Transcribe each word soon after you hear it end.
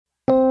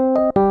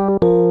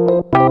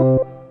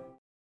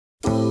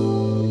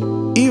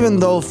even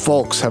though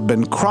folks have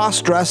been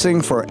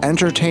cross-dressing for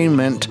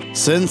entertainment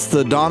since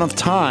the dawn of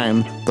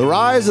time, the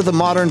rise of the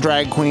modern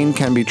drag queen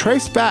can be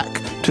traced back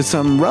to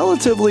some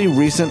relatively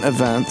recent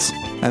events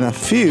and a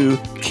few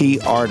key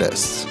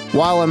artists.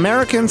 While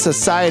American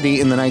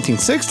society in the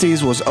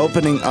 1960s was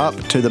opening up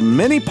to the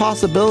many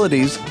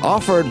possibilities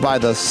offered by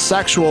the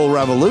sexual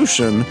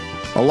revolution,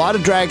 a lot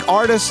of drag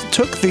artists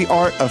took the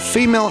art of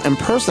female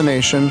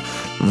impersonation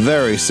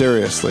very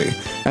seriously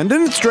and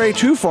didn't stray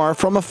too far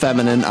from a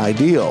feminine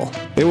ideal.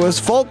 It was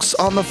folks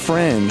on the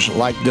fringe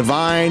like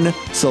Divine,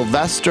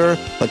 Sylvester,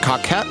 the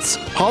Cockettes,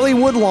 Holly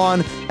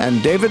Woodlawn,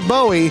 and David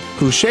Bowie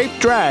who shaped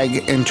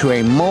drag into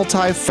a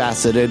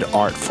multi-faceted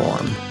art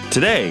form.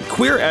 Today,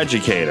 queer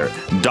educator,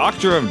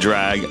 doctor of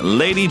drag,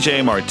 Lady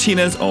J.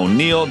 Martinez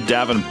O'Neill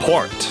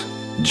Davenport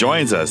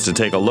joins us to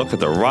take a look at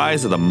the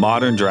rise of the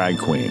modern drag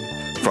queen.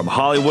 From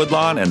Holly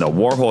Woodlawn and the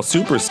Warhol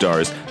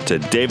Superstars to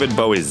David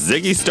Bowie's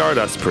Ziggy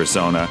Stardust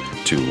persona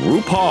to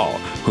RuPaul,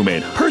 who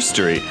made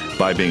history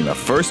by being the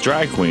first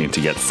drag queen to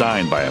get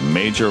signed by a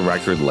major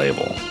record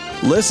label.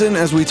 Listen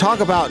as we talk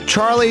about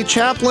Charlie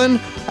Chaplin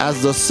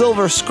as the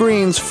silver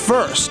screen's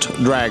first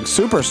drag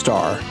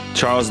superstar.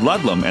 Charles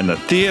Ludlam and the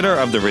Theater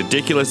of the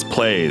Ridiculous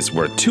plays,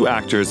 where two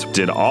actors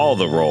did all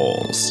the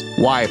roles.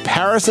 Why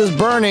Paris is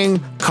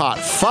Burning caught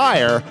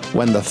fire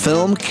when the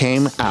film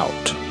came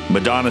out.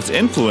 Madonna's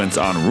influence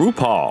on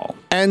RuPaul.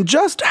 And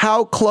just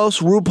how close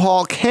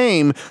RuPaul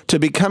came to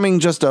becoming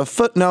just a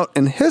footnote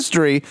in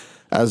history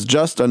as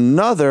just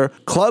another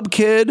club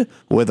kid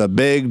with a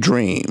big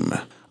dream.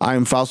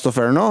 I'm Fausto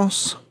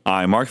Fernos.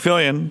 I'm Mark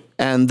Fillion.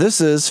 And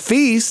this is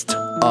Feast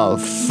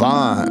of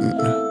Fun.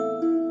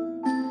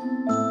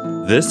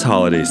 This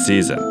holiday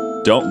season,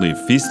 don't leave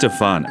Feast of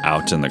Fun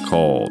out in the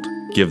cold.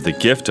 Give the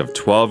gift of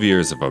 12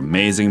 years of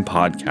amazing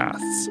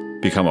podcasts.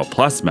 Become a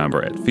Plus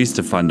member at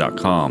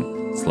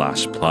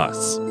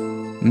feastoffun.com/plus.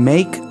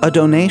 Make a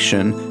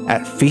donation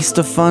at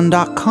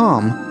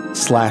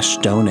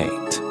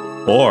feastoffun.com/donate.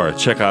 Or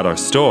check out our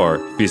store,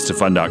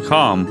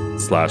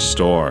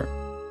 feastoffun.com/store.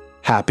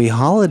 Happy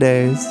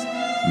holidays.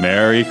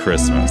 Merry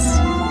Christmas.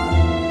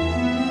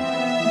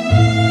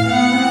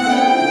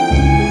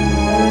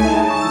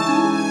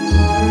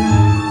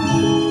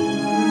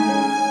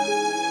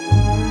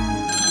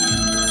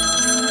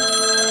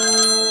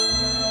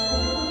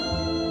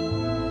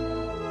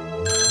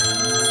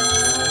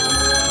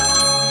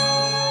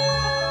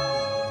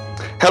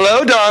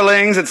 Hello,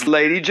 darlings. It's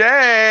Lady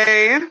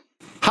J.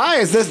 Hi,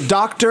 is this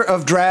Doctor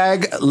of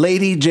Drag,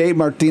 Lady J.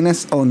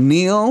 Martinez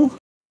O'Neill?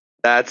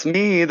 That's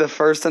me, the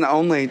first and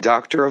only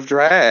Doctor of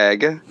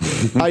Drag.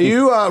 Are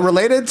you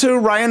related to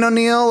Ryan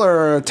O'Neill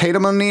or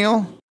Tatum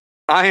O'Neill?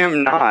 I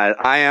am not.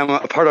 I am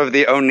a part of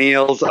the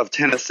O'Neills of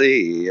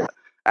Tennessee.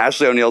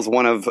 Ashley O'Neill's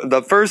one of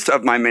the first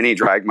of my many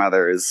drag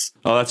mothers.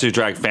 Oh, that's your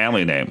drag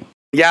family name.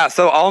 Yeah,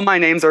 so all my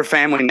names are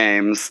family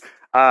names.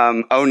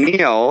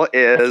 O'Neill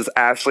is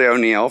Ashley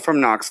O'Neill from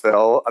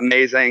Knoxville,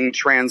 amazing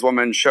trans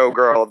woman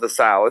showgirl of the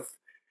South.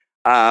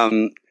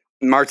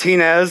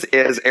 Martinez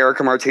is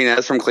Erica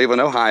Martinez from Cleveland,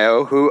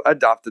 Ohio, who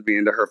adopted me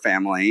into her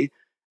family.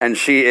 And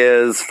she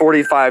is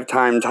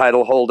 45-time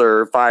title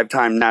holder,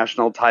 5-time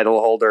national title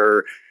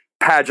holder,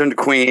 pageant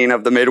queen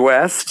of the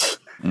Midwest.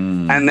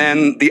 And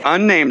then the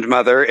unnamed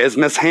mother is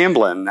Miss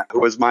Hamblin, who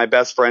was my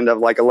best friend of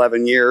like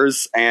 11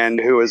 years and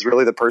who is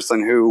really the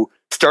person who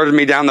started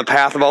me down the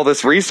path of all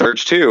this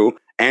research too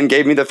and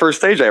gave me the first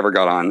stage I ever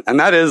got on. And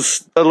that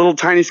is the little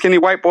tiny skinny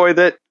white boy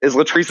that is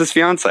Latrice's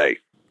fiance.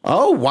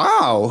 Oh,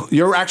 wow.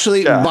 You're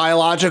actually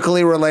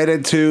biologically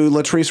related to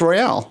Latrice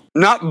Royale.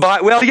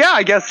 Well, yeah,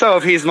 I guess so.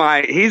 If he's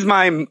my,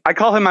 I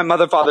call him my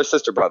mother, father,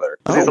 sister, brother.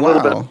 He's a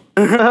little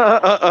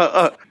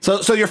bit.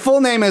 So your full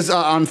name is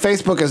on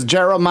Facebook is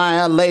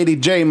Jeremiah Lady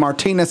J.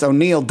 Martinez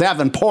O'Neill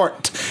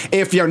Davenport.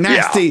 If you're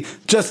nasty,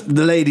 just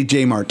the Lady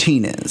J.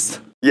 Martinez.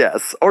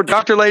 Yes. Or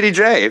Dr. Lady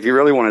J, if you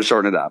really want to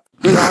shorten it up.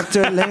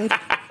 Dr. Lady.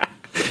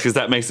 Because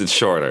that makes it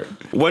shorter.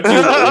 What do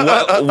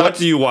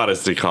you want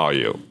us to call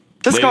you?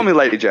 Just call me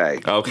Lady J.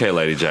 Okay,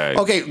 Lady J.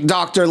 Okay,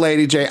 Dr.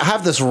 Lady J. I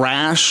have this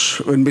rash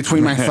in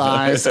between my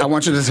thighs. I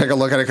want you to take a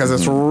look at it because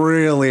it's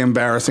really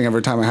embarrassing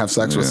every time I have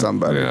sex with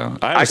somebody. Yeah.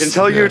 I can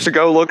tell you to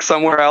go look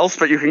somewhere else,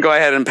 but you can go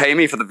ahead and pay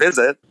me for the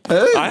visit.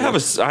 I have a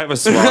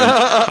swelling.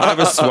 I have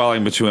a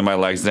swelling between my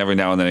legs, and every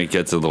now and then it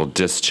gets a little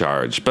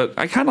discharge, but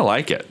I kind of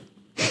like it.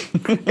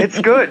 It's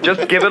good.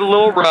 Just give it a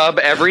little rub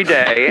every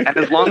day, and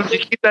as long as you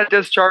keep that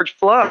discharge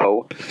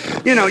flow,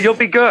 you'll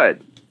be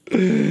good.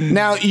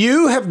 Now,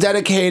 you have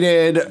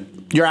dedicated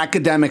your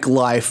academic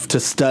life to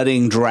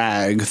studying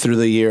drag through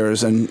the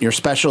years, and your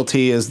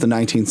specialty is the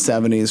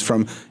 1970s,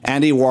 from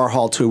Andy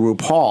Warhol to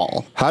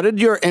RuPaul. How did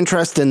your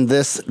interest in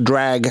this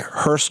drag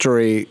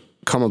herstory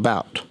come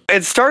about?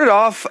 It started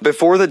off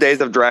before the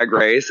days of Drag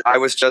Race. I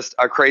was just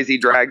a crazy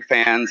drag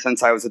fan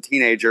since I was a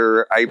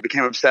teenager. I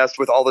became obsessed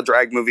with all the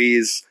drag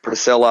movies,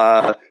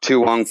 Priscilla,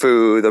 Tu Wong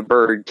Fu, The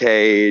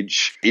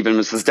Birdcage, even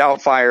Mrs.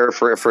 Doubtfire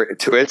for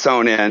to its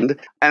own end.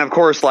 And of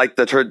course, like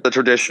the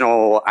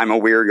traditional, I'm a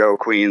weirdo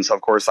queen. So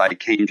of course I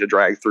came to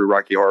drag through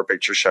Rocky Horror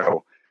Picture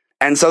Show.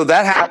 And so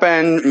that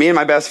happened. Me and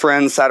my best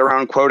friend sat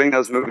around quoting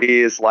those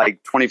movies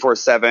like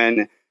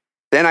 24/7.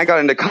 Then I got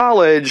into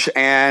college,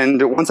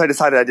 and once I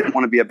decided I didn't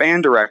want to be a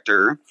band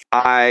director,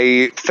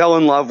 I fell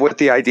in love with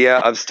the idea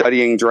of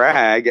studying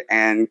drag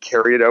and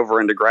carried it over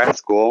into grad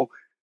school,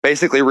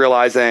 basically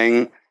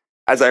realizing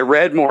as I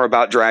read more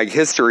about drag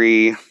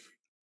history,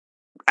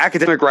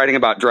 academic writing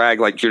about drag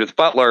like Judith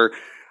Butler,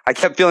 I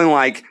kept feeling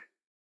like,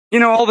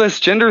 all this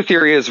gender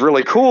theory is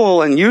really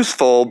cool and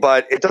useful,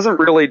 but it doesn't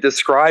really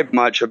describe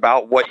much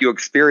about what you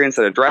experience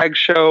at a drag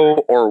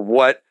show or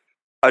what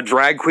a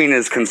drag queen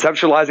is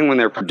conceptualizing when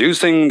they're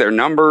producing their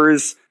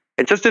numbers.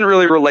 It just didn't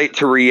really relate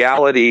to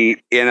reality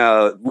in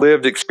a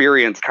lived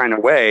experience kind of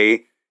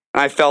way.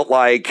 And I felt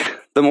like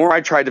the more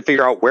I tried to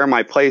figure out where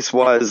my place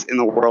was in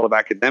the world of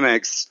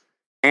academics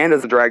and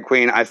as a drag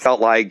queen, I felt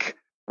like,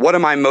 what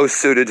am I most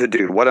suited to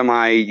do? What am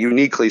I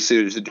uniquely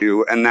suited to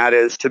do? And that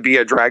is to be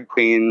a drag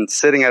queen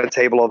sitting at a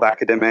table of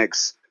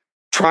academics,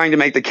 trying to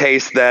make the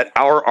case that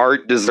our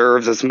art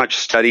deserves as much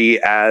study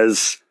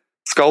as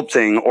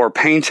sculpting or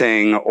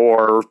painting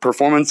or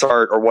performance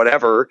art or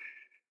whatever,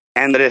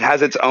 and that it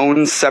has its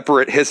own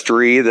separate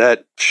history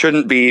that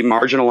shouldn't be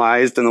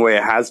marginalized in the way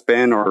it has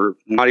been or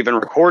not even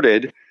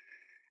recorded.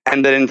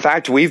 And that, in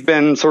fact, we've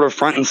been sort of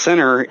front and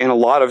center in a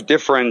lot of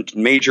different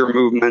major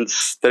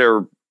movements that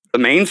are the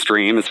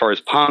mainstream as far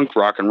as punk,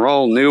 rock and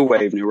roll, new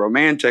wave, new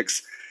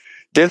romantics,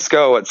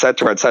 disco, et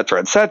cetera, et cetera,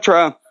 et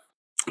cetera,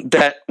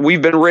 that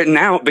we've been written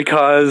out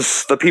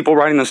because the people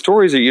writing the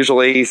stories are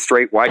usually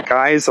straight white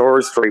guys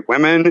or straight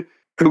women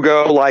who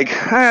go like,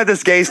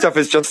 this gay stuff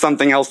is just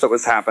something else that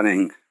was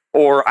happening,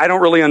 or I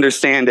don't really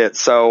understand it,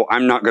 so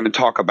I'm not going to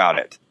talk about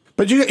it.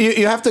 But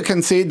you have to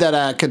concede that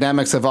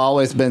academics have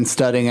always been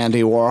studying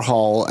Andy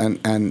Warhol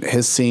and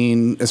his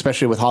scene,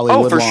 especially with Holly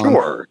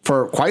Woodlawn,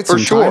 for quite some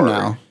time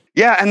now.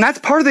 Yeah, and that's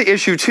part of the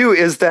issue, too,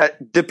 is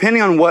that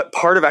depending on what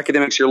part of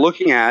academics you're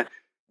looking at,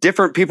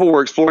 different people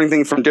were exploring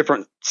things from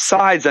different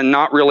sides and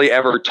not really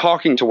ever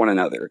talking to one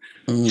another.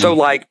 So,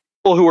 like,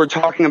 people who were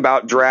talking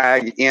about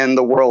drag in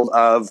the world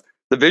of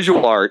the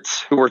visual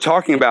arts, who were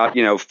talking about,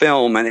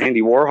 film and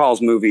Andy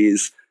Warhol's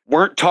movies,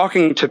 weren't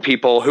talking to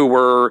people who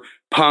were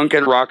punk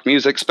and rock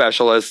music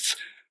specialists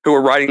who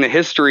were writing the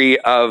history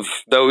of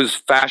those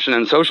fashion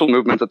and social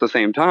movements at the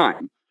same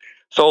time.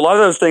 So a lot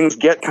of those things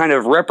get kind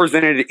of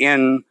represented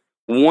in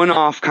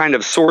one-off kind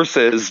of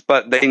sources,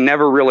 but they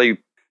never really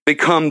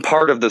become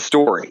part of the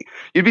story.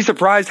 You'd be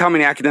surprised how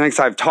many academics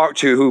I've talked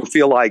to who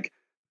feel like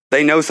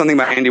they know something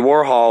about Andy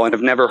Warhol and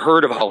have never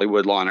heard of Holly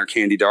Woodlawn or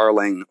Candy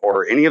Darling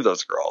or any of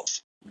those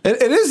girls.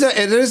 It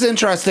is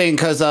interesting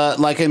because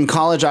like in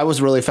college, I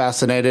was really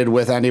fascinated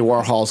with Andy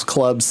Warhol's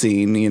club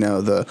scene.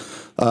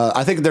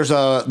 I think there's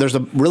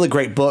a really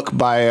great book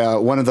by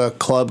one of the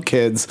club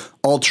kids,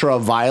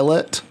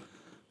 Ultraviolet.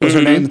 Was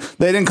her name?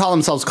 They didn't call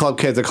themselves club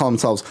kids; they call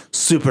themselves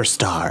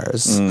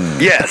superstars.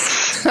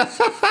 Yes.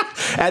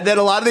 And then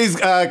a lot of these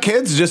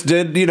kids just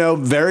did,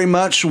 very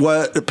much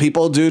what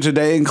people do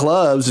today in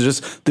clubs,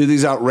 just do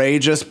these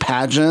outrageous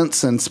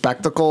pageants and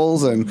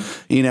spectacles. And,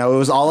 it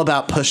was all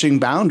about pushing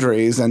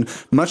boundaries. And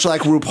much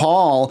like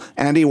RuPaul,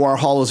 Andy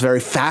Warhol was very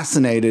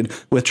fascinated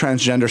with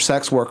transgender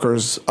sex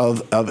workers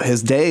of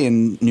his day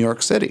in New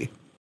York City.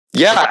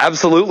 Yeah,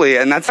 absolutely.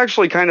 And that's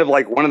actually kind of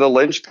like one of the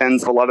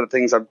linchpins of a lot of the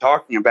things I'm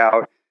talking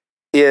about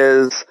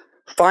is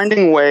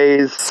finding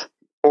ways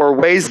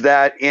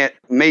that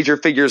major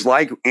figures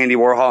like Andy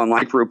Warhol and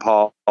like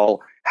RuPaul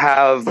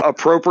have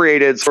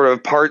appropriated sort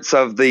of parts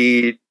of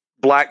the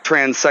black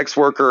trans sex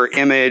worker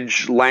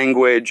image,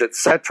 language,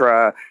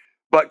 etc.,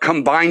 but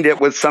combined it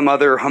with some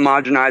other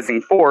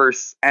homogenizing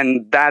force,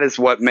 and that is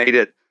what made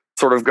it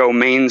sort of go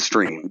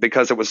mainstream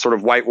because it was sort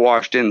of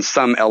whitewashed in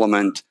some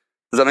element.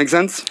 Does that make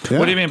sense? Yeah.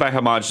 What do you mean by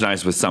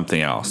homogenized with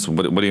something else?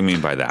 What do you mean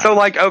by that? So,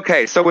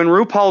 so when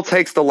RuPaul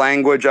takes the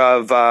language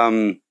of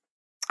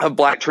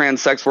black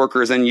trans sex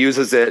workers and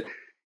uses it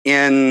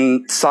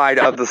inside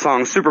of the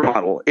song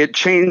Supermodel, it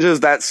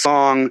changes that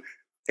song.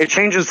 It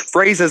changes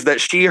phrases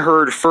that she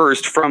heard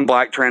first from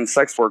black trans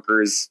sex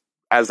workers,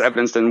 as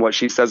evidenced in what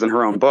she says in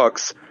her own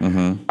books,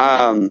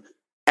 and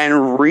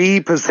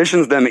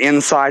repositions them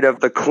inside of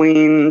the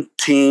clean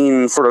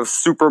teen sort of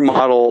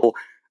supermodel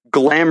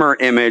glamour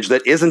image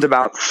that isn't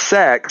about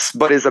sex,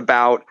 but is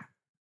about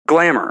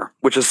glamour,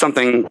 which is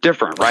something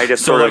different, right?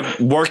 It's so sort like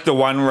of work the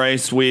one way,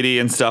 sweetie,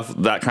 and stuff.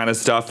 That kind of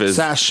stuff is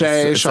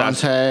sachet,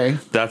 Shantae.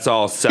 That's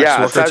all sex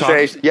worker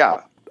sachet, talk.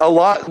 Yeah, a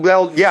lot.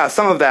 Well, yeah,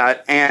 some of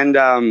that, and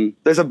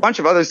there's a bunch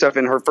of other stuff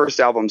in her first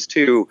albums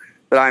too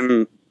that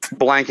I'm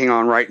blanking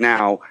on right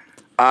now.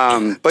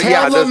 But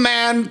tell the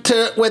man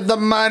with the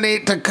money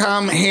to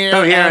come here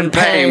and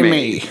pay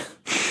me.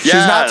 She's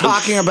not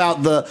talking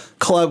about the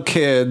club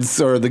kids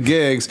or the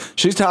gigs.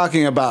 She's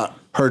talking about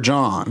her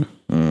John.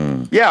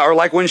 Yeah, or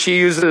like when she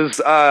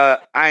uses, I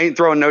ain't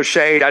throwing no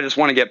shade, I just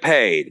want to get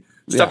paid.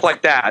 Stuff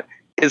like that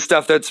is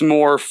stuff that's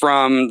more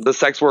from the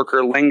sex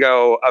worker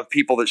lingo of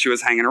people that she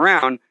was hanging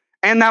around.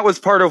 And that was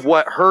part of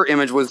what her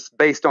image was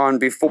based on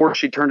before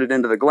she turned it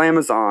into the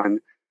Glamazon,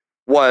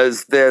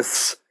 was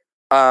this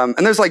And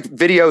there's like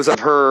videos of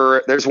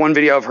her. There's one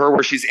video of her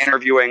where she's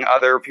interviewing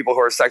other people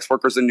who are sex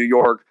workers in New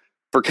York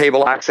for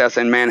cable access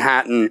in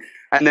Manhattan.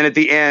 And then at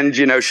the end,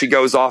 you know, she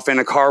goes off in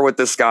a car with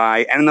this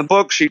guy. And in the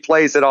book, she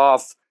plays it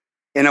off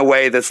in a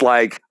way that's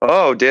like,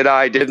 oh, did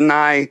I, didn't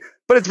I?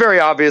 But it's very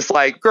obvious,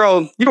 like,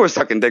 girl, you were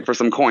sucking dick for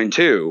some coin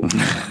too.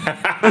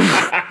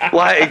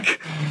 like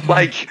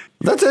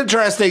That's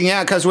interesting,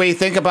 yeah, because we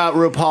think about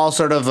RuPaul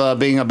sort of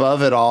being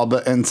above it all,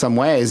 but in some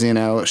ways, you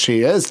know,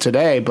 she is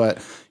today.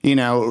 But, you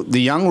know,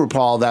 the young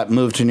RuPaul that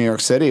moved to New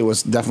York City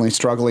was definitely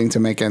struggling to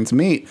make ends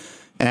meet.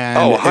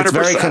 And it's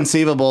very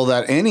conceivable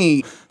that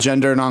any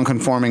gender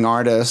nonconforming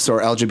artist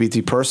or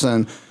LGBT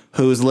person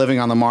who's living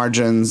on the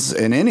margins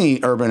in any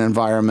urban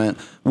environment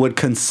would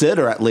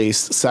consider at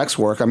least sex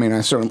work. I mean,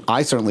 I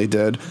certainly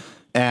did.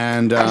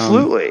 And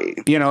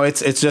absolutely, you know,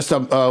 it's just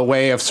a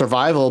way of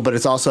survival, but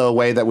it's also a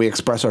way that we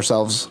express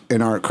ourselves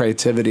in our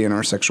creativity and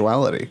our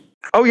sexuality.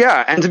 Oh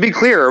yeah, and to be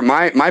clear,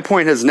 my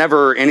point is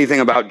never anything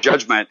about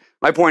judgment.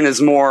 My point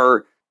is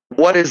more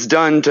what is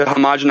done to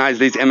homogenize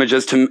these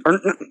images, or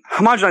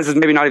homogenize is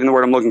maybe not even the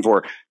word I'm looking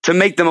for, to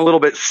make them a little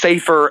bit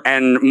safer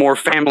and more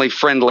family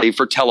friendly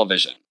for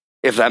television.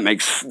 If that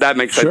makes sure. I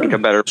think a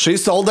better. She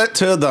sold it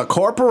to the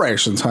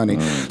corporations, honey.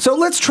 So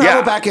let's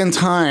travel back in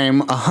time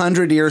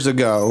 100 years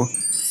ago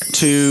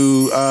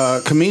to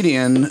a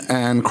comedian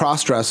and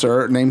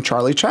crossdresser named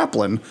Charlie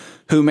Chaplin,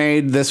 who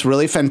made this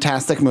really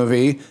fantastic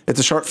movie. It's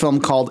a short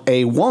film called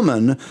A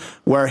Woman,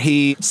 where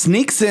he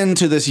sneaks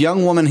into this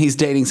young woman he's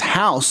dating's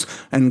house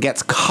and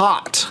gets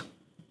caught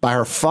by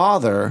her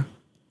father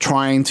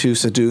trying to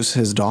seduce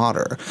his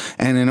daughter.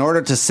 And in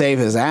order to save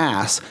his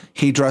ass,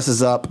 he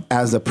dresses up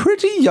as a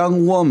pretty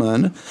young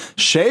woman,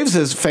 shaves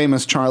his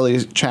famous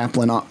Charlie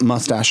Chaplin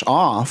mustache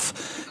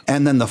off,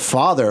 and then the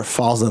father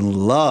falls in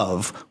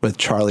love with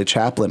Charlie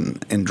Chaplin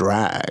in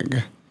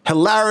drag.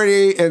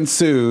 Hilarity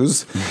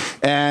ensues,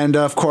 and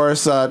of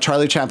course,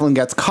 Charlie Chaplin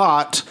gets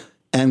caught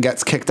and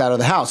gets kicked out of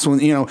the house.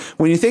 When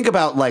you think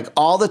about like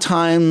all the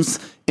times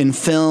in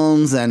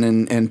films and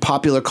in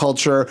popular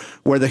culture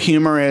where the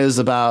humor is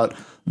about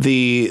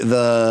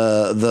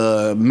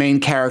the main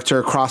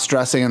character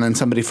cross-dressing and then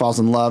somebody falls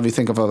in love, you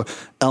think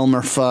of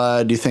Elmer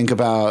Fudd, you think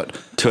about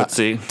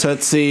Tootsie,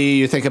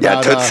 you think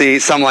about Tootsie,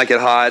 Some Like It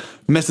Hot,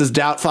 Mrs.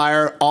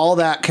 Doubtfire. All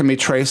that can be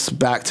traced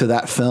back to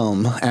that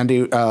film,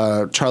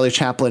 Charlie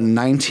Chaplin,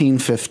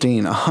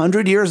 1915,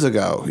 100 years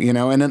ago. You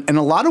know, and in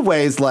a lot of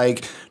ways,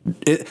 like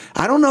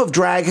I don't know if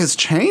drag has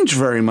changed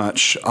very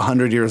much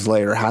 100 years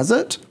later, has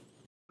it?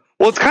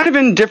 Well, it's kind of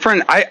been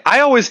different.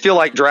 I always feel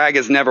like drag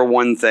is never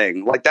one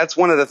thing. Like that's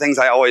one of the things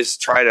I always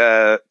try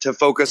to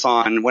focus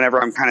on whenever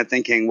I'm kind of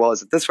thinking, well,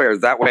 is it this way or is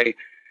that way?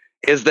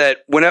 Is that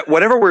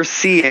whatever we're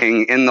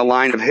seeing in the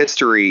line of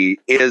history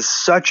is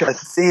such a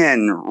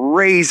thin,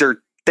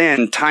 razor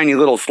thin, tiny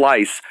little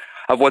slice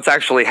of what's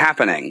actually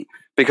happening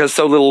because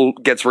so little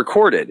gets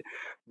recorded.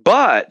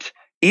 But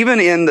even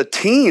in the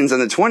teens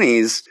and the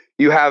 20s,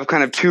 you have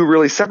kind of two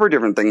really separate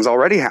different things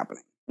already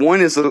happening.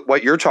 One is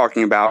what you're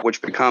talking about, which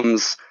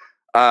becomes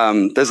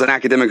there's an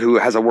academic who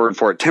has a word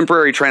for it,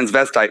 temporary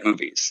transvestite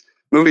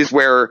movies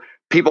where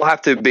people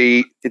have to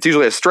be, it's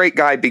usually a straight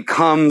guy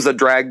becomes a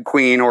drag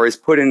queen or is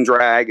put in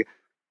drag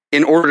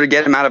in order to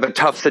get him out of a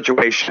tough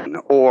situation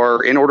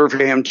or in order for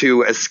him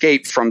to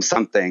escape from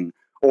something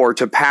or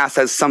to pass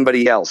as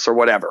somebody else or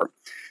whatever.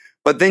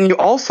 But then you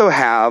also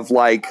have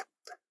like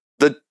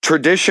the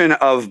tradition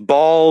of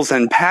balls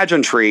and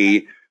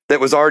pageantry that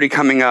was already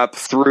coming up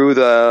through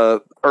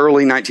the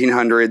early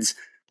 1900s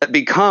that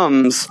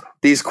becomes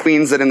these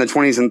queens that in the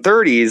 20s and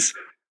 30s,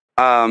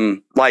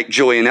 like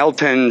Julian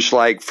Eltinge,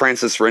 like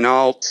Frances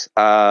Renault,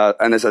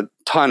 and there's a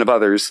ton of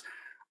others,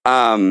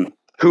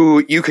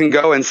 who you can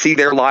go and see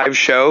their live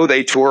show.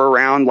 They tour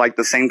around like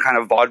the same kind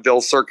of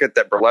vaudeville circuit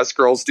that burlesque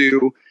girls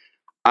do.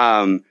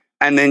 And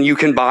then you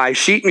can buy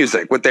sheet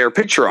music with their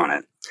picture on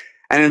it.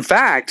 And in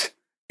fact,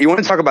 you want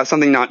to talk about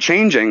something not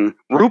changing,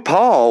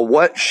 RuPaul,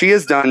 what she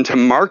has done to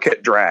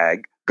market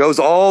drag goes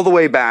all the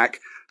way back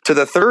to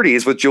the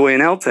 30s with Julian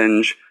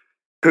Eltinge,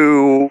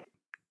 who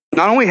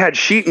not only had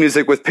sheet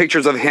music with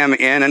pictures of him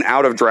in and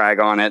out of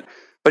drag on it,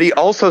 but he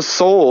also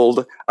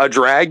sold a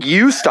Drag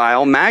U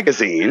style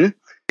magazine.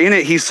 In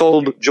it, he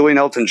sold Julian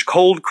Eltinge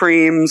cold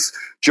creams,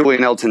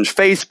 Julian Eltinge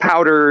face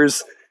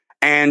powders,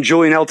 and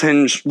Julian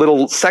Eltinge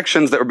little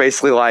sections that were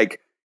basically like,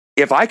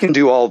 if I can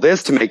do all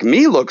this to make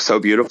me look so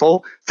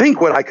beautiful,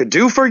 think what I could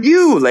do for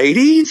you,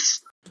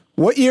 ladies.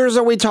 What years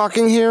are we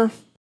talking here?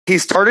 He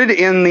started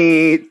in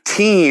the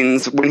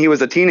teens when he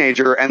was a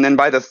teenager, and then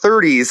by the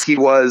 30s, he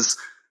was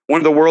one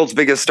of the world's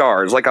biggest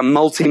stars, like a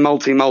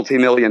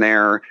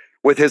multi-millionaire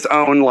with his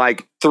own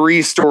like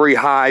 3-story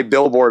high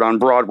billboard on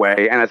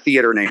Broadway and a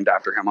theater named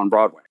after him on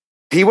Broadway.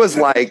 He was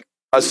like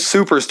a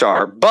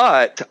superstar,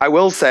 but I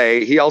will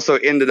say he also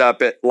ended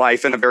up at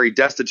life in a very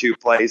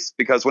destitute place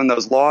because when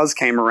those laws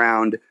came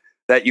around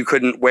that you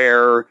couldn't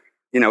wear,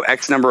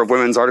 X number of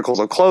women's articles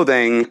of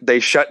clothing, they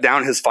shut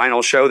down his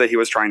final show that he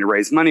was trying to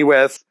raise money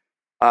with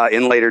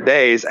in later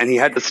days. And he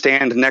had to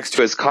stand next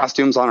to his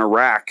costumes on a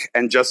rack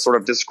and just sort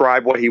of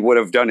describe what he would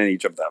have done in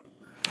each of them.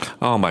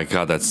 Oh my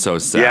God, that's so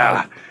sad.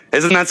 Yeah.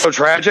 Isn't that so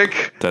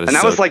tragic?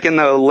 That was like in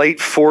the late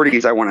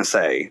 40s, I want to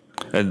say.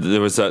 And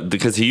there was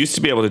because he used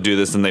to be able to do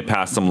this, and they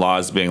passed some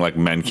laws being like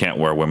men can't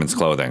wear women's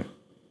clothing.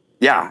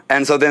 Yeah.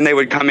 And so then they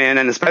would come in,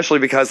 and especially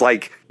because,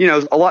 like, you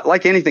know, a lot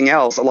like anything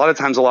else, a lot of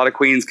times a lot of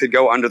queens could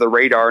go under the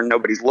radar and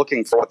nobody's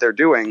looking for what they're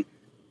doing.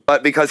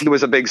 But because he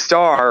was a big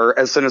star,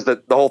 as soon as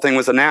the whole thing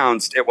was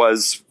announced, it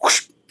was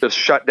whoosh, just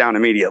shut down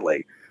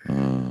immediately.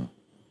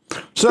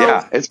 So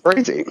yeah, it's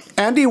crazy.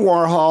 Andy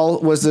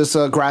Warhol was this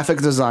graphic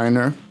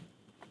designer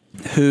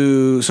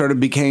who sort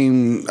of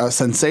became a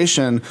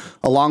sensation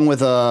along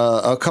with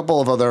a couple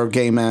of other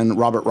gay men,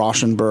 Robert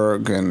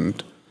Rauschenberg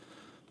and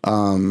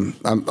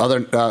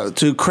other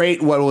to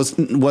create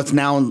what's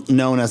now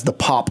known as the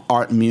pop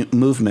art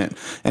movement,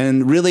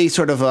 and really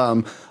sort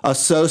of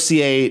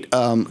associate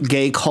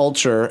gay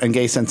culture and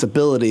gay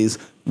sensibilities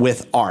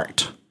with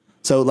art.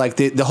 So like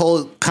the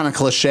whole kind of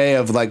cliche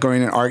of like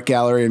going to an art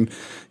gallery and,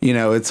 you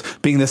know, it's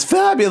being this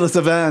fabulous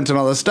event and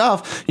all this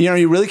stuff, you know,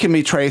 you really can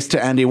be traced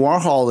to Andy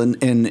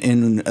Warhol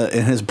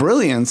in his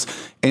brilliance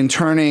in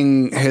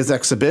turning his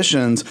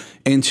exhibitions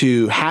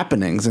into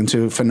happenings,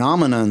 into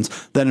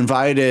phenomenons that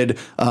invited,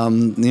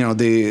 you know,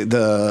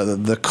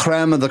 the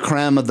creme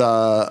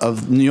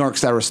of New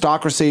York's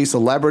aristocracy,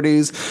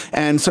 celebrities,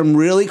 and some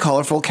really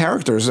colorful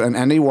characters. And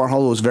Andy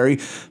Warhol was very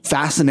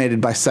fascinated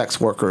by sex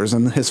workers,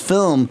 and his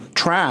film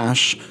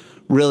Trash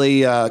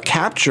really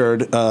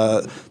captured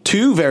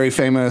two very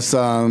famous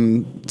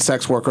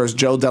sex workers,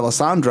 Joe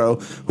D'Alessandro,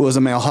 who was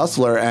a male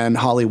hustler, and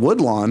Holly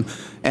Woodlawn.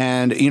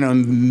 And, you know,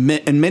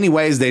 in many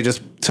ways, they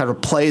just sort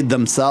of played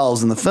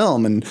themselves in the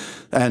film. And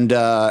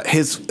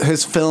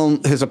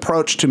his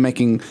approach to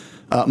making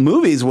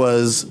movies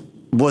was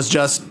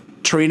just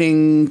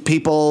treating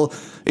people,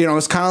 you know,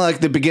 it's kind of like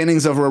the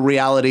beginnings of a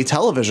reality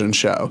television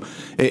show.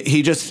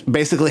 He just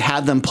basically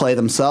had them play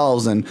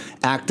themselves and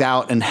act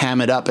out and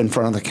ham it up in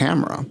front of the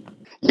camera.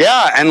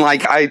 Yeah, and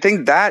like I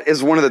think that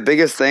is one of the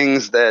biggest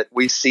things that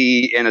we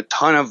see in a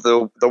ton of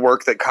the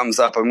work that comes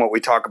up and what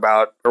we talk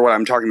about, or what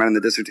I'm talking about in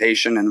the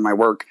dissertation and my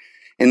work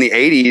in the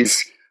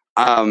 80s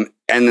and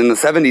in the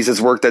 70s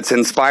is work that's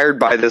inspired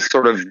by this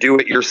sort of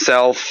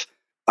do-it-yourself,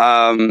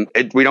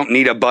 we don't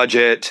need a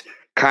budget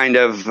kind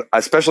of,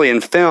 especially in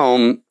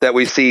film, that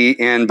we see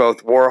in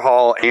both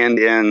Warhol and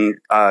in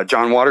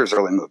John Waters'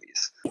 early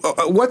movies.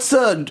 What's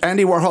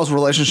Andy Warhol's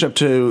relationship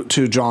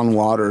to John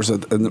Waters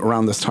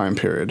around this time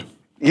period?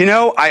 You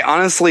know, I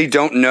honestly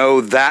don't know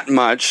that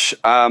much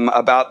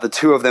about the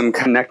two of them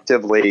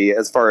connectively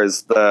as far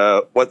as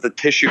what the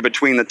tissue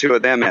between the two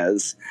of them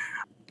is.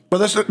 Well,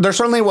 there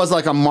certainly was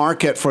like a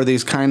market for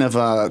these kind of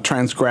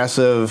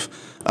transgressive,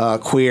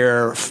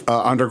 queer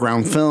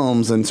underground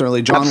films, and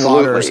certainly John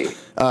Absolutely. Waters,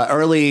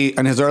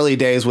 in his early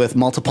days with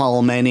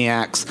Multiple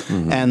Maniacs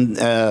and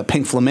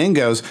Pink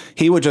Flamingos,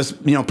 he would just,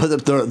 you know,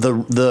 put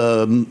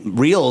the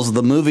reels,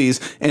 the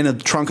movies, in the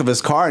trunk of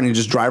his car, and he'd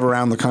just drive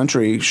around the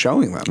country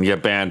showing them.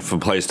 Get banned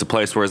from place to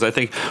place. Whereas I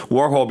think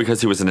Warhol,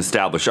 because he was an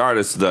established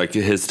artist, like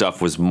his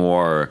stuff was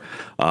more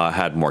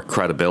had more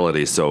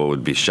credibility, so it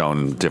would be shown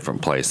in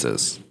different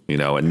places. You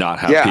know, and not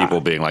have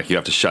people being like, you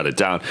have to shut it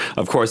down.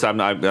 Of course, I'm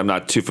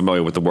not too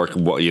familiar with the work.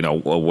 You know,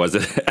 was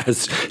it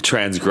as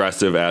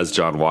transgressive as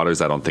John Waters?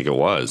 I don't think it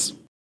was.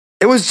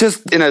 It was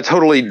just in a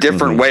totally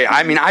different way.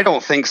 I mean, I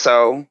don't think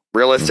so,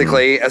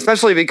 realistically,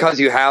 especially because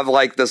you have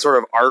like the sort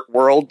of art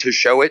world to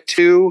show it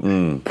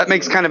to. That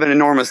makes kind of an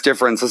enormous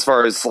difference as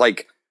far as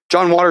like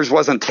John Waters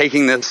wasn't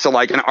taking this to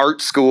like an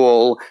art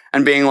school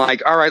and being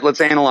like, all right,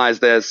 let's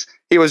analyze this.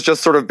 He was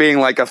just sort of being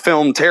like a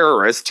film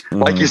terrorist,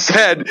 like you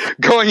said,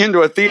 going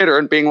into a theater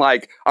and being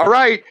like, all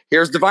right,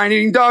 here's divine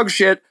eating dog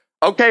shit.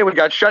 Okay, we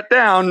got shut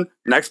down.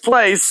 Next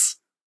place.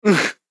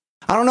 I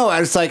don't know.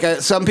 It's like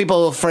some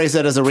people phrase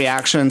it as a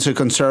reaction to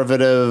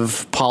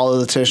conservative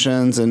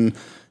politicians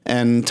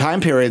and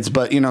time periods.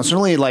 But, you know,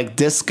 certainly like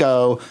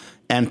disco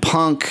and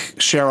punk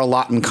share a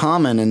lot in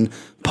common. And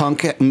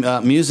punk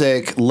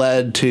music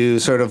led to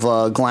sort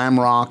of glam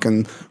rock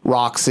and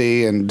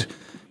Roxy, and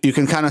you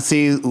can kind of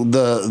see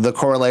the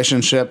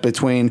correlationship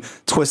between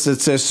Twisted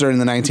Sister in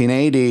the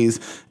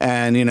 1980s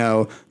and, you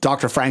know,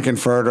 Dr.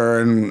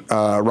 Frankenfurter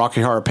and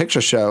Rocky Horror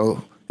Picture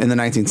Show in the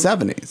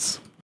 1970s.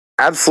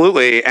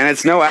 Absolutely. And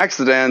it's no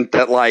accident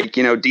that, like,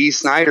 you know, Dee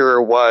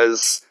Snider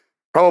was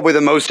probably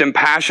the most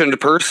impassioned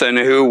person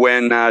who,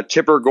 when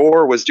Tipper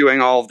Gore was doing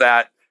all of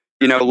that,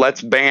 you know,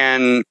 let's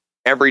ban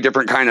every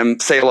different kind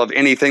of sale of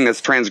anything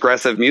that's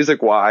transgressive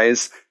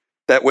music-wise,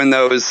 that when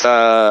those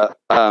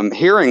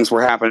hearings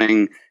were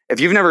happening, if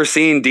you've never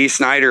seen Dee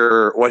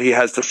Snider, what he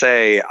has to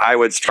say, I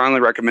would strongly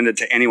recommend it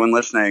to anyone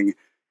listening,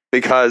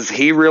 because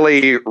he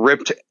really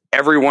ripped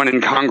everyone in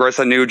Congress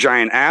a new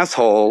giant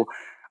asshole,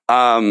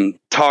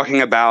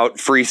 talking about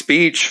free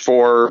speech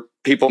for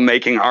people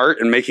making art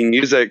and making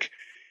music.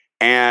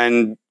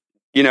 And,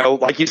 you know,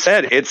 like you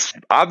said, it's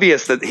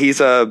obvious that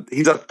he's a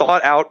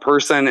thought out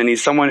person, and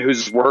he's someone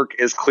whose work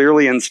is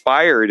clearly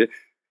inspired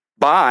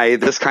by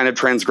this kind of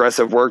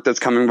transgressive work that's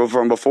coming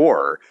from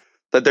before.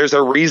 that there's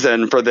a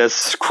reason for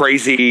this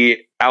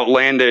crazy,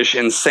 outlandish,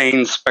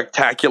 insane,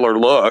 spectacular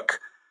look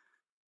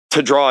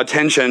to draw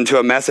attention to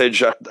a message,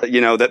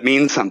 that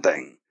means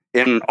something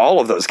in all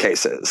of those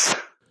cases.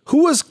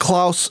 Who was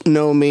Klaus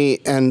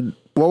Nomi, and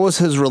what was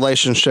his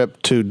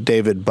relationship to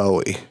David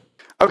Bowie?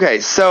 Okay,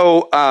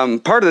 so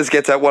part of this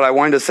gets at what I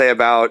wanted to say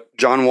about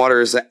John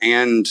Waters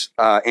and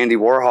Andy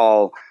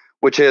Warhol,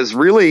 which is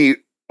really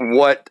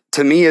what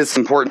to me is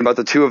important about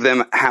the two of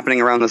them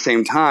happening around the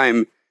same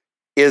time,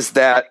 is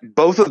that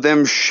both of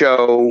them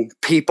show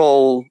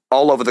people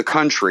all over the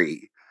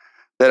country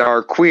that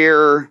are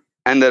queer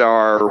and that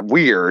are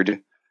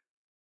weird,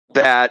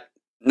 that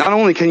not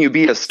only can you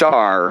be a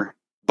star,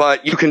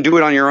 but you can do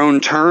it on your own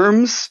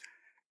terms,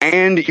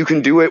 and you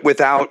can do it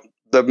without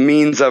the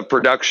means of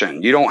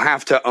production. You don't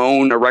have to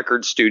own a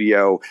record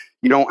studio.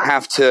 You don't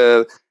have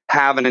to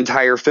have an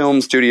entire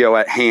film studio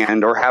at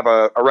hand or have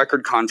a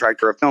record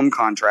contract or a film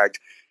contract.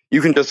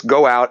 You can just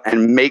go out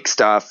and make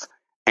stuff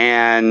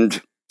and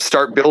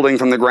start building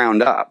from the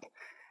ground up.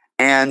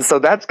 And so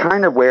that's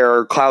kind of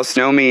where Klaus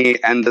Nomi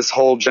and this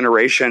whole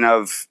generation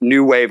of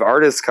new wave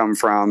artists come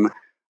from,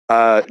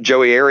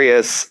 Joey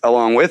Arias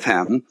along with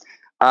him.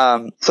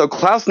 So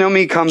Klaus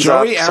Nomi comes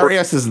up. Joey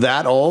Arias is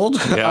that old?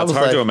 Yeah, it's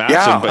hard to imagine.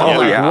 Yeah,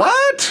 but yeah.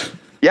 What?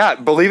 Yeah,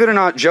 believe it or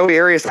not, Joey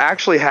Arias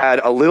actually had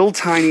a little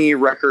tiny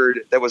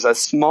record that was a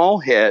small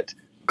hit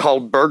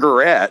called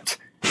Burgerette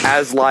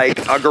as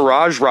like a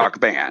garage rock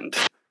band.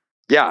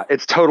 Yeah,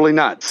 it's totally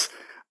nuts.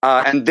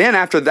 And then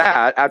after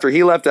that, after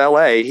he left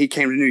LA, he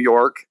came to New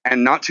York,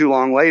 and not too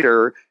long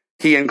later,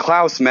 he and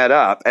Klaus met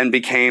up and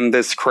became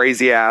this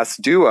crazy ass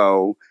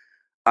duo.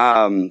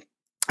 And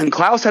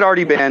Klaus had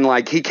already been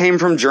he came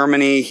from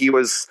Germany. He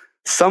was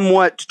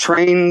somewhat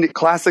trained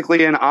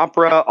classically in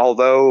opera,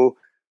 although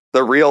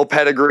the real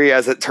pedigree,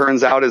 as it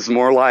turns out, is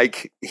more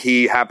like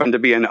he happened to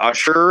be an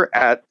usher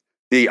at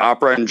the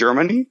opera in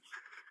Germany.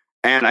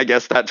 And I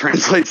guess that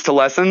translates to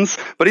lessons.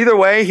 But either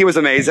way, he was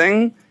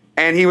amazing.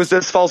 And he was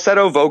this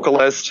falsetto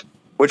vocalist,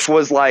 which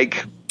was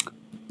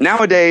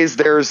nowadays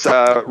there's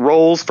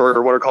roles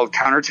for what are called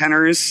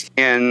countertenors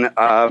in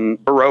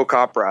Baroque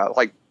opera,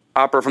 like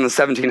opera from the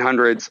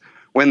 1700s,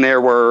 when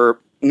there were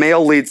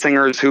male lead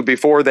singers who,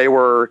 before they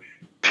were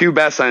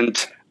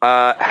pubescent,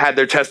 had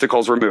their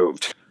testicles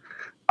removed.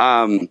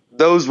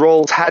 Those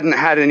roles hadn't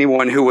had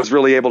anyone who was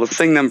really able to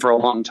sing them for a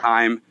long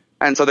time.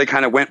 And so they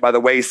kind of went by the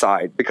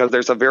wayside, because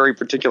there's a very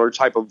particular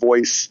type of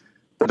voice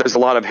that there's a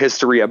lot of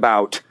history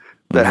about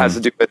that has to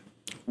do with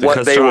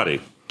what they were.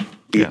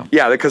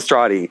 Yeah, the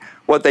castrati.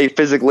 What they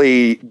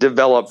physically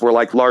developed were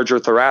larger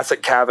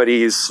thoracic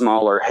cavities,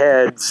 smaller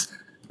heads,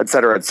 et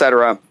cetera, et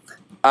cetera.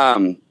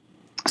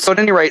 So at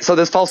any rate, so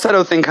this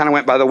falsetto thing kind of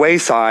went by the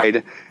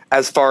wayside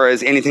as far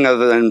as anything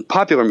other than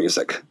popular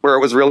music, where it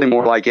was really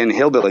more like in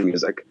hillbilly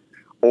music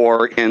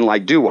or in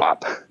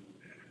doo-wop.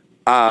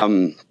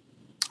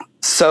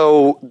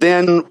 So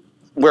then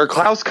where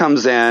Klaus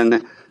comes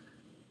in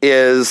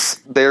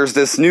is there's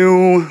this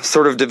new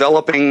sort of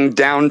developing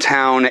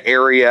downtown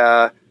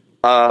area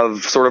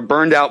of sort of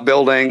burned out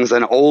buildings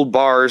and old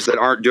bars that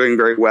aren't doing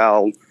very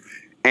well.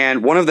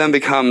 And one of them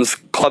becomes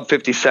Club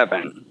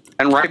 57.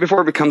 And right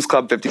before it becomes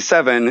Club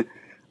 57,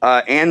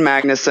 Ann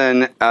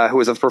Magnuson, who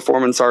was a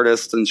performance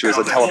artist and she was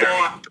a television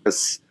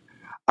actress,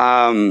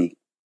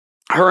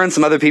 her and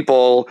some other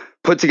people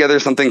put together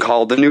something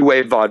called the New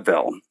Wave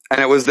Vaudeville.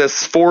 And it was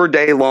this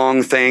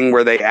 4-day-long thing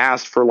where they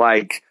asked for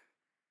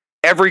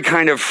every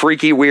kind of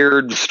freaky,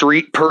 weird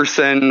street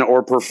person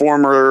or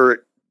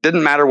performer,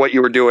 didn't matter what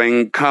you were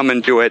doing, come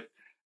and do it,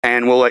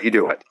 and we'll let you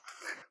do it.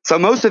 So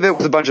most of it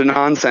was a bunch of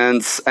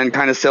nonsense and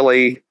kind of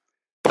silly.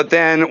 But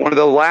then one of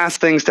the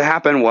last things to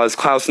happen was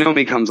Klaus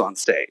Nomi comes on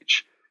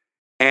stage.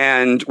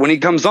 And when he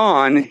comes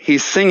on,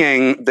 he's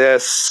singing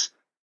this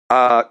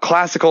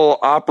classical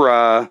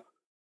opera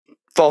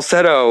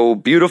falsetto,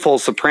 beautiful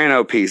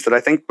soprano piece that I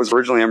think was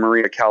originally a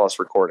Maria Callas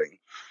recording.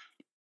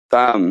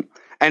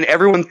 And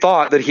everyone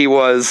thought that he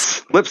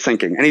was lip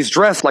syncing, and he's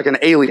dressed like an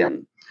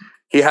alien.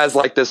 He has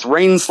this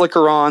rain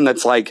slicker on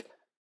that's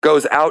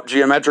goes out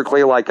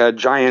geometrically like a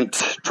giant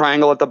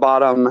triangle at the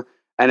bottom,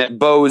 and it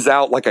bows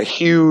out like a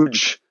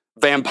huge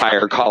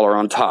vampire collar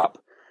on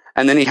top.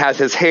 And then he has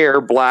his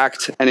hair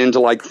blacked and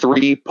into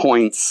 3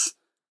 points.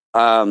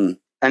 And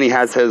he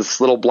has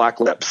his little black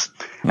lips,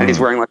 and he's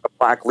wearing a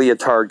black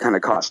leotard kind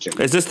of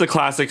costume. Is this the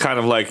classic kind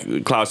of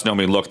Klaus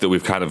Nomi look that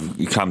we've kind of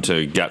come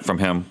to get from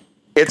him?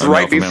 It's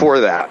right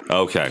before that.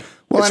 Okay.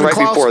 Well, it's right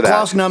before that.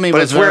 Klaus Nomi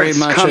was very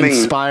much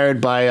inspired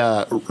by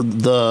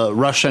the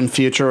Russian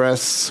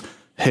futurists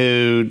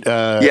who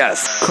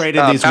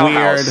created these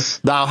weird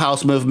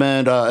Bauhaus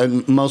movement,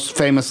 and most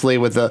famously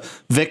with the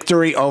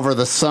Victory Over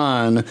the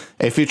Sun,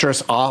 a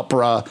futurist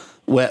opera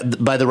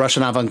by the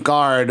Russian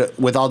avant-garde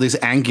with all these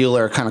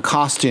angular kind of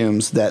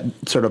costumes that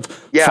sort of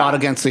fought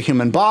against the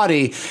human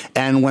body.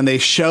 And when they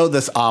showed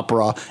this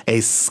opera, a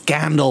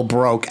scandal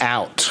broke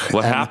out.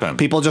 What happened?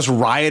 People just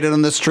rioted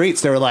on the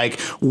streets. They were like,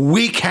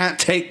 we can't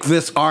take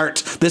this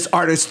art. This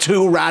art is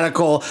too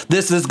radical.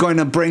 This is going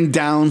to bring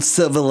down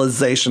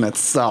civilization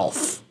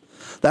itself.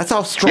 That's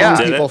how strong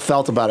Yeah. people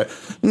felt about it.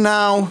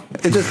 No,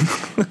 it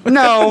just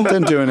No,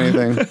 didn't do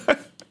anything.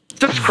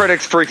 just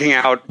critics freaking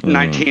out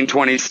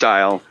 1920s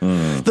style.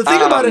 The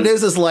thing about it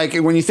is like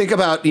when you think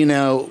about, you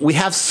know, we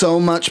have so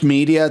much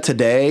media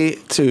today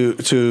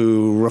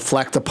to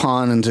reflect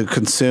upon and to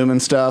consume and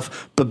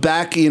stuff. But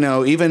back, you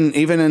know, even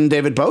in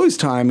David Bowie's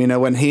time, you know,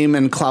 when him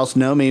and Klaus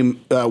Nomi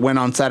went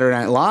on Saturday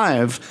Night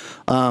Live,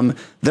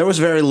 there was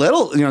very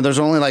little. You know, there's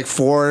only like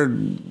 4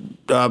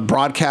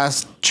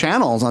 broadcast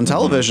channels on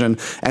television,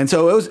 and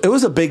so it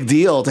was a big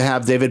deal to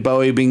have David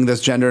Bowie being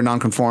this gender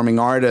nonconforming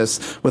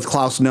artist with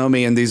Klaus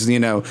Nomi and these, you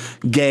know,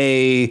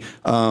 gay, you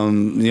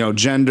know,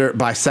 gender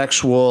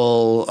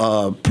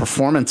bisexual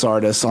performance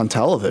artists on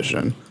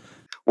television.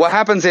 What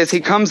happens is he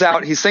comes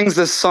out, he sings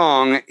this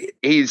song,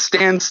 he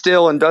stands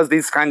still and does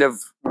these kind of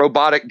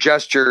robotic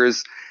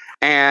gestures,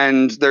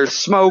 and there's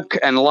smoke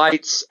and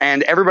lights,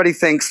 and everybody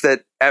thinks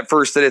that at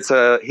first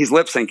that he's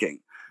lip syncing.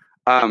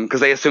 Because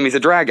they assume he's a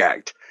drag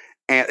act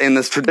in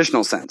this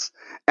traditional sense.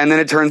 And then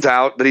it turns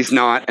out that he's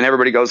not, and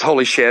everybody goes,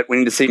 holy shit, we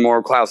need to see more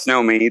of Klaus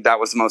Nomi. That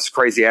was the most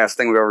crazy-ass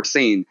thing we've ever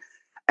seen.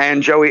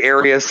 And Joey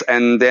Arias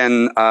and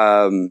then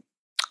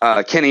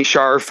Kenny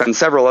Scharf and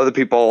several other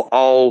people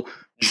all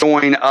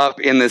join up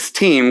in this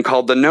team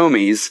called the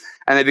Nomies,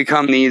 and they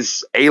become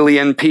these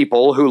alien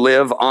people who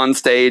live on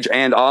stage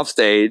and off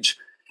stage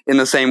in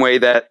the same way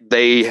that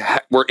they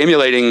were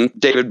emulating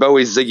David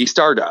Bowie's Ziggy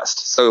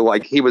Stardust. So,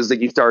 like, he was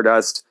Ziggy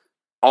Stardust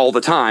all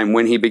the time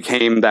when he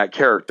became that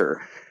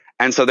character.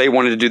 And so they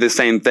wanted to do the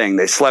same thing.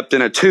 They slept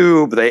in a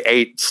tube. They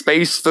ate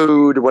space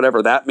food,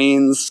 whatever that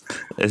means.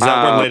 Is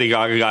that where Lady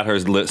Gaga got her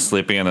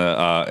sleeping in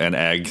an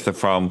egg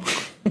from?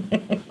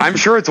 I'm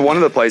sure it's one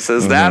of the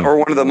places. That or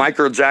one of the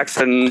Michael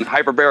Jackson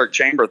hyperbaric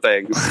chamber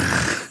things.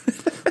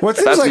 What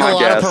seems like a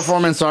lot of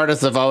performance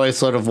artists have always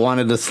sort of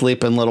wanted to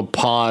sleep in little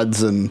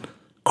pods and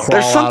crawl.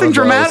 There's something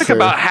dramatic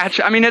about hatch.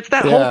 hatch. I mean, it's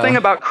that whole thing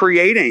about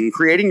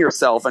creating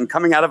yourself and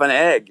coming out of an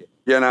egg,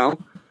 you know?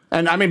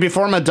 And I mean,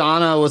 before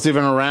Madonna was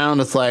even around,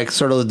 it's like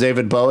sort of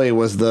David Bowie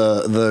was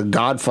the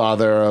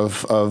godfather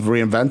of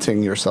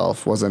reinventing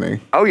yourself, wasn't he?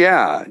 Oh,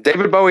 yeah.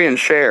 David Bowie and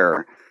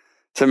Cher,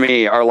 to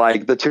me, are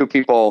like the two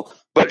people.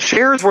 But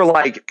Cher's were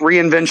like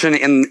reinvention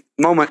in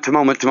moment to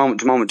moment to moment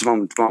to moment to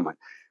moment to moment.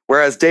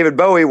 Whereas David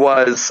Bowie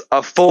was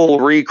a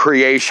full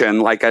recreation,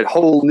 like a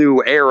whole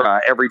new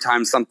era every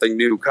time something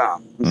new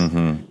comes.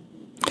 Mm-hmm.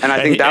 And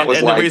I think that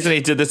was the reason he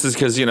did this is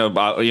because, you know,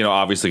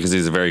 obviously because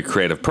he's a very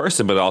creative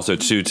person, but also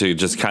to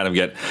just kind of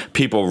get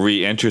people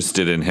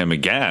reinterested in him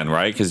again,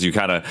 right? Because you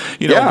kind of,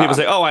 you know, when people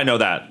say, oh, I know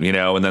that, you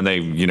know, and then they,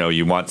 you know,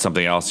 you want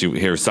something else, you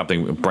hear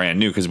something brand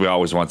new because we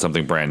always want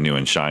something brand new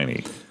and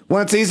shiny.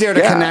 Well, it's easier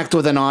to connect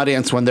with an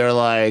audience when they're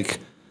like,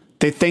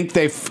 they think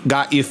they've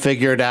got you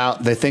figured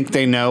out. They think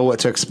they know what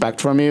to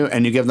expect from you,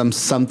 and you give them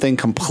something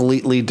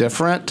completely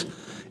different.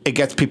 It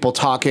gets people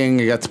talking.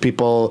 It gets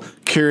people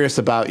curious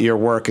about your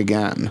work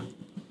again.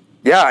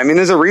 Yeah, I mean,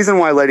 there's a reason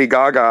why Lady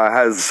Gaga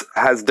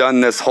has done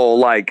this whole,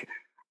 like,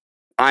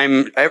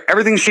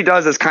 everything she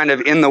does is kind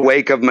of in the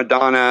wake of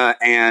Madonna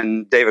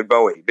and David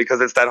Bowie, because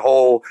it's that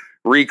whole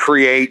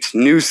recreate,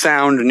 new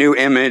sound, new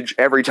image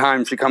every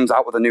time she comes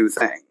out with a new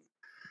thing.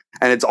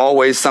 And it's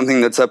always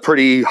something that's a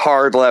pretty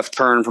hard left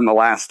turn from the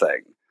last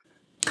thing.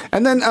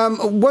 And then,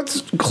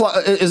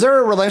 is there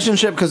a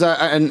relationship? Because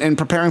in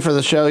preparing for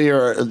the show,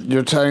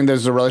 you're telling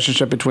there's a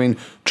relationship between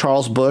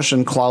Charles Busch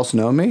and Klaus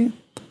Nomi.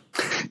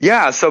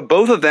 Yeah, so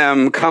both of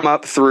them come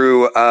up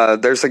through.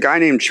 There's a guy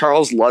named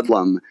Charles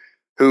Ludlam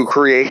who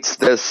creates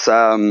this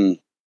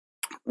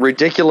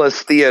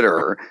ridiculous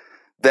theater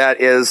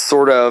that is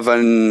sort of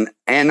an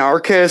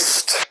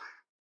anarchist,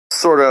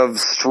 sort of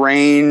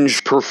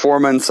strange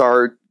performance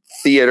art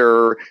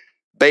theater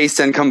based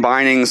in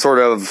combining sort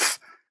of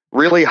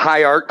really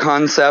high art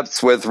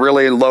concepts with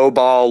really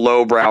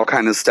lowbrow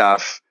kind of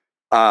stuff.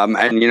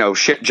 And, you know,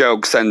 shit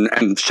jokes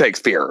and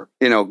Shakespeare,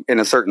 you know, in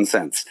a certain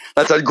sense.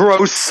 That's a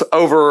gross that's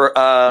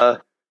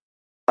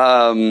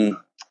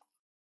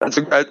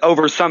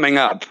over summing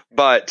up,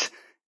 but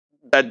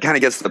that kind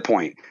of gets to the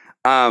point.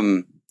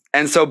 And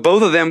so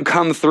both of them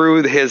come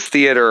through his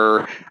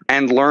theater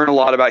and learn a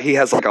lot about, he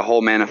has like a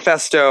whole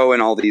manifesto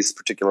and all these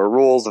particular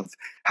rules of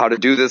how to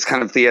do this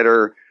kind of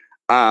theater.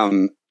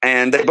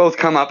 And they both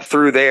come up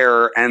through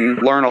there and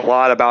learn a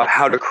lot about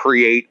how to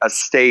create a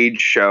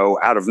stage show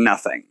out of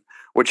nothing,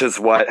 which is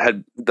what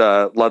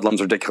the Ludlam's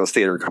Ridiculous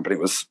Theater Company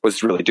was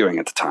really doing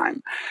at the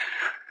time.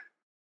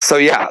 So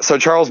yeah, so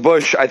Charles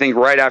Busch, I think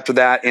right after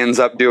that ends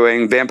up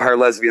doing Vampire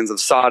Lesbians of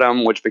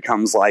Sodom, which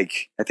becomes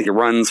like, I think it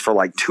runs for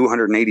like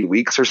 280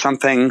 weeks or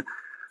something,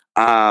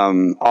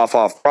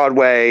 off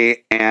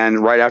Broadway.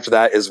 And right after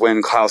that is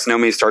when Klaus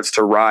Nomi starts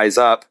to rise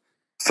up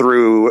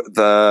through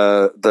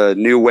the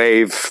new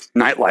wave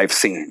nightlife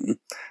scene,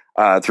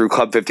 through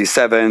Club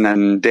 57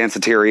 and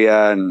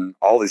Danceteria and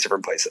all these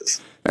different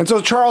places. And so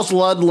Charles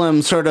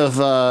Ludlam sort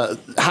of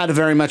had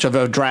very much of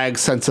a drag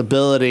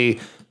sensibility.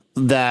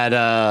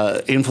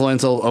 that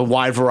influence a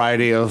wide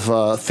variety of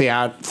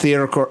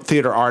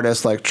theater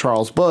artists like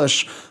Charles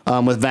Busch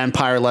with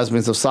Vampire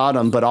Lesbians of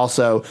Sodom, but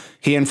also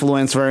he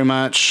influenced very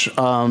much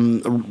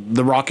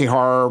the Rocky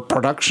Horror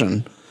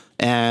production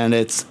and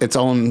its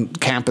own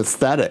camp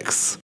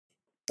aesthetics.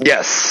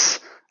 Yes,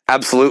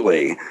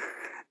 absolutely.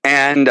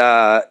 And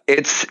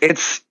it's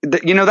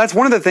that's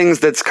one of the things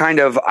that's kind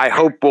of, I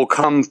hope, will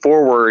come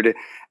forward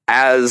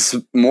as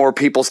more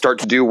people start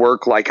to do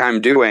work like I'm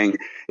doing,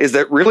 is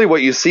that really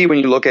what you see when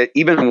you look at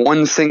even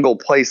one single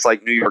place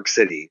like New York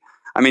City.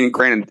 I mean,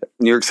 granted,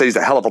 New York City's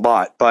a hell of a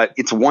lot, but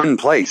it's one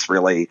place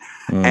really.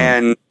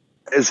 And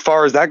as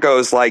far as that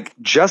goes, like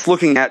just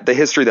looking at the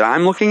history that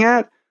I'm looking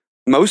at,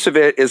 most of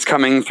it is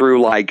coming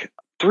through like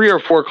 3 or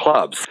 4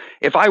 clubs.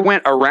 If I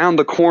went around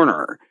the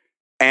corner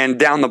and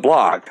down the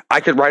block, I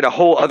could write a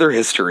whole other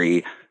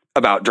history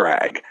about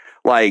drag.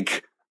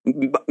 Like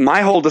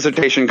my whole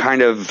dissertation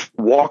kind of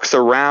walks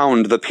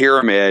around the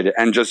pyramid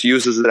and just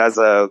uses it as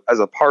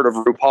a part of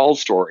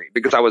RuPaul's story,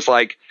 because I was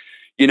like,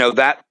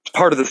 that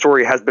part of the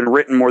story has been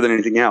written more than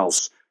anything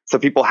else. So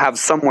people have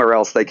somewhere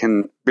else they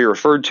can be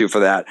referred to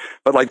for that.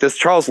 But like this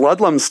Charles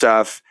Ludlam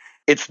stuff,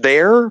 it's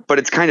there, but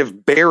it's kind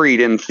of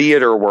buried in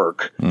theater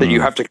work that you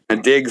have to kind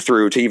of dig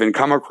through to even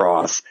come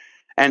across.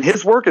 And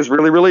his work is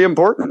really, really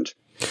important.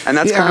 And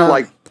that's kind of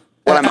like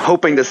what I'm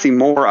hoping to see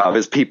more of,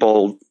 is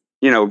people,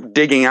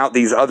 digging out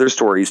these other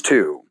stories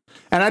too.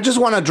 And I just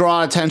want to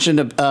draw attention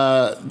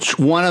to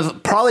one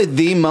of probably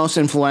the most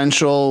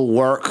influential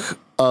work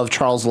of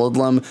Charles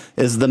Ludlam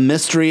is The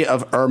Mystery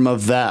of Irma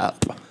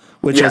Vep,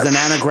 which is an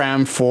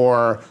anagram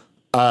for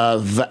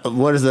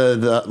what is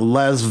the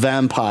Les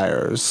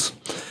Vampires.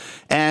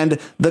 And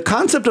the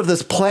concept of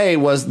this play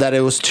was that it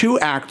was 2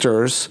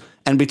 actors,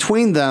 and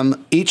between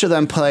them, each of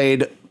them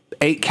played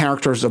 8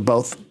 characters of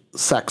both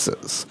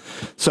sexes.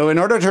 So in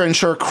order to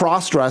ensure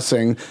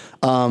cross-dressing,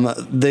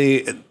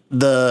 the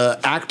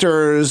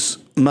actors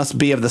must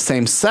be of the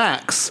same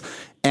sex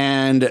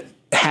and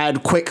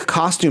had quick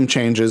costume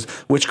changes,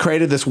 which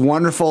created this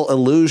wonderful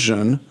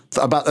illusion.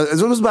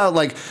 It was about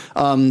like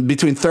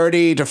between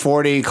 30 to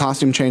 40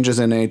 costume changes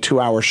in a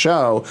 2-hour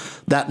show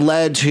that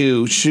led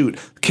to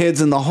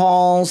Kids in the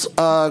Hall's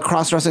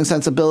cross-dressing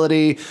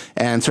sensibility,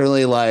 and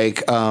certainly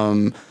like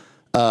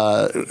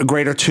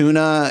Greater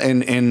Tuna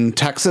in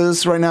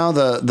Texas right now,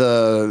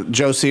 the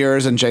Joe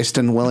Sears and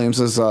Jason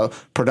Williams's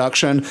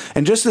production,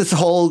 and just this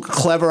whole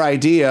clever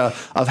idea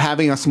of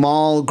having a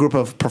small group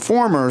of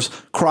performers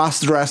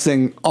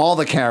cross-dressing all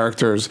the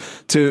characters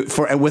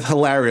with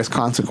hilarious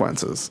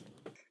consequences.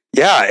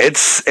 Yeah,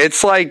 it's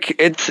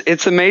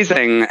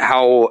amazing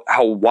how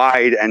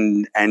wide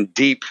and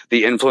deep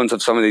the influence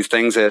of some of these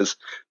things is,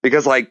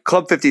 because like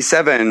Club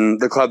 57,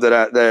 the club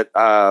that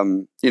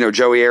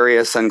Joey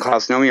Arias and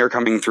Klaus Nomi are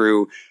coming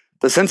through,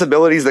 the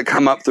sensibilities that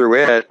come up through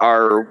it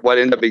are what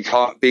end up being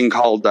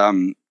called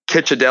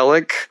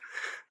kitschadelic,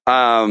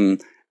 and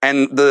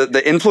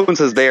the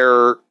influences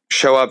there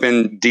show up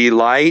in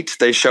D-Light.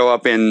 They show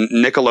up in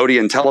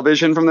Nickelodeon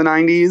television from the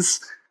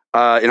 90s.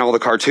 In all the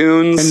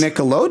cartoons. And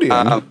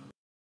Nickelodeon.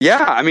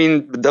 Yeah, I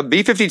mean, the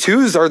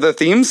B-52s are the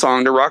theme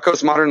song to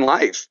Rocko's Modern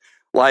Life.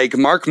 Like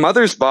Mark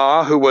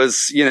Mothersbaugh, who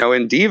was,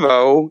 in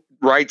Devo,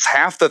 writes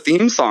half the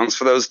theme songs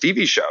for those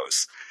TV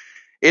shows.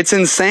 It's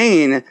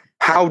insane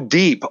how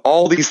deep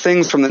all these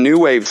things from the new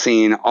wave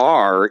scene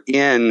are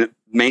in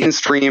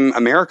mainstream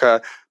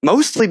America,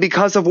 mostly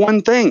because of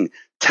one thing.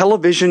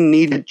 Television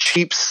needed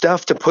cheap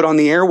stuff to put on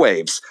the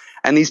airwaves.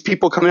 And these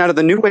people coming out of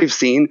the new wave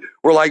scene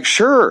were like,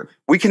 sure,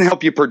 we can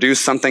help you produce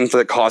something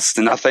that costs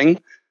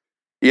nothing,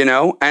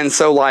 And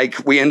so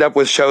like we end up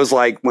with shows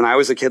like, when I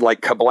was a kid,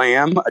 like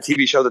Kablam, a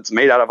TV show that's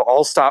made out of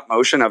all stop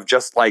motion of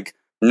just like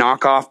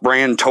knockoff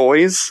brand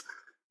toys,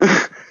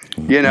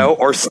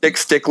 or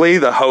Stickly,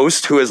 the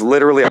host, who is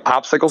literally a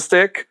popsicle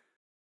stick.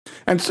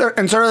 And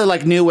certainly,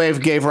 like, New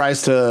Wave gave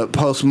rise to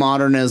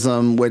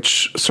postmodernism,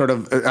 which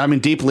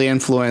deeply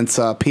influenced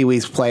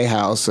Pee-wee's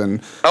Playhouse.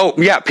 And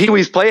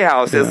Pee-wee's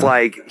Playhouse is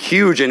like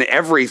huge in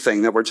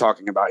everything that we're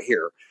talking about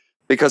here,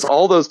 because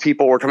all those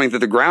people were coming through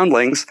the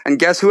Groundlings, and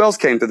guess who else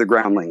came through the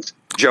Groundlings?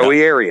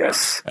 Joey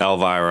Arias,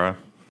 Elvira.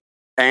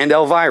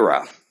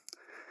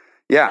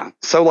 Yeah,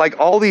 so like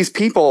all these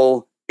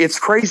people, it's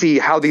crazy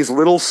how these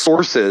little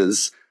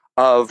sources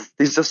of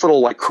these just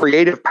little like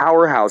creative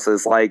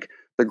powerhouses, like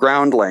the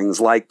Groundlings,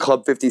 like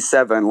Club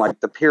 57, like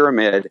the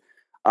Pyramid,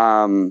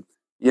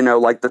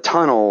 like the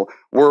Tunnel,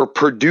 were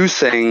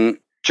producing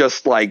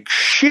just like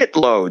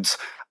shitloads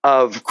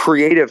of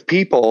creative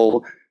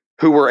people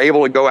who were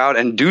able to go out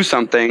and do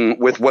something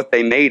with what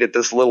they made at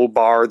this little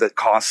bar that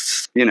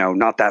costs,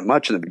 not that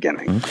much in the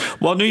beginning.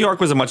 Well, New York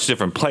was a much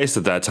different place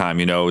at that time.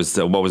 It was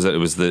the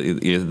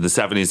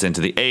 70s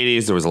into the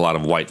 80s. There was a lot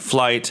of white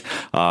flight.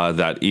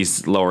 That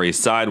Lower East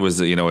Side was,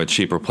 a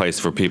cheaper place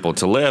for people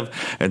to live.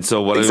 And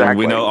so what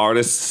we know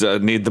artists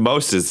need the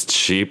most is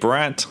cheap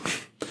rent.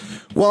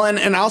 Well,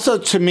 and also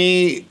to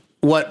me,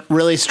 what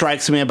really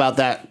strikes me about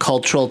that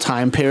cultural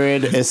time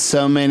period is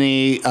so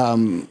many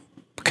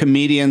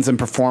comedians and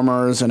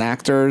performers and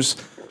actors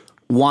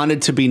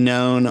wanted to be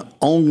known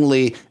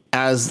only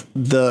as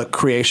the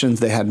creations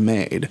they had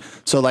made.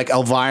 So like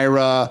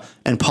Elvira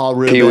and Paul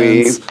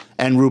Rubens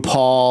and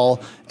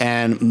RuPaul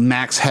and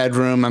Max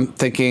Headroom. I'm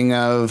thinking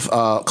of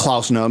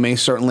Klaus Nomi,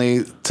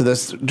 certainly to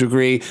this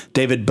degree,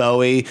 David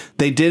Bowie.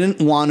 They didn't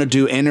want to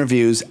do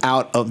interviews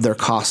out of their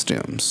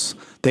costumes.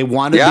 They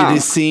wanted to be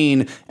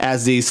seen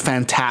as these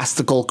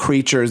fantastical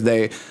creatures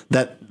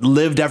that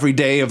lived every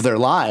day of their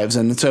lives.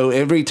 And so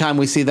every time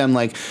we see them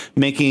like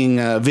making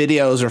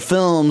videos or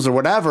films or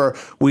whatever,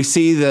 we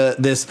see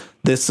this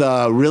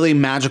really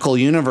magical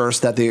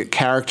universe that the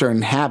character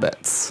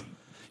inhabits.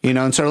 You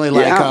know, and certainly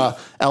like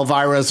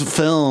Elvira's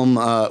film,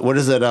 what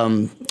is it?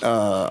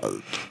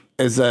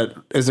 Is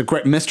it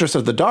Great Mistress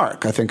of the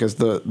Dark, I think is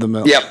the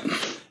film.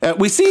 Yep.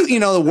 We see, you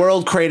know, the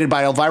world created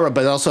by Elvira,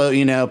 but also,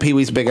 you know,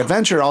 Pee-wee's Big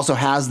Adventure also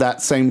has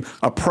that same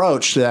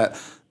approach that,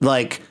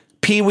 like,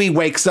 Pee-wee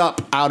wakes up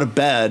out of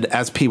bed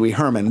as Pee-wee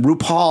Herman.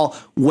 RuPaul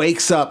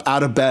wakes up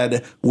out of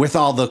bed with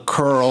all the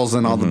curls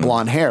and all the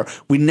blonde hair.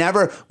 We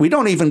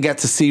don't even get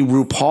to see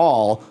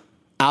RuPaul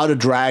out of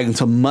drag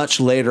until much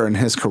later in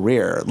his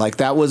career. Like,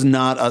 that was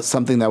not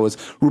something that was,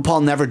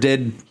 RuPaul never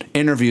did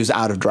interviews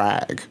out of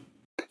drag.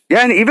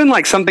 Yeah, and even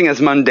like something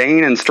as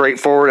mundane and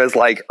straightforward as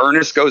like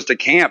Ernest Goes to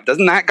Camp.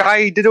 Didn't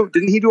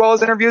he do all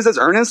his interviews as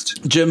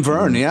Ernest? Jim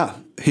Verne, yeah.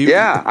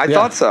 I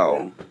thought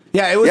so.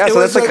 Yeah, it was. Yeah, so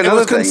that's like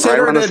another thing, right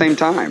around the same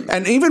time.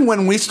 And even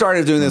when we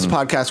started doing this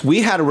podcast,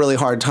 we had a really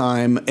hard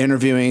time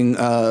interviewing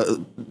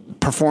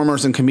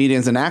performers and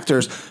comedians and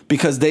actors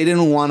because they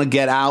didn't want to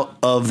get out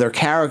of their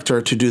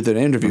character to do the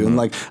interview. And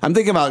like, I'm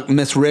thinking about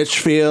Miss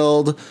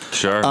Richfield.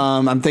 Sure.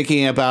 I'm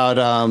thinking about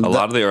a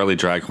lot of the early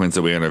drag queens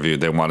that we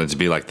interviewed. They wanted to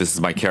be like, "This is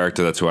my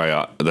character. That's who I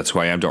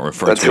am. Don't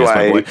refer to me as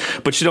my boy."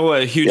 But you know,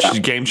 a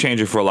huge game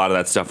changer for a lot of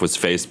that stuff was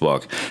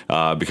Facebook,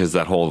 because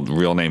that whole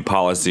real name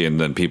policy, and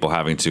then people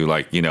having to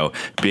like, you know,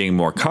 being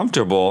more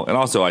comfortable, and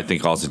also I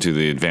think also to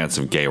the advance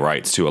of gay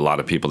rights too. A lot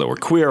of people that were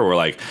queer were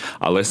like,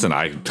 "Listen,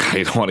 I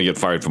don't want to get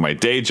fired from my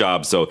day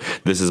job, so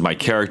this is my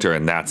character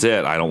and that's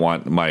it. I don't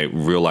want my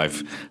real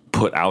life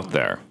put out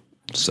there."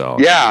 So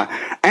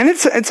yeah, and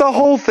it's a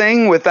whole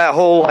thing with that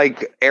whole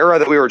like era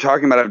that we were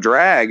talking about of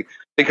drag,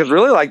 because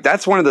really like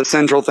that's one of the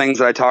central things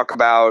that I talk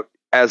about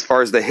as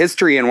far as the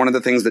history, and one of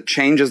the things that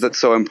changes that's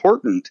so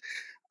important,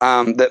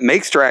 that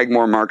makes drag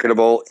more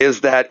marketable, is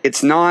that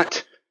it's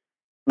not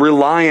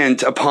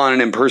reliant upon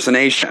an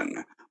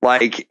impersonation.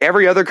 Like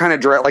every other kind of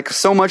drag, like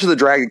so much of the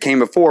drag that came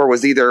before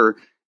was either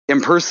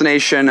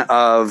impersonation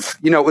of,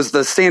 you know, it was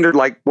the standard,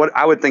 like what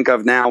I would think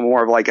of now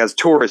more of like as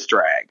tourist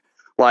drag.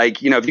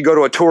 Like, you know, if you go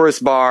to a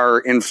tourist bar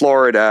in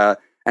Florida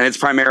and it's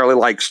primarily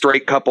like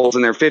straight couples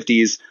in their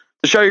 50s,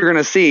 the show you're going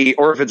to see,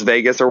 or if it's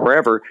Vegas or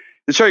wherever,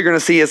 the show you're going to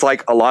see is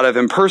like a lot of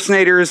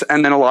impersonators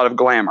and then a lot of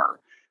glamour.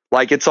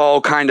 Like it's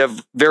all kind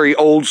of very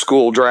old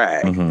school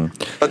drag.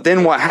 But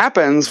then what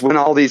happens when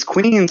all these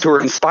queens who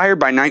are inspired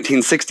by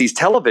 1960s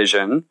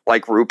television,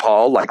 like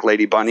RuPaul, like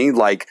Lady Bunny,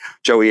 like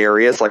Joey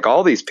Arias, like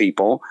all these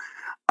people,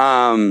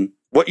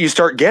 what you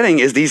start getting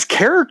is these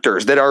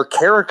characters that are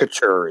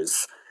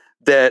caricatures,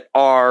 that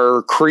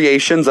are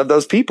creations of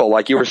those people,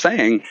 like you were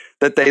saying,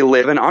 that they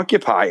live and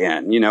occupy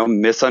in, you know,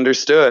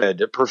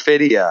 Misunderstood,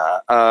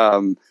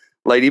 Perfidia,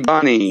 Lady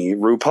Bunny,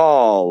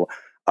 RuPaul,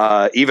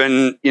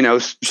 even, you know,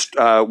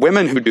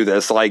 women who do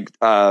this, like,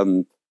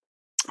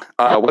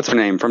 what's her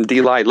name from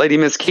Delight, Lady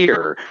Miss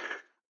Keir.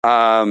 You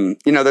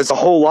know, there's a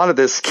whole lot of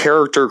this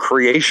character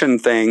creation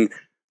thing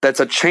that's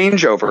a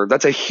changeover.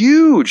 That's a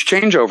huge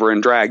changeover in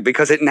drag,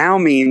 because it now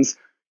means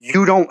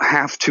you don't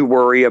have to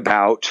worry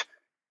about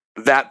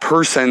that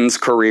person's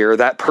career,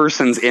 that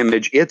person's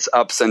image, its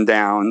ups and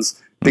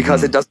downs,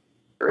 because it doesn't,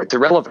 it's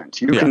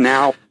irrelevant. You can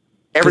now,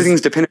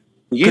 everything's dependent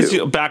on you.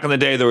 Because back in the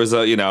day, there was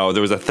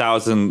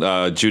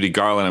 1,000 Judy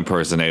Garland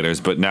impersonators,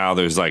 but now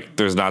there's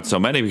not so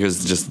many,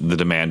 because just the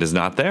demand is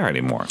not there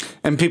anymore.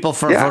 And people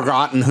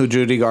forgotten who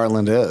Judy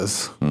Garland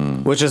is,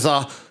 which is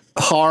a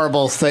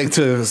horrible thing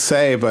to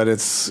say, but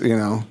it's, you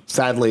know,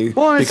 sadly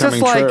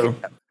becoming true.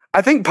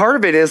 I think part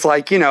of it is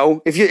like, you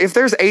know, if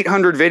there's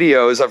 800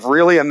 videos of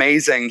really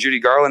amazing Judy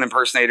Garland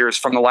impersonators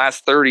from the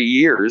last 30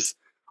 years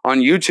on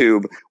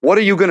YouTube, what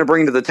are you going to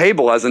bring to the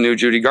table as a new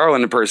Judy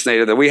Garland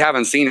impersonator that we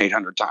haven't seen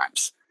 800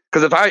 times?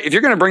 Because if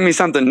you're going to bring me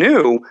something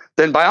new,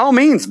 then by all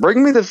means,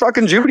 bring me the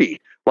fucking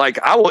Judy.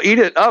 Like, I will eat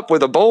it up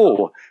with a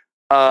bowl.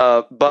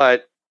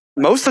 But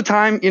most of the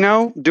time, you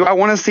know, do I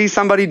want to see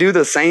somebody do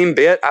the same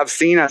bit I've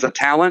seen as a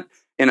talent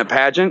in a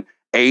pageant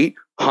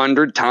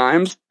 800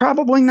 times?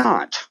 Probably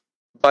not.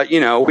 But,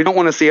 you know, we don't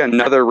want to see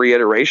another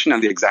reiteration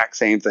of the exact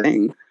same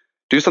thing.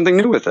 Do something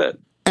new with it.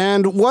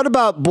 And what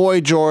about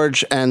Boy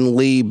George and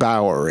Lee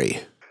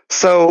Bowery?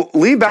 So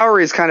Lee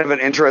Bowery is kind of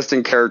an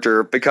interesting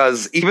character,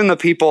 because even the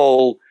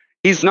people,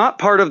 he's not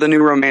part of the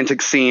new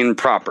romantic scene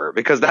proper,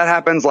 because that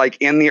happens like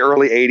in the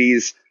early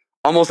 80s,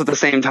 almost at the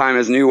same time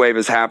as New Wave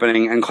is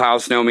happening and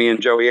Klaus Nomi and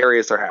Joey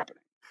Arias are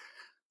happening.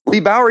 Lee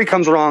Bowery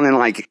comes along in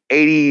like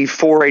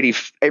 84,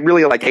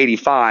 really like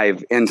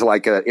 85 into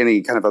like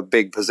any kind of a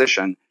big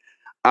position.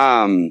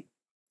 And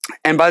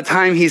by the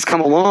time he's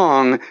come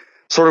along,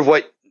 sort of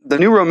what the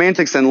New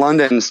Romantics in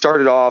London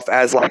started off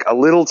as like a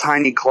little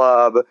tiny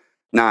club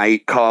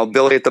night called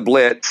Billy at the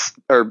Blitz,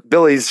 or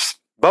Billy's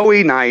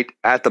Bowie night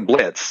at the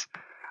Blitz.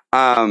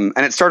 And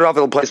it started off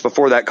at a place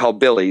before that called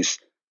Billy's.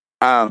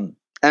 And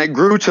it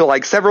grew to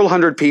like several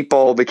hundred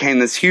people, became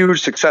this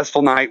huge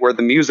successful night where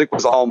the music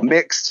was all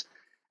mixed.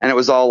 And it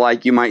was all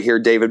like, you might hear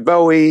David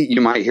Bowie,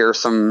 you might hear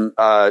some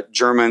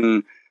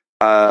German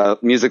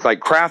music like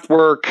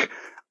Kraftwerk.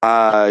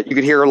 You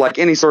could hear like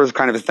any sort of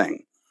kind of a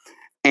thing.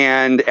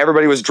 And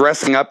everybody was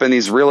dressing up in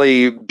these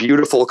really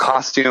beautiful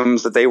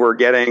costumes that they were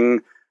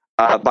getting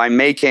by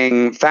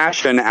making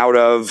fashion out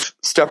of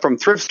stuff from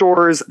thrift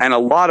stores and a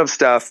lot of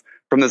stuff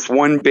from this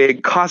one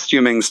big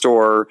costuming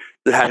store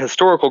that had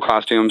historical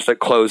costumes that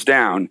closed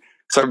down.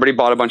 So everybody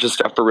bought a bunch of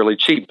stuff for really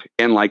cheap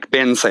in like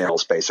bin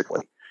sales,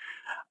 basically.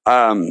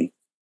 And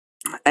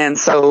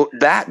so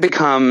that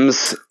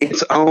becomes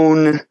its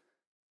own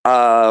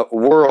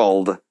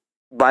world,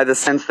 by the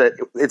sense that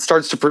it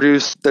starts to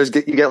produce,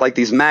 you get like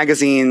these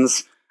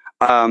magazines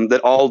that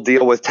all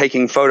deal with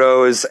taking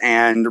photos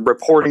and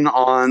reporting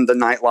on the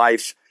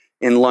nightlife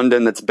in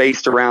London that's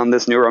based around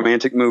this New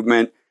Romantic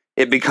movement.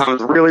 It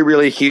becomes really,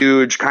 really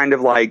huge, kind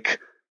of like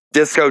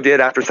disco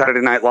did after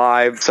Saturday Night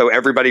Live. So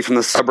everybody from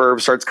the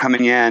suburbs starts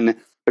coming in.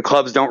 The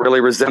clubs don't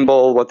really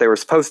resemble what they were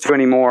supposed to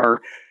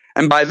anymore.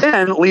 And by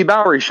then, Lee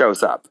Bowery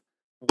shows up,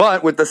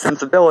 but with the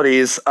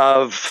sensibilities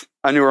of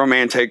a New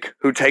Romantic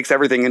who takes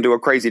everything into a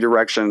crazy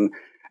direction.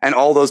 And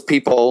all those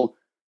people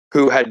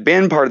who had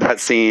been part of that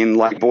scene,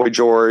 like Boy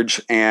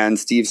George and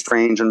Steve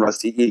Strange and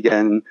Rusty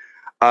Egan,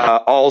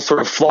 all sort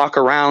of flock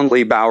around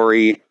Lee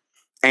Bowery.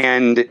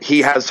 And he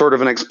has sort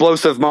of an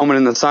explosive moment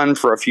in the sun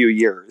for a few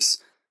years.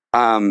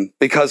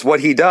 Because what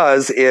he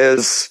does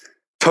is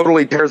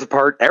totally tears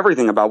apart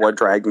everything about what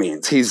drag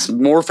means. He's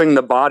morphing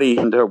the body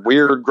into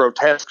weird,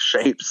 grotesque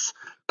shapes,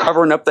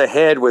 covering up the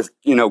head with,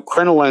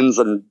 crinolines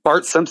and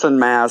Bart Simpson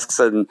masks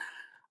and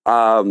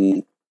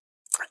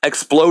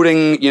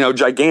exploding,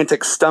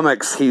 gigantic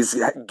stomachs. He's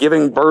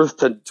giving birth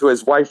to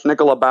his wife,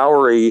 Nicola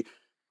Bowery,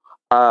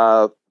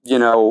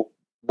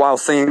 while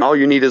singing "All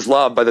You Need Is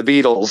Love" by the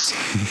Beatles.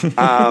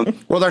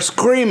 Well, they're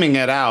screaming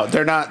it out.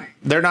 They're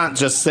not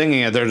just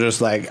singing it. They're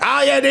just like,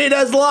 "All you need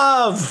is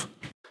love."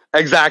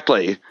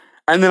 Exactly.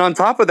 And then on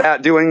top of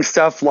that, doing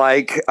stuff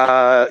like,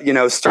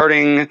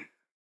 starting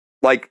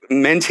like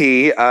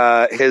Minty,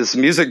 his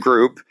music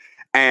group,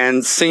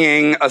 and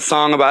singing a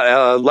song about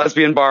a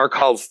lesbian bar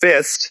called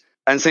Fist,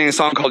 and singing a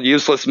song called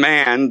Useless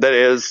Man that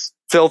is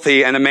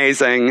filthy and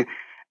amazing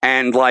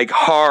and like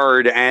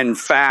hard and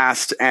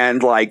fast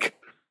and like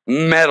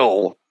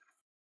metal.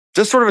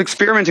 Just sort of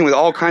experimenting with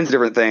all kinds of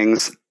different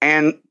things.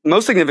 And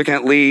most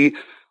significantly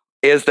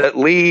is that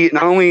Lee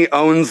not only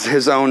owns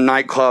his own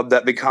nightclub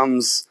that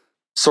becomes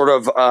sort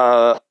of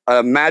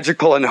a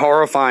magical and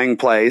horrifying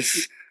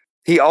place,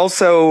 he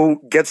also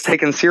gets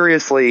taken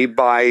seriously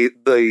by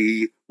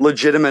the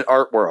legitimate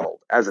art world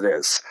as it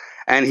is.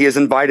 And he is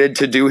invited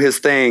to do his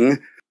thing,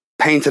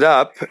 painted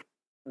up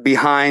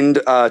behind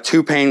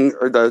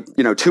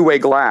two-way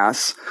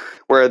glass,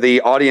 where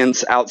the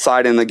audience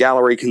outside in the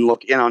gallery can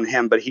look in on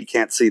him, but he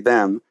can't see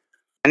them.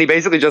 And he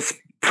basically just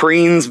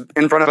preens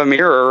in front of a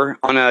mirror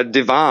on a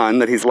divan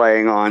that he's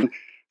laying on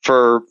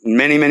for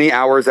many, many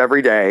hours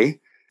every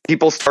day.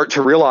 People start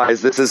to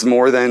realize this is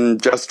more than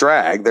just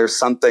drag. There's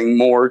something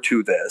more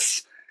to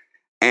this.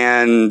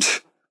 And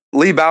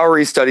Lee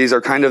Bowery studies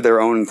are kind of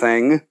their own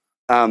thing.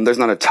 There's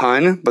not a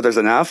ton, but there's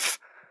enough.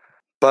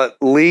 But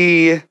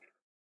Lee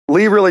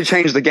really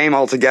changed the game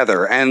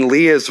altogether. And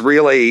Lee is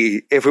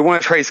really, if we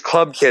want to trace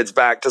Club Kids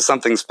back to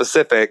something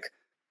specific,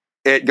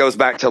 it goes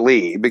back to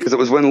Lee, because it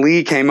was when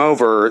Lee came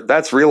over,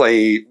 that's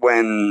really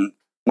when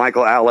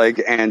Michael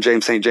Alec and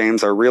James St.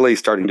 James are really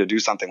starting to do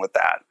something with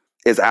that,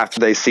 is after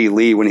they see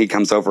Lee when he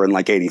comes over in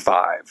like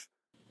 85.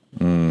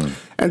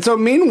 And so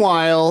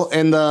meanwhile,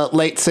 in the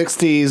late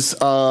 60s,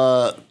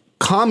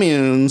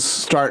 communes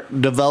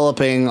start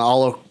developing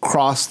all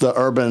across the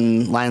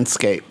urban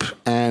landscape,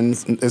 and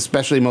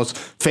especially most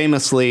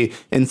famously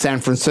in San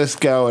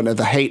Francisco and at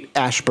the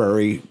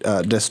Haight-Ashbury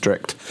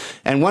district.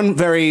 And one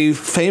very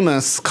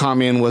famous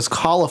commune was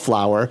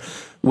Cauliflower,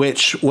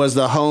 which was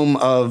the home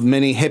of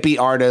many hippie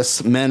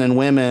artists, men and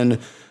women,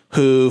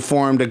 who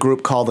formed a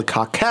group called the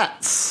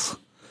Cockettes,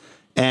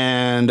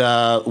 and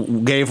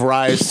gave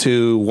rise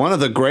to one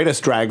of the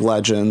greatest drag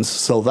legends,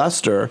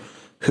 Sylvester,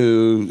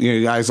 who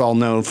you guys all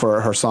know for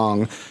her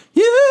song,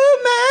 "You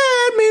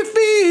Made Me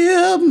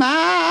Feel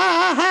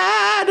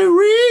Mighty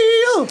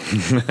Real."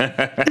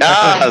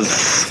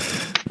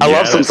 Yes. I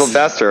love some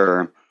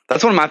Sylvester.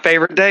 That's one of my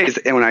favorite days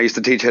when I used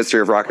to teach history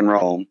of rock and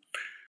roll.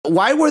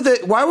 Why were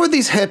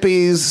these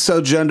hippies so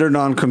gender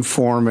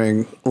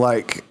nonconforming?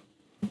 Like,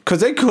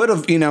 because they could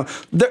have,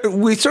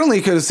 we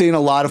certainly could have seen a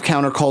lot of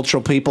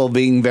countercultural people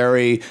being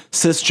very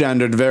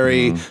cisgendered,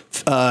 very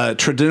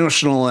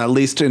traditional, at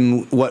least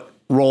in what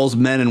roles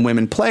men and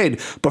women played.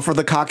 But for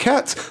the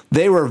Cockettes,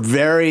 they were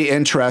very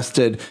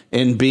interested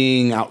in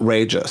being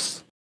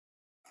outrageous.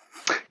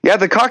 Yeah,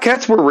 the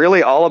Cockettes were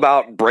really all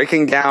about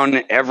breaking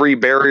down every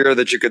barrier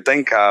that you could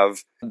think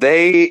of.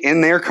 In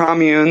their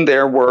commune,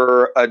 there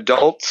were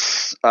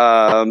adults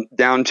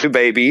down to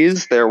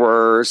babies. There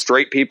were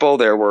straight people.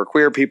 There were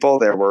queer people.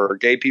 There were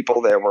gay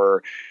people. There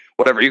were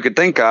whatever you could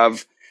think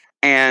of.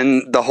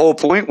 And the whole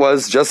point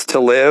was just to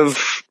live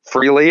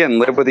freely and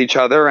live with each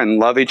other and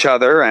love each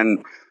other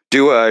and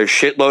do a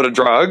shitload of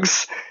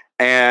drugs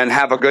and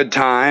have a good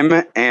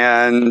time.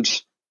 And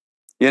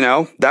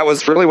that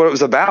was really what it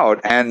was about,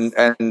 and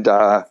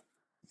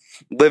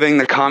living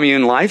the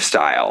commune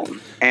lifestyle.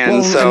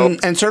 And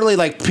and certainly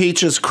like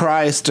Peaches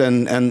Christ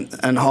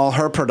and all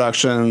her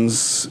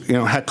productions,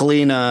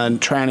 Heckelina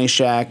and Tranny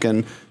Shack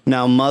and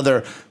now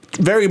Mother,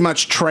 very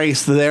much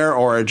trace their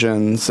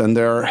origins and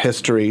their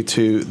history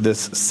to this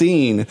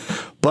scene.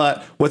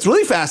 But what's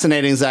really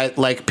fascinating is that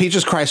like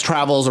Peaches Christ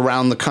travels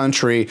around the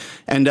country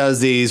and does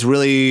these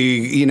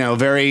really,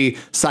 very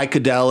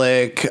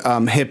psychedelic,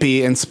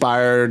 hippie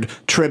inspired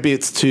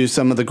tributes to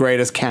some of the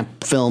greatest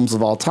camp films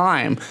of all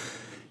time.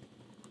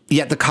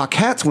 Yet the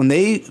Cockettes, when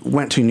they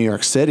went to New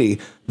York City,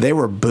 they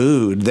were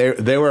booed.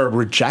 They were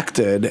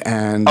rejected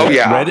and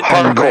ran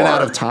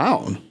out of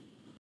town.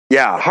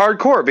 Yeah,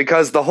 hardcore,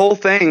 because the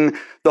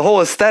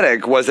whole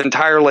aesthetic was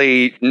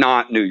entirely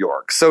not New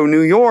York. So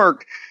New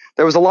York,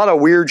 there was a lot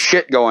of weird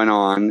shit going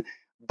on,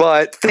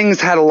 but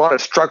things had a lot of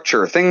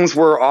structure. Things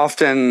were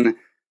often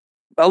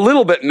a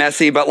little bit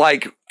messy, but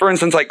like, for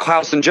instance, like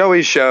Klaus and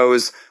Joey's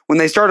shows, when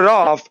they started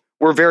off,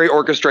 were very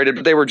orchestrated,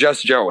 but they were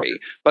just Joey.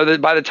 But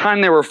by the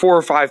time there were 4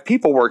 or 5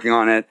 people working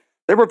on it,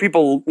 there were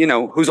people,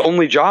 whose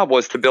only job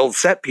was to build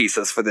set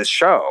pieces for this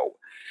show.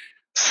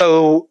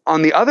 So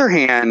on the other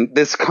hand,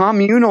 this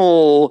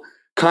communal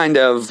kind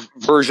of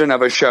version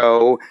of a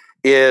show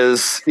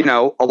is,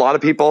 a lot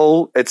of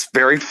people, it's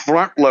very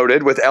front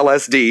loaded with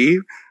LSD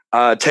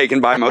taken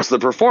by most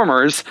of the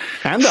performers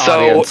and the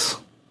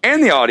audience.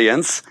 And the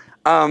audience.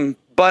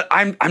 But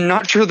I'm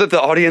not sure that the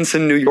audience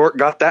in New York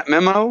got that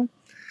memo.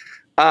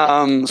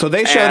 So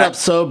they showed up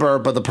sober,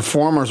 but the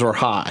performers were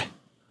high.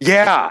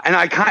 Yeah,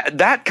 and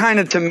that kind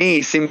of to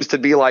me seems to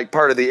be like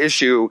part of the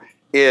issue,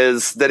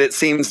 is that it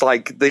seems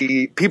like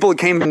the people that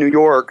came to New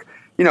York,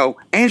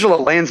 Angela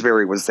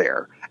Lansbury was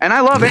there. And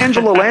I love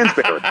Angela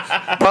Lansbury.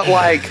 But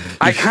like,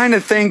 I kind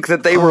of think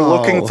that they were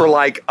looking for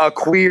like a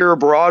queer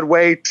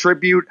Broadway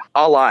tribute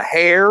a la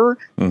Hair.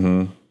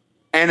 Mm-hmm.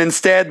 And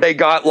instead they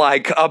got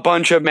like a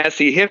bunch of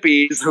messy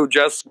hippies who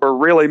just were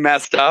really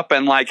messed up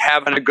and like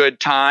having a good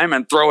time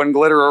and throwing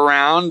glitter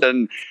around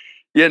and,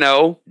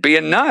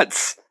 being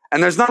nuts.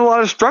 And there's not a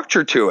lot of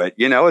structure to it.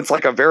 It's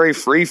like a very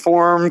free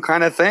form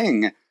kind of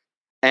thing.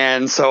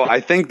 And so I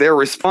think their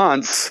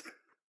response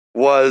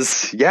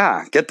was,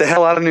 get the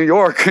hell out of New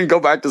York and go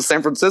back to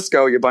San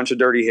Francisco, you bunch of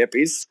dirty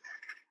hippies.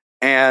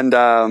 And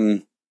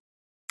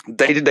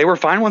they were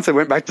fine once they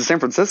went back to San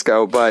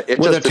Francisco, but it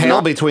with just a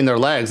tail between their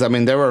legs. I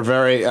mean, they were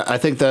I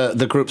think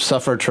the group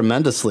suffered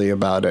tremendously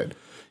about it.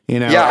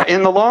 Yeah,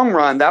 in the long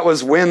run, that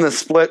was when the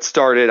split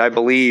started, I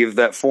believe,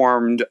 that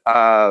formed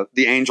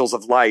the Angels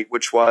of Light,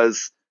 which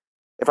was,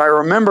 if I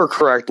remember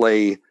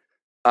correctly,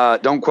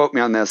 don't quote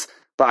me on this,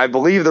 but I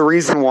believe the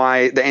reason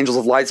why the Angels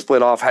of Light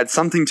split off had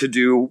something to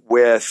do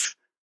with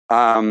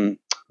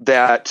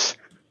that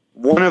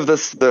one of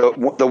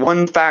the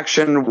one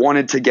faction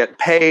wanted to get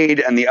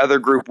paid, and the other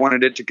group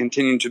wanted it to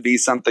continue to be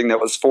something that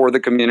was for the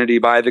community,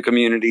 by the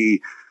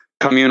community,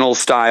 communal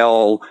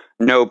style,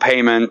 no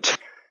payment.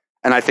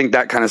 And I think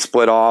that kind of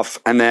split off.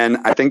 And then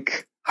I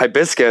think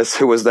Hibiscus,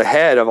 who was the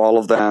head of all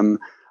of them,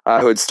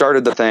 who had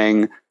started the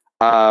thing,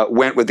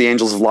 went with the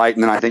Angels of Light,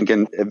 and then I think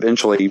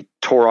eventually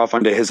tore off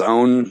onto his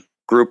own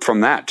group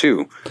from that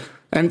too.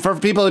 And for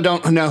people who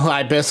don't know who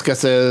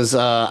Hibiscus is,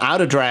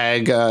 out of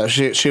drag,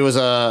 she was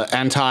a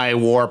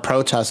anti-war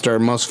protester.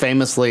 Most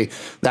famously,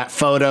 that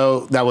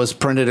photo that was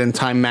printed in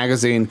Time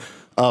magazine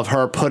of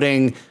her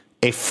putting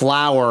a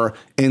flower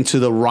into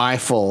the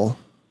rifle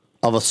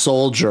of a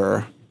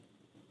soldier.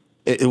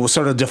 It was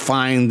sort of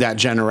defined that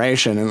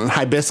generation. And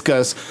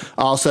Hibiscus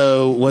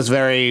also was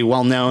very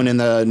well known in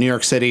the New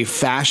York City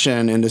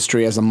fashion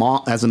industry as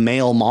a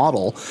male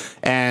model,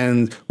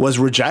 and was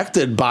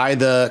rejected by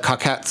the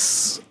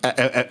Cockettes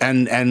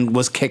and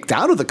was kicked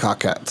out of the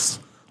Cockettes.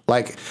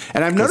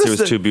 And I've noticed he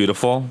was too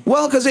beautiful.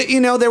 Well, because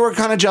they were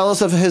kind of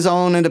jealous of his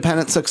own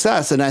independent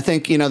success, and I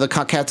think the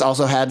Cockettes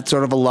also had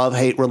sort of a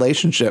love-hate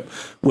relationship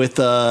with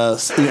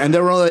and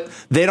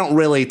they don't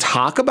really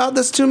talk about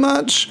this too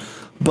much.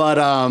 But,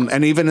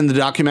 and even in the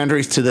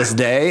documentaries to this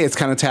day, it's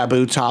kind of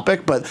taboo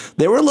topic, but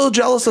they were a little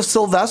jealous of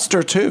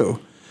Sylvester too,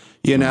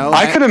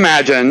 I could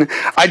imagine.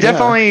 I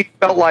definitely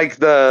felt like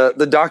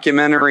the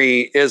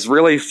documentary is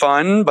really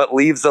fun, but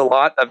leaves a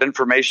lot of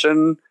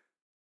information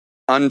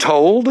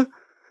untold.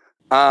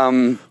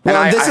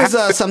 This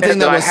is something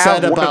that was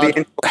said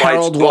about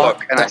Harold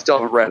book, and I still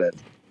haven't read it.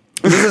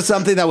 This is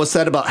something that was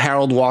said about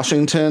Harold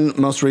Washington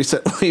most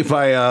recently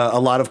by a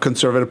lot of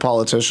conservative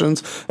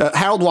politicians.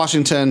 Harold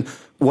Washington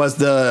was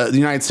the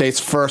United States'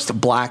 first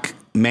black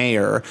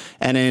mayor,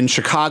 and in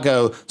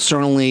Chicago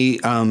certainly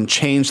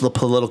changed the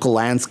political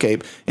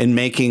landscape in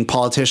making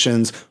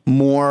politicians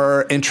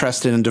more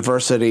interested in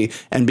diversity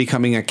and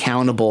becoming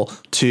accountable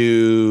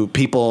to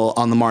people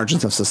on the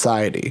margins of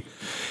society.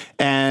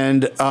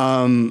 And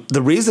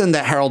the reason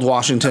that Harold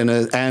Washington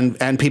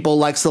and people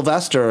like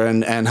Sylvester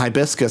and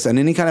Hibiscus and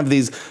any kind of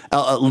these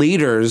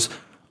leaders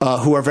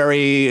who are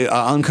very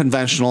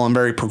unconventional and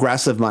very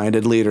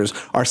progressive-minded leaders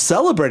are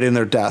celebrating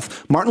their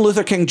death. Martin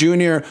Luther King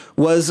Jr.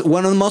 was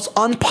one of the most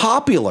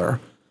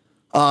unpopular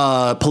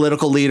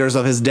political leaders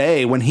of his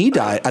day when he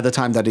died, at the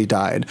time that he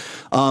died.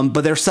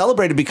 But they're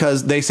celebrated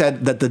because they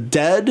said that the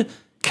dead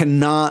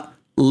cannot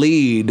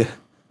lead,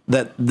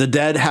 that the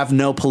dead have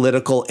no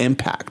political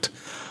impact.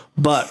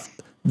 But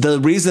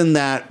the reason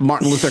that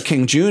Martin Luther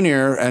King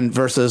Jr. and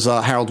versus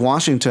Harold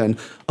Washington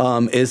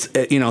is,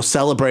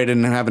 celebrated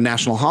and have a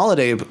national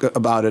holiday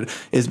about it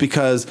is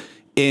because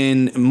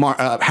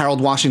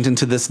Harold Washington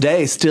to this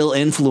day still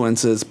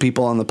influences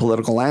people on the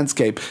political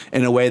landscape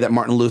in a way that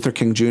Martin Luther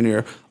King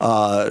Jr.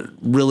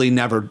 Really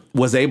never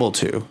was able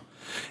to.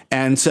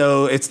 And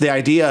so it's the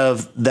idea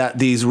of that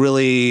these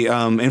really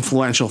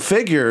influential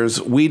figures,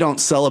 we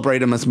don't celebrate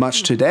them as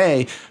much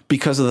today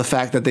because of the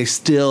fact that they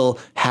still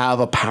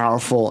have a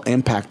powerful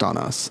impact on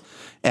us.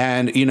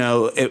 And,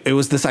 it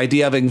was this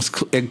idea of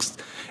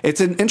it's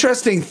an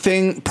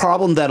interesting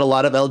problem that a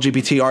lot of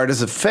LGBT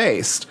artists have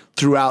faced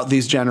throughout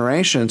these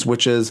generations,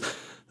 which is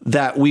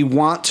that we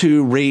want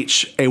to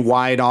reach a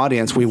wide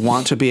audience. We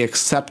want to be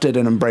accepted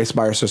and embraced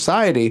by our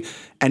society.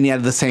 And yet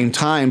at the same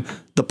time,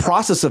 the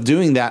process of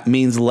doing that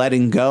means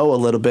letting go a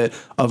little bit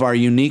of our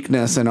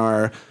uniqueness and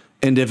our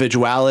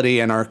individuality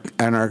and our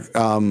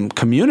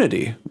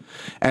community.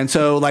 And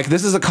so like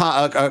this is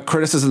a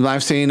criticism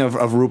I've seen of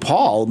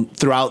RuPaul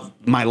throughout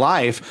my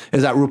life,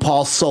 is that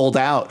RuPaul sold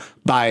out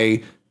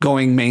by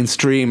going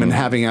mainstream and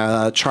having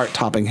a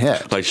chart-topping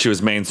hit. Like she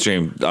was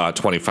mainstream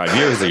 25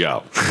 years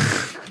ago.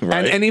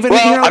 Right. And even,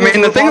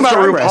 the thing about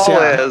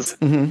RuPaul is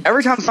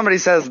every time somebody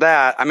says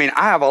that, I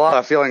have a lot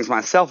of feelings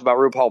myself about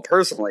RuPaul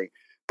personally,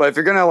 but if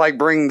you're going to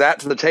bring that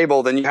to the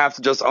table, then you have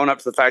to just own up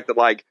to the fact that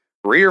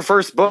read her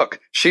first book.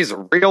 She's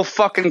real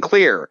fucking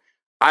clear.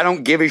 I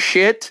don't give a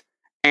shit.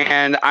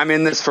 And I'm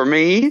in this for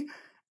me.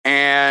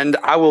 And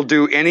I will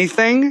do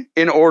anything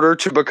in order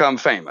to become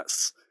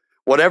famous.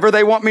 Whatever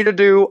they want me to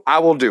do, I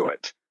will do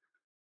it.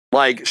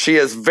 She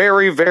is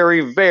very,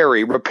 very,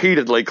 very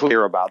repeatedly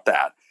clear about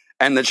that.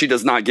 And that she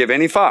does not give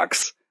any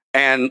fucks.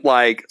 And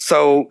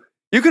so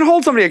you can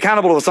hold somebody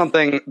accountable to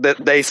something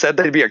that they said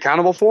they'd be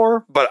accountable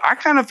for. But I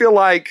kind of feel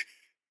like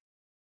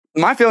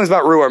my feelings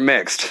about Ru are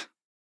mixed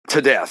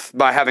to death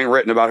by having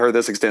written about her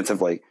this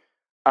extensively.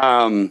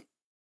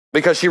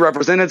 Because she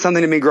represented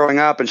something to me growing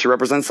up and she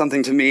represents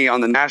something to me on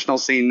the national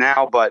scene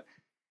now. But,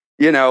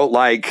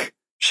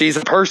 she's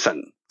a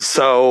person.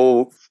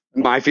 So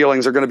my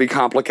feelings are going to be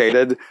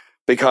complicated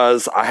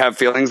because I have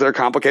feelings that are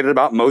complicated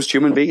about most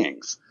human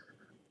beings.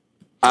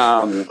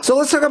 So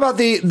let's talk about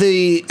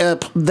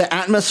the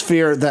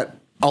atmosphere that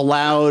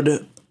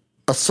allowed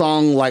a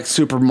song like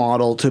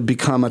Supermodel to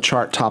become a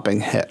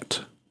chart-topping hit.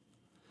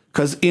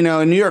 Because, in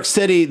New York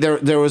City,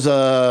 there was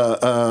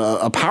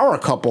a power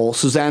couple,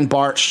 Suzanne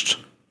Bartsch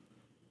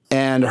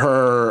and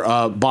her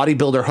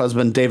bodybuilder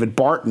husband, David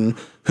Barton,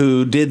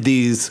 who did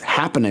these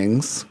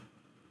happenings.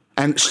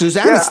 And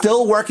Suzanne is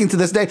still working to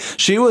this day.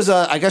 She was,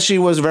 I guess she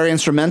was very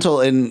instrumental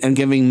in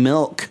giving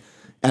Milk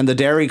and the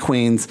Dairy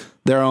Queens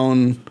their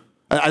own...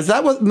 Is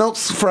that what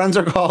Milk's friends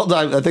are called?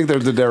 I think they're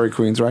the Dairy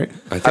Queens, right?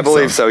 I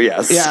believe so,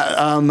 yes.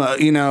 Yeah,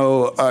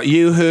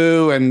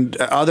 Yoo-Hoo and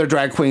other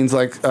drag queens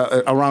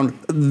around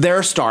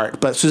their start.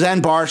 But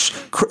Suzanne Bartsch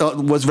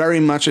was very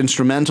much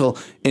instrumental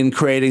in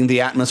creating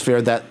the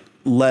atmosphere that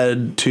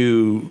led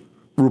to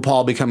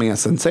RuPaul becoming a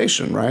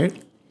sensation, right?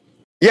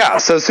 Yeah,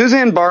 so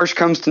Suzanne Bartsch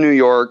comes to New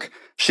York.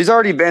 She's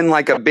already been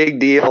a big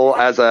deal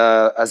as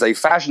a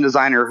fashion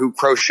designer who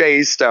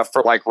crochets stuff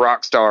for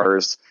rock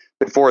stars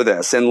before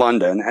this in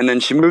London. And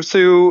then she moves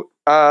to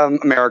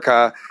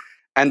America.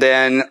 And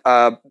then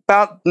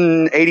about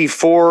in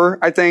 84,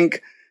 I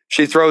think,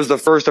 she throws the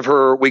first of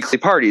her weekly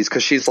parties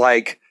because she's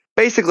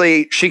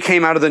basically, she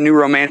came out of the new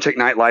romantic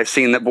nightlife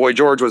scene that Boy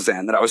George was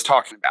in that I was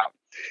talking about.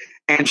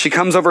 And she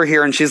comes over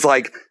here and she's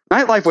like,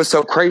 nightlife was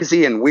so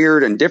crazy and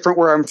weird and different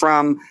where I'm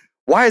from.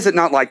 Why is it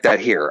not like that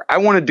here? I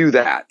want to do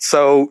that.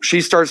 So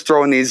she starts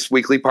throwing these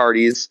weekly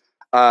parties,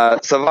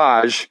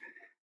 Savage.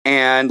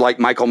 And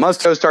Michael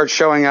Musto starts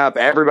showing up.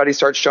 Everybody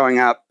starts showing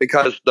up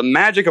because the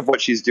magic of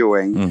what she's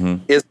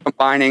doing is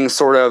combining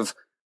sort of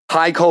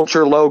high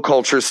culture, low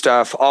culture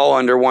stuff all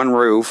under one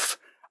roof,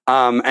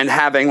 and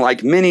having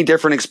many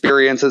different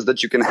experiences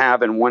that you can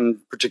have in one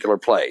particular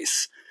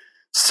place.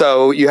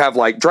 So you have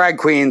drag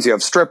queens, you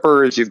have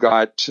strippers, you've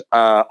got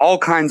all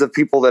kinds of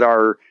people that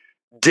are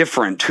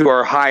different who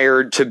are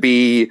hired to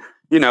be,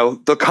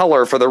 the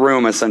color for the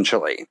room,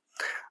 essentially.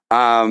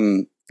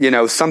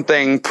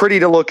 Something pretty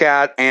to look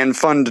at and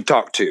fun to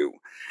talk to.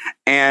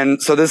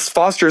 And so this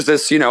fosters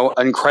this,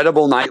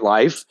 incredible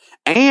nightlife.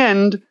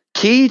 And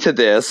key to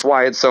this,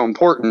 why it's so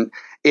important,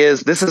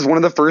 is this is one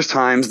of the first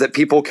times that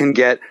people can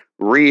get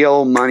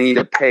real money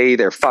to pay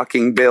their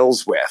fucking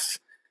bills with,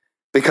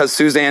 because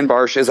Suzanne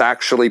Barsh is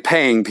actually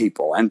paying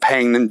people and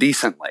paying them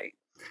decently.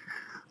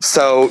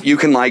 So you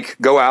can like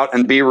go out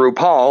and be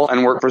RuPaul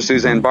and work for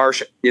Suzanne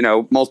Barsh, you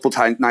know, multiple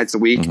nights a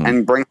week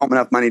and bring home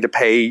enough money to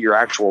pay your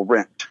actual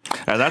rent.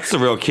 And that's the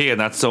real key.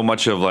 And that's so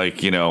much of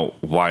like, you know,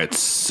 why it's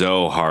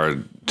so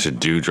hard to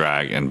do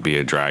drag and be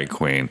a drag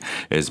queen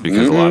is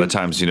because a lot of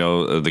times, you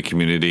know, the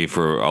community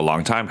for a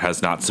long time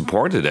has not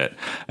supported it.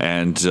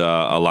 And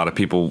a lot of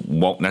people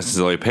won't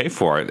necessarily pay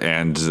for it.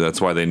 And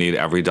that's why they need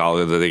every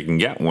dollar that they can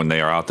get when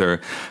they are out there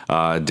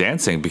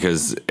dancing,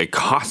 because it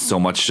costs so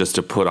much just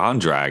to put on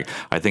drag.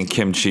 I think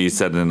Kim Chi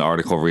said in an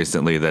article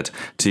recently that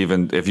to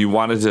even if you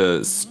wanted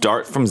to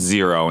start from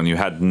zero and you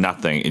had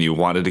nothing and you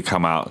wanted to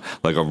come out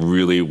like a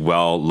really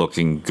well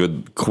looking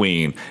good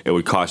queen, it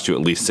would cost you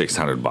at least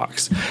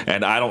 $600.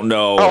 And I don't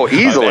know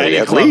easily, any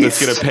at club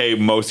least. that's going to pay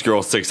most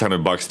girls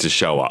 $600 to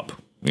show up,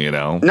 you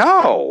know?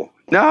 No.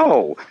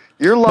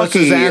 You're lucky. But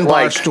Suzanne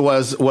Barsh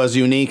was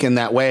unique in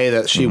that way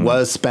that she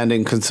was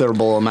spending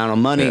considerable amount of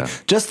money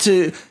just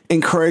to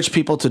encourage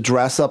people to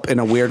dress up in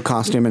a weird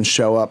costume and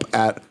show up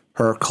at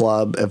her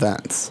club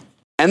events.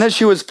 And that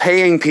she was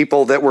paying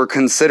people that were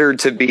considered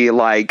to be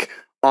like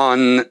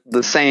on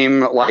the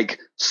same like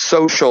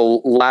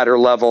social ladder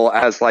level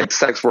as like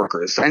sex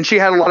workers. And she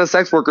had a lot of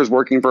sex workers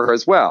working for her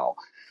as well.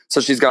 So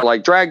she's got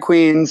like drag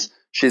queens,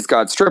 she's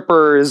got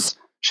strippers,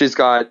 she's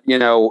got, you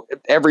know,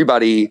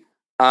 everybody.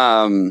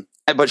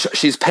 But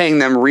she's paying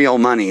them real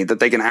money that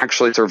they can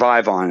actually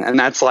survive on. And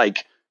that's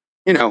like,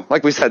 you know,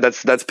 like we said,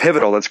 that's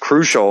pivotal. That's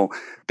crucial,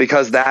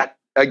 because that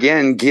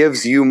again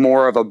gives you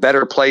more of a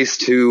better place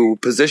to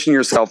position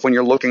yourself when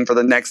you're looking for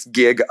the next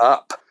gig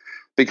up.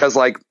 Because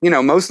like, you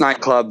know, most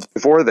nightclubs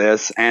before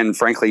this, and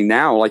frankly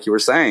now, like you were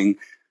saying,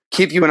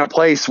 keep you in a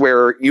place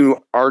where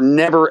you are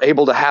never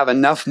able to have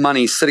enough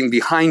money sitting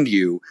behind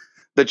you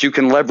that you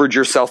can leverage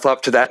yourself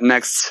up to that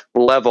next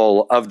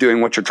level of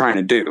doing what you're trying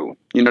to do.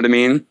 You know what I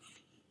mean?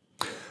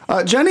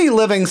 Jenny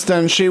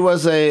Livingston, she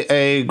was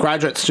a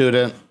graduate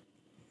student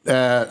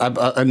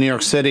at New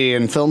York City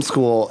in film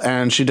school,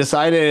 and she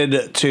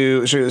decided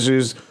to, she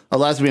was a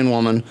lesbian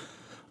woman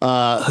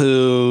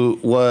who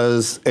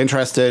was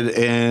interested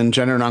in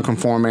gender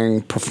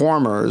nonconforming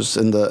performers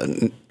in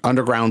the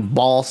underground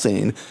ball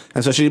scene.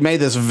 And so she made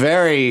this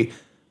very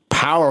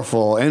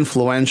powerful,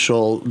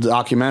 influential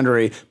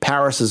documentary,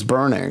 Paris is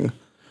Burning.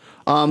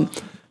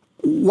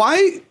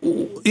 Why,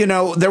 you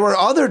know, there were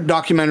other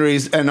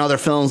documentaries and other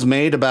films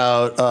made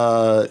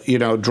about, you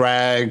know,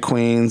 drag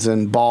queens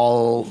and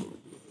ball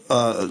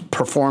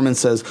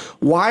performances.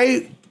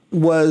 Why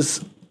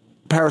was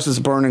Paris is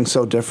Burning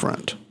so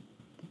different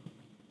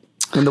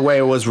in the way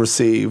it was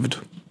received?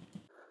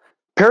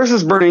 Paris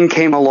is Burning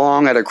came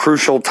along at a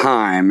crucial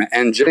time,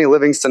 and Jenny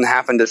Livingston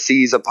happened to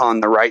seize upon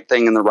the right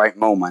thing in the right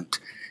moment.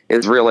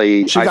 Is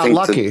really, she got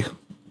lucky.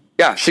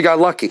 Yeah, she got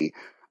lucky.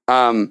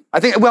 I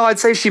think, well, I'd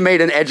say she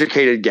made an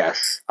educated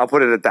guess. I'll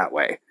put it that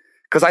way.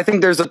 Because I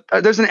think there's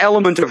an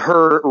element of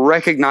her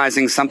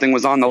recognizing something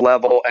was on the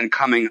level and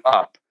coming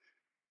up.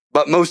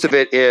 But most of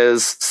it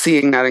is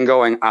seeing that and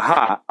going,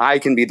 aha, I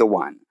can be the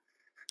one.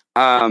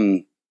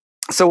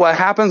 So what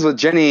happens with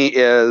Jenny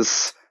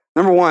is,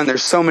 number one,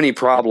 there's so many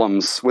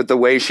problems with the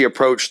way she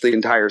approached the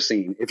entire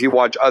scene. If you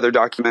watch other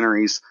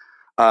documentaries,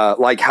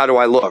 like How Do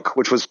I Look,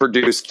 which was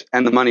produced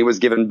and the money was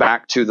given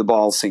back to the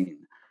ball scene.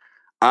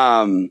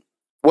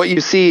 What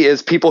you see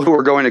is people who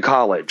are going to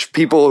college,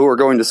 people who are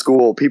going to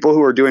school, people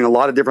who are doing a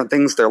lot of different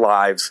things with their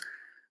lives.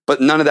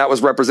 But none of that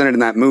was represented in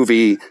that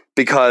movie,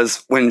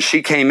 because when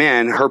she came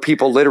in, her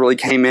people literally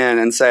came in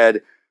and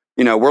said,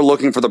 you know, we're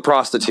looking for the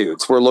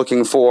prostitutes. We're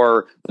looking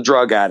for the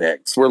drug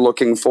addicts. We're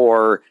looking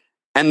for,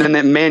 and then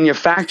they're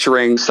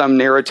manufacturing some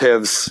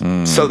narratives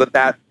so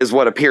that is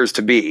what appears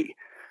to be.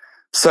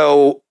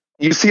 So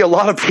you see a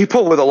lot of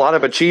people with a lot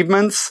of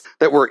achievements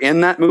that were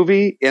in that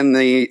movie, in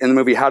the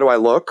movie How Do I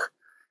Look?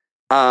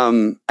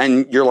 And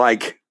you're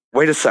like,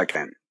 wait a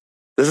second,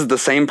 this is the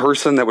same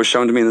person that was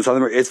shown to me in this other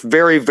movie. It's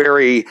very,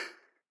 very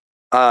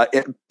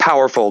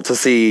powerful to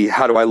see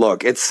How Do I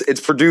Look?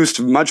 It's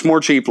produced much more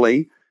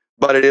cheaply,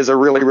 but it is a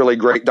really, really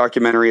great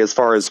documentary as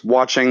far as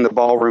watching the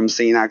ballroom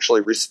scene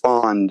actually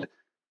respond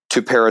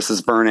to Paris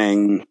is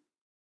Burning,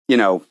 you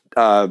know,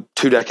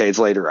 2 decades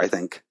later, I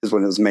think, is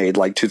when it was made,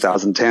 like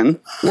 2010.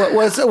 What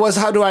was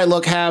How Do I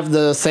Look have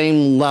the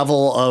same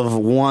level of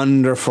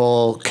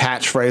wonderful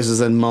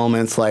catchphrases and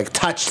moments like,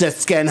 touch the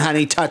skin,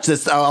 honey, touch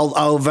this all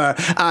over.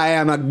 I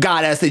am a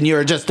goddess and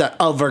you're just an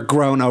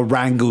overgrown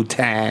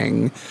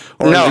orangutan.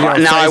 Or, no, you know,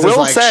 now I will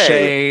like say,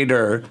 shade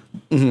or,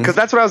 because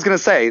that's what I was going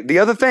to say. The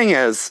other thing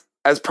is,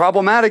 as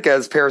problematic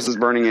as Paris is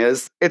Burning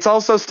is, it's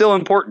also still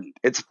important.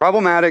 It's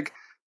problematic,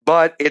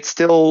 but it's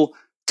still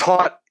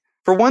taught.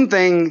 For one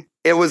thing,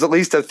 it was at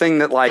least a thing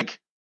that like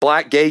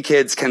black gay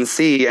kids can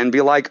see and be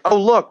like, oh,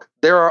 look,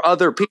 there are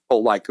other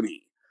people like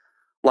me.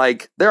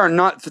 Like there are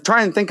not,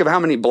 try and think of how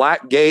many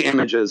black gay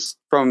images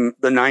from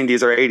the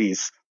 90s or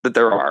 80s that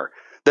there are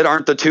that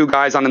aren't the two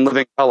guys on In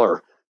Living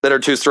Color that are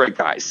two straight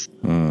guys.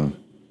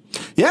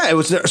 Yeah, it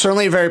was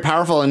certainly very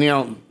powerful. And, you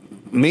know,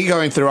 me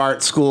going through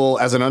art school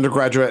as an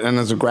undergraduate and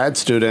as a grad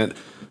student,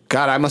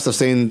 God, I must have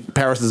seen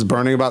Paris is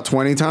Burning about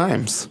 20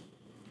 times.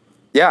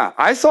 Yeah,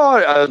 I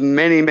saw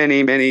many.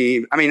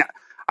 I mean,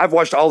 I've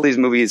watched all these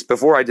movies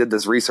before I did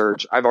this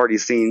research. I've already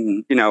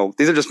seen, you know,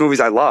 these are just movies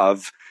I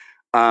love.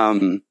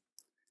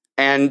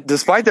 And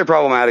despite their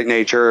problematic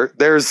nature,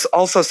 there's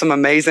also some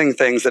amazing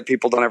things that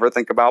people don't ever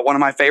think about. One of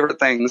my favorite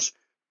things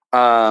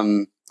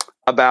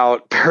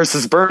about Paris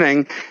is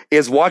Burning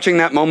is watching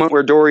that moment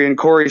where Dorian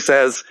Corey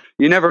says,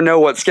 "You never know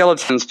what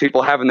skeletons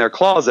people have in their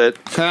closet."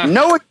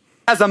 No one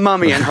has a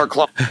mummy in her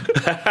closet.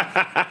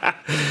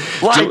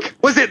 Like,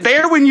 was it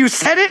there when you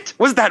said it?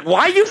 Was that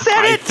why you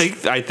said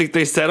it? I think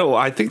they said it.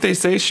 I think they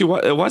say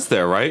it was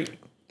there, right?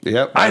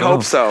 Yep. I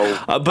hope so.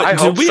 But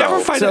did we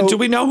ever find out? Do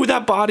we know who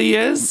that body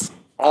is?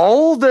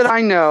 All that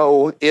I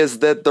know is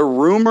that the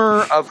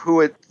rumor of who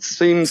it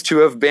seems to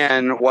have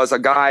been was a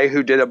guy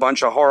who did a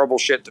bunch of horrible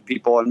shit to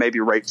people and maybe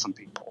raped some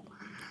people.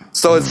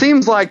 So it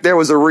seems like there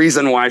was a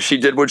reason why she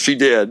did what she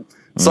did.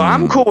 So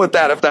I'm cool with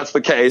that if that's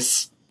the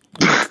case.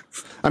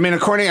 I mean,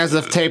 according as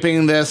of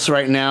taping this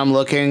right now, I'm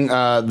looking,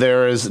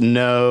 there is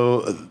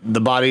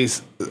the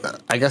body's,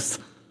 I guess,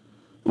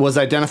 was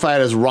identified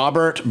as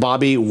Robert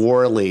Bobby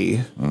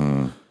Worley,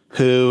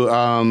 who,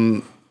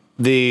 and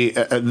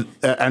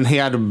he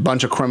had a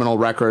bunch of criminal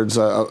records,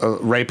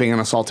 raping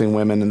and assaulting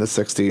women in the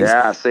 60s.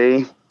 Yeah,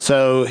 see?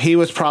 So he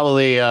was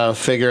probably a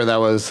figure that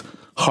was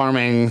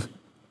harming.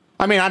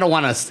 I mean, I don't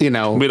want to, you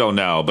know. We don't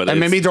know, but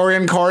maybe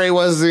Dorian Corey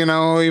was, you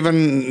know,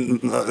 even.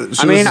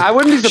 I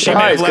wouldn't be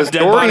surprised because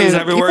Dorian,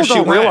 everywhere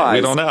people don't realize.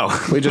 We don't know.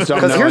 We just don't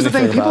know. Because here's the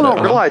thing, people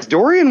don't realize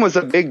Dorian was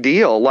a big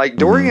deal. Like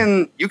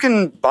Dorian, you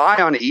can buy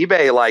on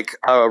eBay like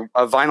a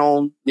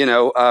vinyl, you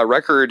know,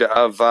 record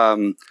of.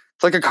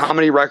 It's like a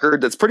comedy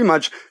record that's pretty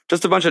much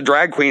just a bunch of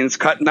drag queens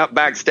cutting up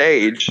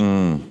backstage.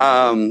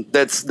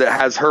 That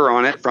has her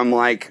on it from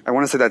like I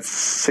want to say that's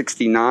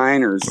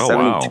 69 or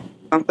 70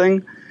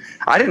 something.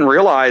 I didn't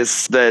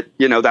realize that,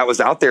 you know, that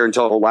was out there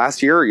until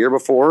last year or year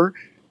before.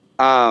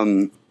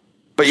 But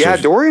yeah,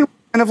 Dorian was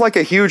kind of like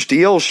a huge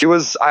deal. She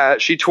was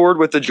she toured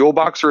with the Jewel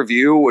Box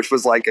Review, which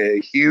was like a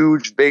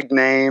huge big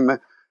name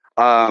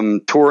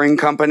touring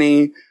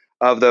company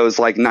of those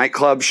like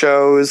nightclub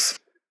shows.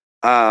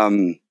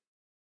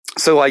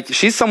 So like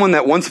she's someone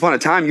that once upon a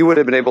time you would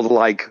have been able to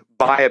like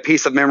buy a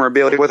piece of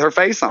memorabilia with her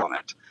face on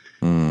it.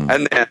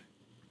 And then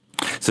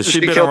so she'd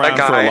been around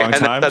for a long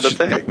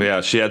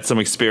time. She had some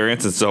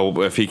experience, and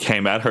so if he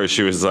came at her,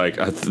 she was like,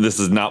 "This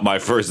is not my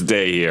first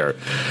day here."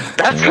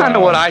 That's kind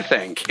of what I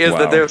think. Is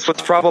that this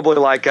was probably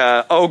like,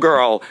 "Oh,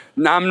 girl,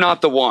 I'm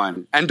not the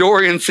one," and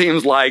Dorian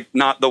seems like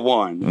not the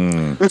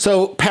one.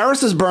 So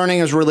Paris is Burning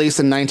is released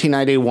in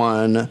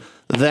 1991.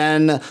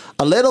 Then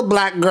A Little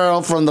Black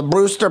Girl from the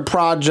Brewster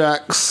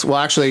Projects. Well,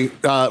 actually,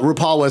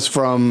 RuPaul was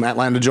from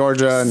Atlanta,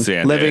 Georgia, and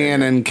living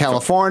in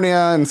California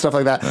and stuff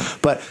like that.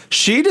 But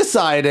she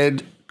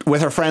decided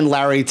with her friend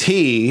Larry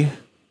T.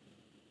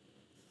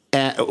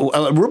 And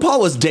RuPaul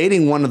was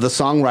dating one of the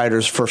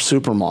songwriters for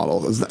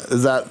Supermodel.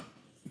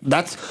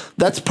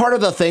 That's part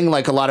of the thing?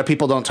 Like a lot of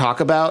people don't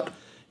talk about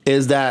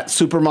is that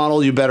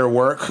Supermodel You Better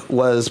Work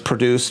was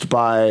produced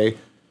by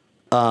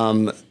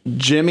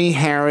Jimmy,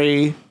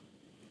 Harry,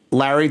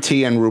 Larry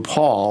T, and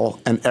RuPaul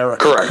and Eric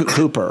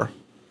Cooper.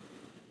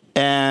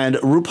 And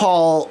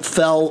RuPaul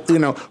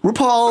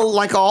RuPaul,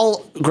 like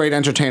all great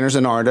entertainers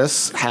and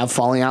artists, have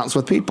falling outs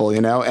with people, you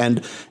know,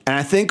 and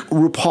I think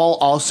RuPaul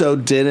also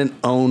didn't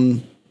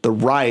own the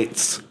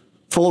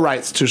full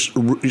rights to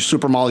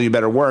Supermodel You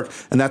Better Work,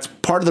 and that's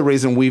part of the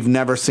reason we've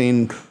never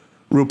seen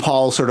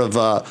RuPaul sort of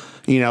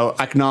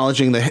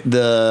acknowledging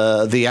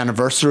the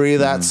anniversary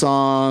of that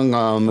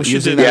song.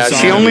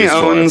 She only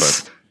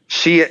owns.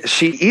 She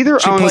either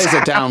owns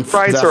half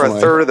rights or a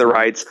third of the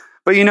rights.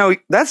 But, you know,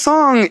 that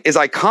song is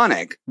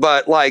iconic.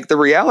 But, like, the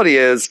reality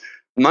is,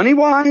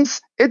 money-wise,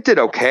 it did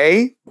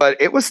okay. But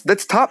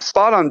its top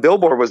spot on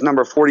Billboard was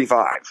number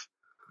 45.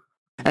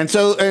 And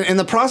so in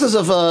the process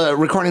of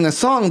recording this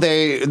song,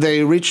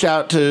 they reached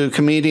out to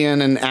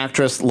comedian and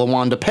actress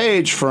LaWanda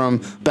Page,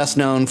 best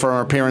known for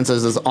her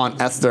appearances as Aunt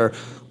Esther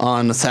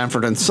on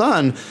Sanford and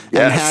Son,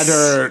 and had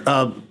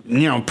her,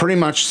 pretty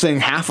much sing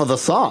half of the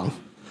song.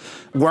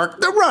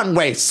 Work the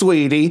runway,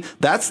 sweetie.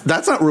 That's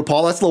not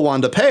RuPaul. That's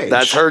LaWanda Page.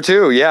 That's her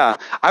too. Yeah,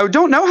 I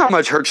don't know how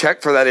much her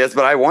check for that is,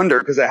 but I wonder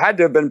because it had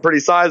to have been pretty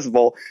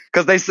sizable.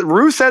 Because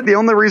Ru said the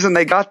only reason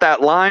they got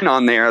that line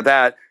on there,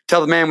 that "tell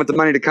the man with the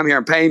money to come here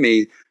and pay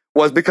me,"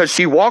 was because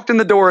she walked in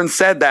the door and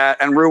said that,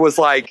 and Ru was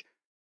like,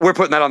 "We're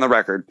putting that on the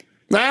record."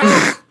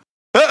 That's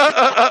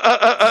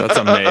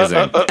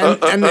amazing.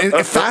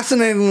 And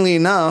fascinatingly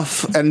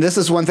enough, and this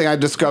is one thing I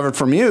discovered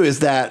from you, is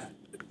that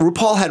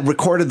RuPaul had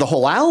recorded the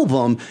whole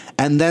album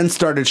and then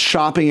started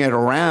shopping it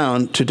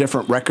around to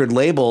different record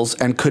labels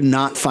and could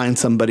not find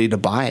somebody to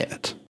buy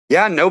it.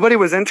 Yeah, nobody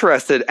was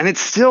interested. And it's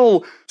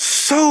still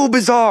so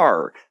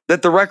bizarre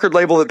that the record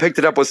label that picked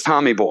it up was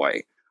Tommy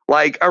Boy.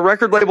 Like a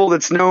record label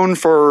that's known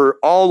for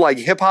all like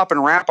hip hop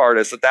and rap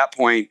artists at that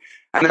point.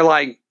 And they're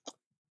like,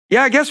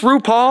 yeah, I guess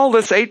RuPaul,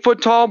 this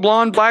 8-foot tall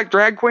blonde black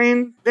drag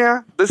queen.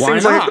 Yeah, this Why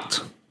seems not?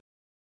 like.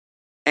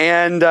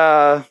 And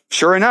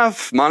sure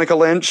enough, Monica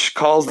Lynch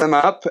calls them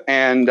up,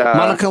 and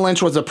Monica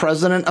Lynch was the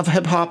president of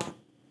hip hop.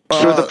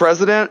 She was the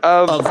president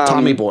of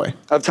Tommy Boy.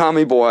 Of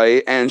Tommy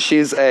Boy, and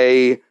she's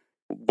a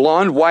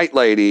blonde white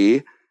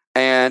lady,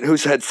 and who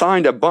had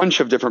signed a bunch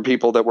of different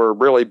people that were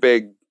really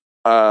big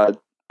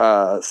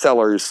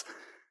sellers.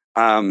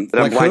 That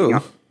like I'm blanking who?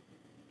 on.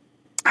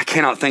 I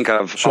cannot think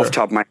of off the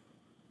top of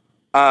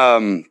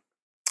my.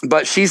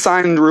 But she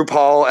signed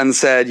RuPaul and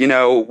said,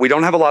 we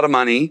don't have a lot of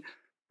money,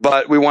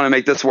 but we want to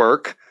make this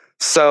work.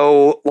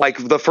 So, like,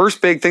 the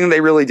first big thing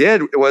they really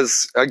did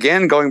was,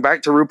 again, going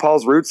back to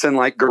RuPaul's roots in,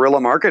 like,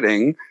 guerrilla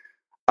marketing,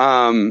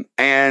 and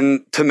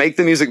to make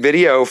the music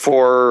video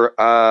for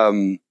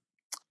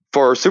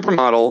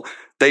Supermodel,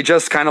 they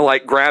just kind of,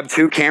 like, grabbed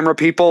 2 camera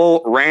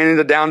people, ran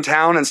into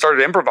downtown, and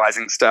started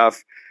improvising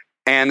stuff.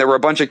 And there were a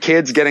bunch of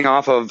kids getting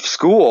off of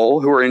school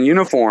who were in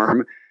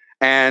uniform,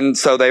 and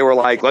so they were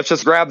like, let's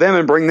just grab them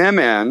and bring them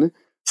in.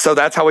 So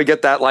that's how we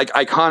get that like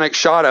iconic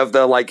shot of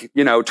the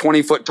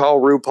 20-foot tall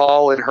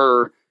RuPaul in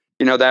her,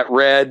 that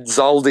red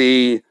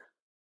Zaldi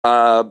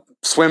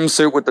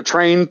swimsuit with the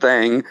train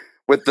thing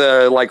with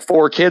the like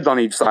 4 kids on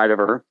each side of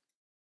her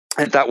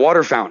at that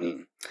water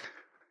fountain.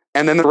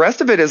 And then the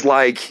rest of it is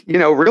like,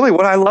 really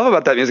what I love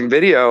about that music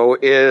video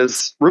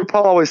is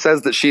RuPaul always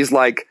says that she's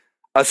like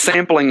a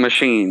sampling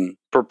machine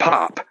for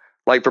pop,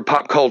 like for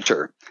pop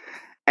culture.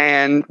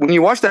 And when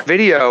you watch that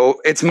video,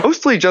 it's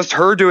mostly just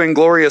her doing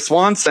Gloria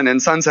Swanson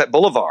in Sunset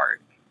Boulevard.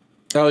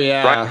 Oh,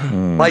 yeah.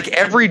 Right? Like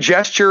every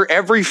gesture,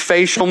 every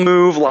facial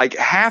move, like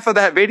half of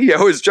that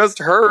video is just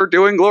her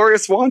doing Gloria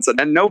Swanson,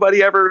 and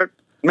nobody ever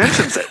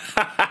mentions it.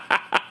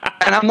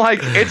 And I'm like,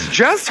 it's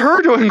just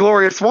her doing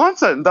Gloria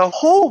Swanson, the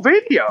whole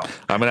video.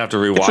 I'm going to have to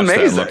rewatch that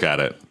and look at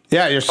it.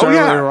 Yeah, you're certainly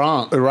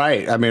wrong.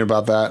 Right. I mean,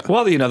 about that.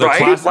 Well, they're,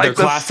 they're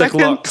classic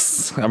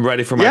looks. I'm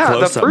ready for my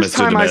close-up, the first Mr.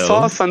 time DeMille. I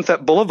saw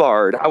Sunset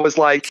Boulevard, I was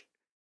like,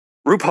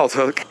 RuPaul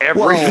took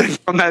everything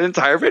from that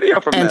entire video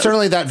from And this.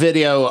 certainly that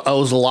video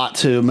owes a lot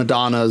to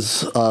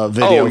Madonna's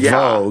video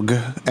Vogue.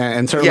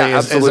 And certainly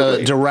is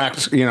a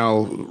direct,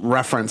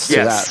 reference to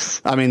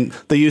that. I mean,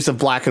 the use of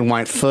black and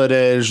white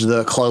footage,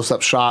 the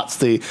close-up shots,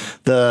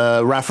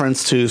 the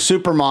reference to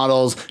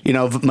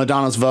supermodels,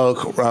 Madonna's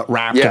Vogue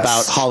rapped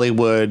about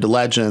Hollywood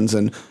legends,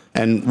 and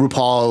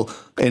RuPaul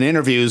in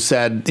interviews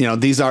said,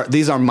 these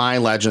are my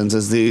legends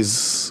as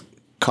these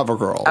cover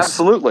girls.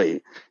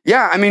 Absolutely.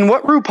 Yeah, I mean,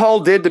 what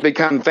RuPaul did to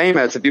become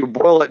famous, if you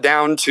boil it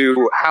down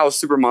to how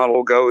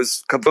Supermodel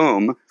goes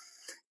kaboom,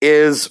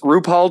 is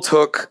RuPaul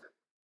took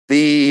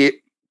the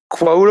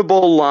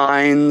quotable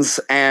lines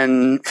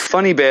and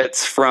funny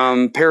bits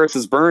from Paris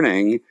is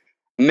Burning,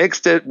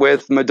 mixed it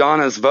with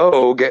Madonna's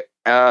Vogue,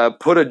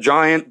 put a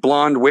giant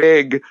blonde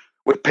wig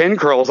with pin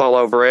curls all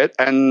over it,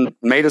 and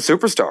made a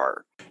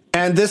superstar.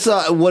 And this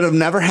would have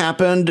never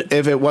happened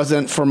if it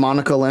wasn't for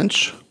Monica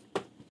Lynch?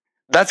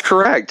 That's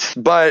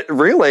correct. But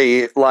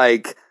really,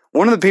 like,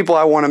 one of the people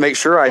I want to make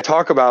sure I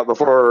talk about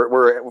before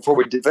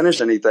we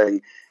finish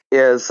anything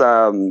is,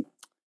 we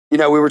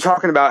were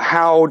talking about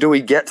how do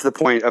we get to the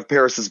point of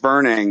Paris is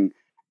Burning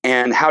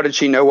and how did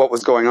she know what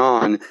was going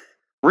on?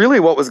 Really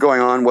what was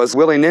going on was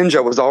Willie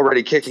Ninja was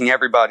already kicking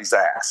everybody's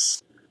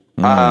ass.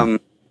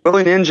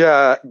 Willie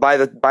Ninja, by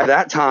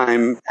that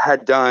time,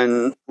 had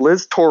done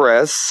Liz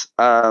Torres.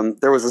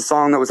 There was a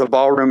song that was a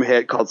ballroom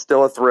hit called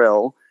Still a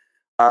Thrill.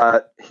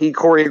 He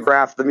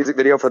choreographed the music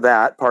video for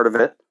that part of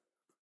it.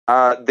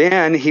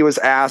 Then he was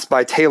asked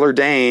by Taylor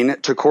Dane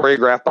to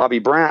choreograph Bobby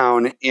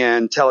Brown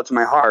in Tell It to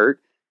My Heart.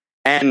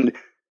 And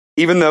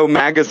even though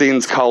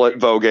magazines call it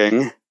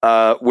voguing,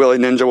 Willie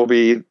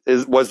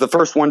Ninja was the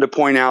first one to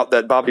point out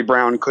that Bobby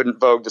Brown couldn't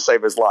vogue to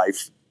save his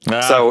life.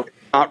 So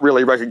not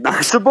really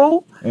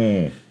recognizable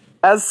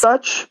as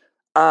such.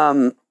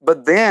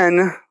 But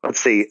then, let's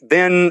see,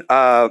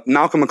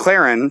 Malcolm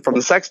McLaren from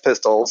the Sex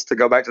Pistols, to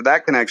go back to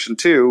that connection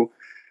too,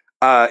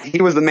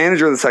 he was the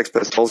manager of the Sex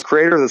Pistols,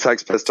 creator of the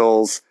Sex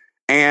Pistols,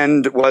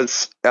 and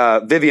was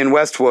Vivienne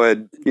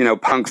Westwood,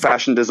 punk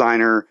fashion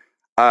designer,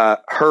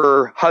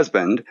 her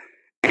husband,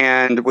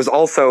 and was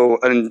also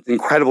an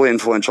incredibly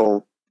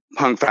influential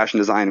punk fashion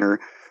designer.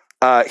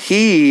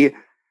 He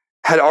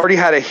had already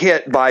had a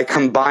hit by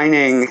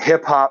combining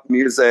hip hop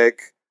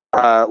music,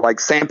 like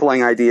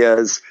sampling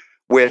ideas,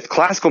 with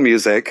classical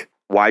music.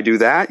 Why do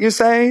that, you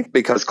say?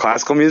 Because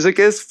classical music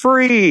is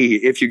free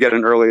if you get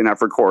an early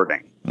enough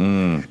recording.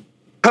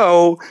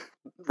 So,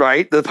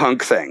 right, the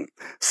punk thing.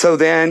 So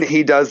then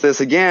he does this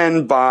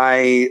again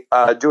by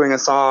doing a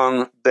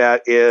song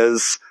that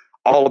is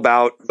all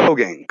about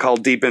voguing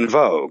called Deep in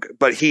Vogue.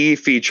 But he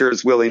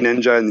features Willie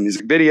Ninja in the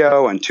music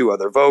video and 2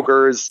 other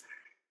voguers.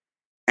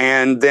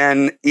 And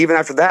then even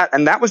after that,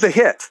 and that was a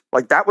hit.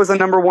 Like, that was a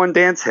 #1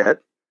 dance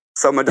hit.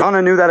 So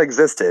Madonna knew that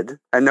existed,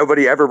 and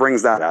nobody ever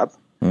brings that up.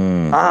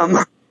 And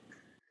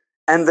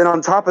then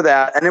on top of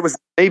that, and it was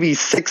maybe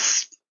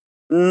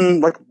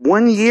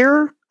 1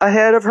 year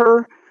ahead of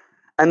her.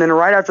 And then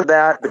right after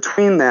that,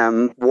 between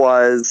them,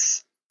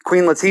 was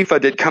Queen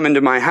Latifah did Come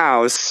Into My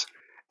House,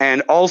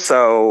 and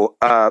also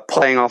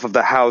playing off of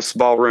the house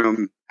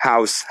ballroom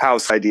house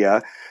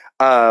idea.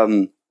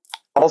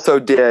 Also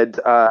did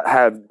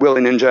have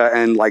Willie Ninja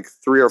and like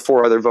 3 or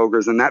 4 other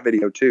Voguers in that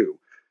video too.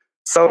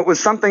 So it was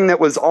something that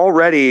was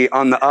already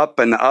on the up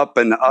and the up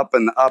and the up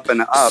and the up and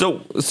the up.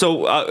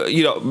 So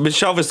you know,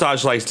 Michelle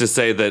Visage likes to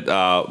say that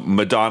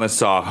Madonna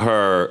saw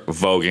her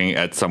voguing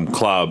at some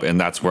club, and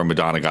that's where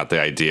Madonna got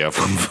the idea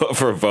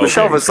for voguing.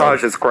 Michelle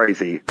Visage is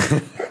crazy.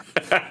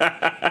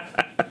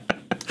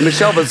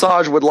 Michelle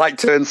Visage would like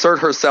to insert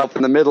herself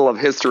in the middle of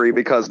history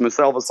because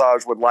Michelle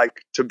Visage would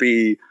like to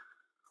be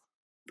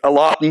a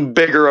lot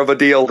bigger of a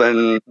deal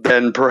than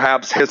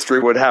perhaps history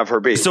would have her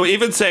be. So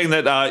even saying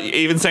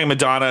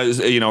Madonna,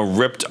 you know,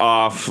 ripped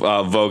off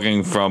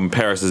voguing from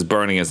Paris is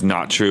Burning is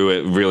not true.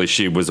 It really,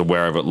 she was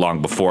aware of it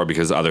long before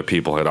because other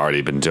people had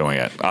already been doing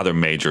it. Other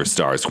major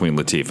stars, Queen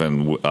Latifah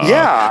and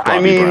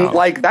I mean, Brown.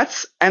 like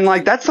that's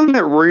something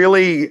that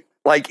really,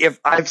 like, if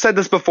I've said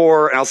this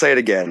before and I'll say it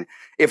again,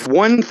 if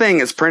one thing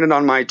is printed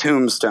on my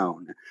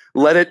tombstone,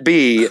 let it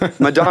be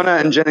Madonna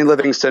and Jenny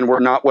Livingston were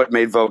not what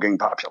made voguing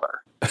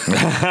popular.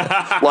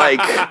 Like,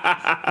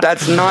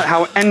 that's not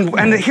how.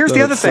 And here's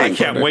the other thing: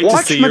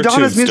 watch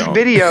Madonna's music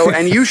video,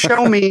 and you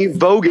show me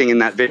voguing in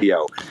that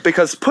video,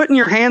 because putting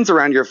your hands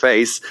around your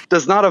face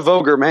does not a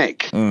voguer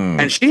make,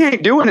 and she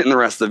ain't doing it in the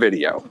rest of the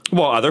video.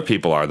 Well, other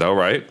people are though,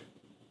 right?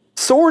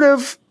 Sort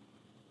of.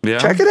 Yeah.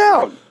 Check it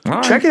out.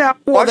 Right. Check it out.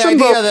 Well, Watch the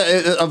them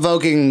idea of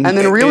voguing, and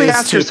then really is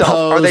ask to yourself: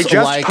 pose are they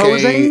just like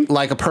posing?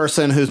 like a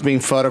person who's being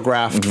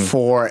photographed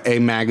for a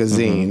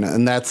magazine,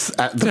 and that's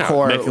at the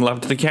core. Making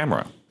love to the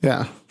camera.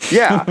 Yeah.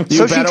 Yeah.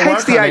 So she better takes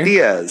work, the honey.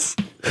 ideas.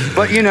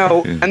 But, you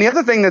know, and the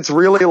other thing that's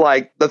really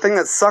like, the thing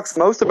that sucks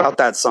most about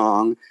that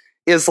song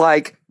is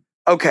like,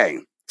 okay,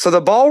 so the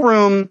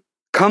ballroom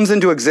comes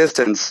into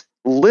existence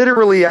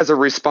literally as a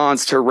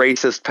response to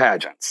racist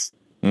pageants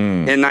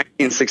in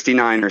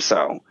 1969 or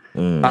so.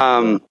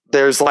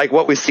 There's like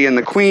what we see in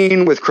The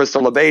Queen with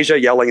Crystal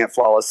LaBeija yelling at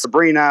Flawless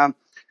Sabrina.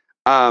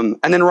 And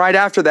then right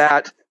after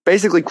that,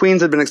 basically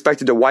queens had been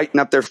expected to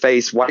whiten up their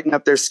face, whiten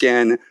up their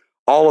skin,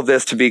 all of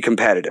this to be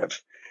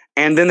competitive.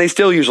 And then they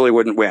still usually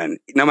wouldn't win,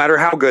 no matter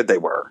how good they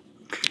were.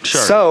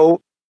 Sure.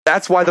 So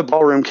that's why the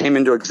ballroom came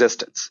into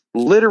existence.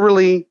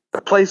 Literally,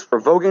 the place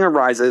where voguing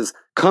arises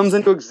comes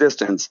into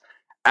existence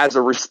as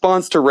a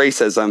response to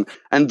racism.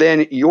 And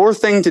then your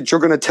thing that you're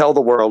going to tell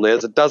the world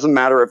is, it doesn't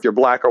matter if you're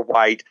black or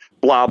white,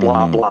 blah,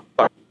 blah, blah,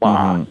 blah,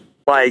 blah.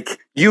 Like,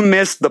 you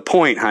missed the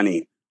point,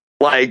 honey.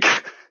 Like,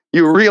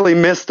 you really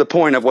missed the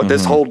point of what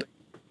this whole...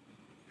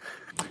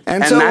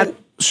 And so, that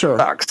sure.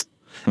 sucks.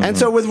 And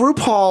so with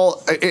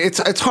RuPaul,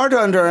 it's hard to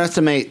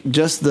underestimate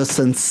just the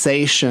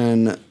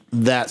sensation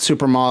that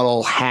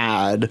Supermodel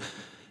had,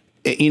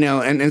 you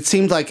know, and it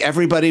seemed like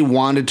everybody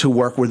wanted to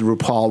work with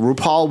RuPaul.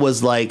 RuPaul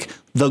was like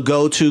the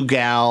go-to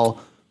gal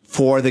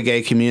for the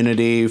gay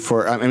community.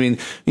 I mean,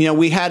 you know,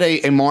 we had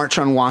a march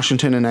on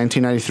Washington in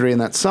 1993 in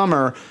that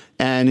summer,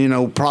 and, you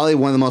know, probably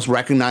one of the most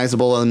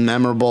recognizable and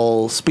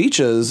memorable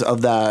speeches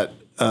of that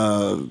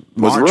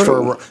march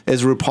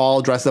is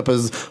RuPaul dressed up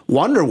as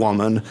Wonder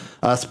Woman,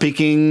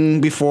 speaking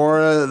before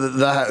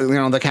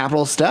the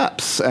Capitol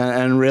steps,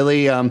 and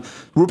really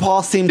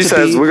RuPaul seemed to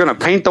says be, we're going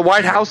to paint the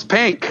White House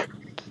pink,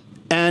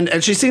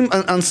 and she seemed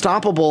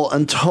unstoppable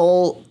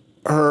until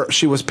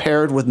she was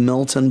paired with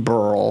Milton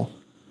Berle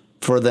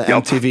for the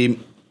MTV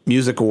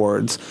Music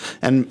Awards,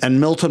 and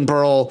Milton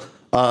Berle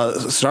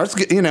starts,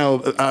 you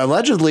know,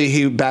 allegedly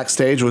he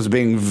backstage was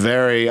being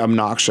very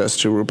obnoxious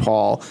to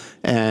RuPaul,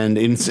 and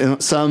in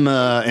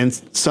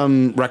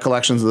some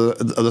recollections of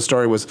the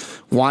story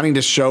was wanting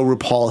to show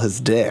RuPaul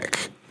his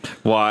dick.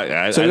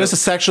 Well, so he was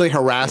sexually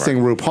harassing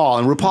RuPaul,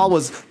 and RuPaul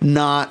was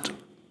not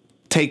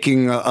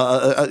taking,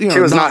 she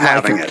was not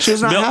having it. She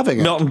was not having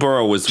it. Milton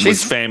Berle was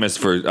famous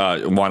for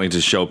wanting to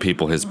show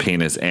people his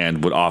penis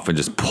and would often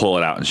just pull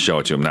it out and show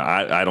it to him. Now,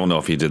 I don't know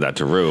if he did that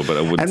to Ru, but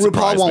it wouldn't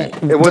surprise me. And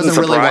RuPaul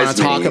doesn't really want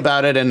to talk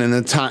about it. And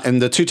in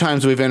the 2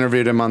 times we've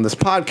interviewed him on this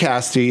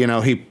podcast,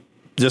 he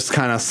just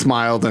kind of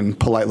smiled and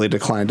politely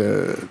declined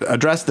to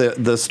address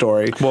the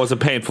story. Well, it's a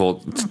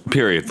painful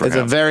period for him. It's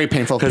a very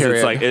painful period. Because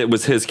it's like, it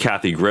was his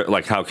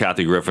like how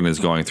Kathy Griffin is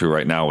going through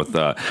right now with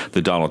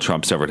the Donald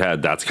Trump severed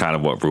head. That's kind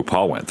of what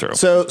RuPaul went through.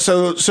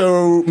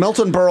 So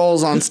Milton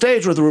Berle's on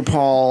stage with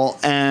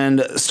RuPaul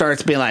and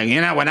starts being like,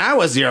 you know, when I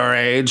was your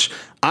age,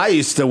 I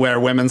used to wear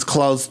women's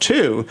clothes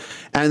too.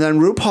 And then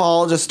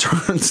RuPaul just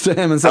turns to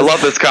him and says, I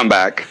love this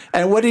comeback.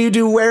 And what do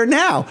you wear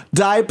now?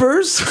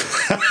 Diapers?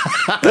 And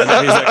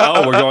then he's like,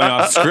 oh, we're going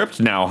off script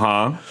now,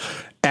 huh?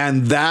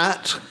 And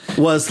that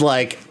was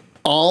like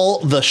all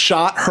the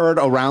shot heard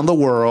around the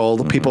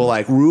world. People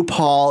like,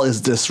 RuPaul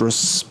is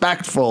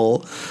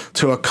disrespectful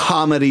to a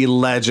comedy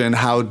legend.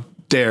 How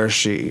dare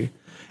she?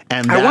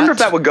 And I wonder if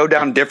that would go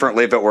down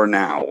differently if it were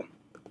now.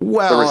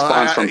 Well, the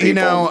response from people. You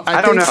know,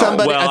 I don't know.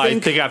 I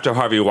think after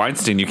Harvey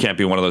Weinstein, you can't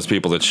be one of those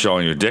people that's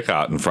showing your dick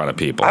out in front of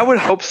people. I would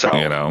hope so.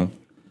 You know?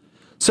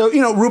 So,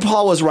 you know,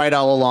 RuPaul was right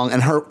all along,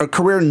 and her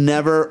career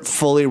never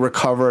fully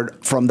recovered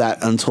from that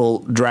until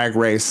Drag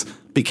Race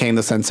became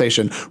the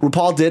sensation.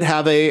 RuPaul did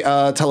have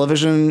a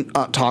television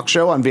talk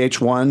show on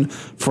VH1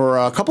 for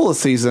a couple of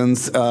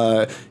seasons in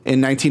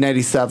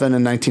 1997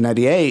 and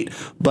 1998.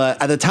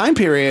 But at the time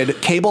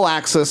period, cable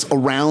access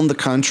around the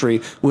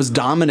country was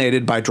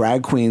dominated by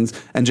drag queens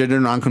and gender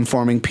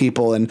nonconforming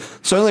people. And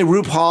certainly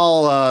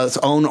RuPaul's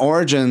own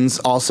origins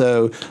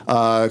also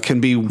can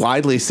be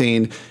widely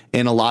seen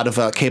in a lot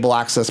of cable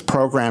access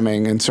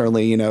programming. And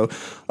certainly, you know,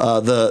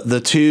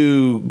 the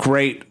two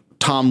great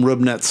Tom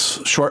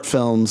Rubnet's short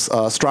films,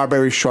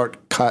 Strawberry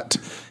Shortcut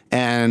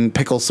and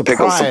Pickle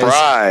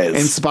Surprise,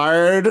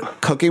 inspired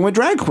cooking with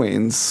drag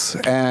queens,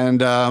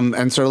 and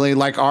certainly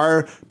like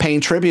are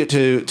paying tribute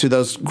to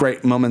those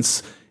great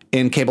moments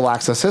in cable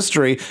access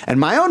history. And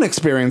my own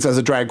experience as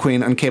a drag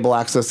queen on cable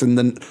access in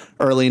the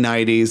early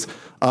 90s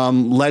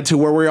led to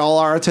where we all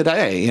are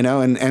today, you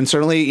know, and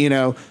certainly, you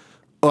know,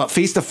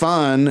 Feast of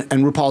Fun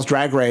and RuPaul's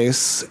Drag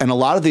Race and a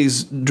lot of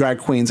these drag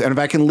queens. And if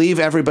I can leave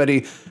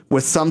everybody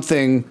with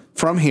something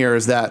from here,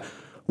 is that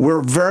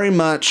we're very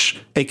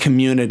much a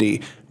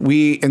community.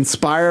 We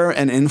inspire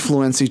and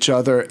influence each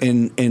other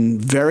in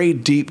very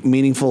deep,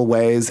 meaningful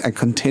ways and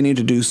continue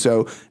to do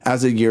so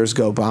as the years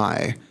go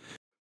by.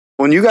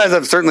 Well, you guys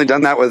have certainly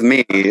done that with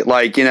me.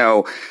 Like, you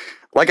know,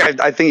 like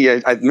I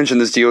think I mentioned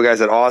this to you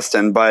guys at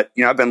Austin, but,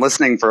 you know, I've been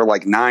listening for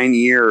like 9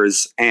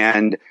 years.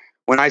 And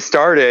when I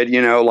started,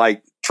 you know,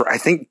 like, I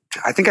think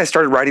I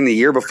started writing the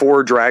year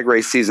before Drag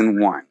Race season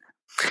 1.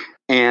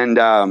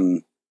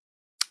 And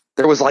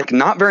there was like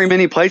not very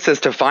many places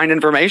to find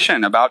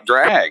information about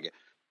drag.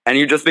 And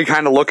you'd just be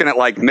kind of looking at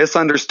like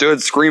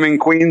Misunderstood Screaming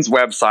Queens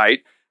website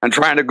and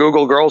trying to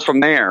Google girls from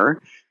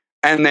there.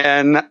 And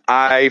then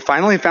I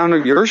finally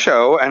found your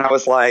show and I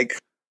was like,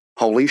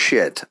 holy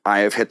shit, I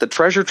have hit the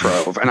treasure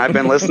trove. And I've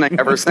been listening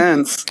ever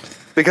since,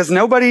 because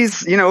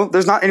nobody's, you know,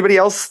 there's not anybody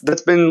else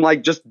that's been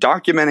like just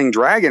documenting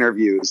drag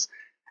interviews.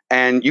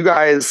 And you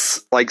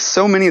guys, like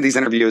so many of these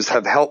interviews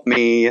have helped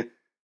me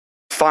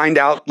find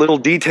out little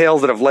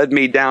details that have led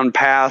me down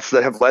paths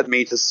that have led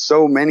me to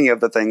so many of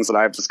the things that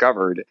I've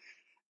discovered.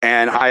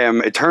 And I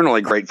am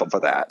eternally grateful for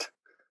that.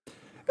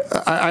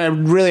 I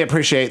really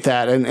appreciate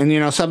that. And you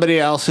know, somebody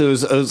else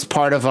who's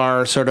part of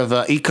our sort of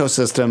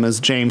ecosystem is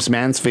James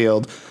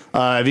Mansfield.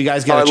 If you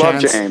guys get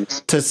a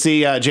chance to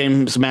see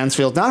James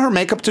Mansfield, not her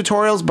makeup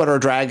tutorials, but her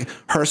drag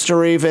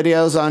herstory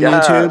videos on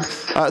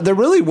YouTube, they're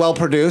really well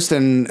produced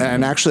and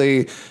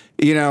actually,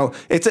 you know,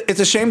 it's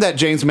a shame that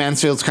James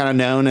Mansfield's kind of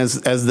known as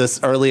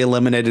this early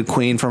eliminated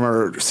queen from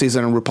her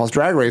season of RuPaul's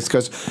Drag Race,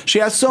 because she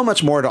has so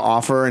much more to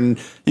offer, and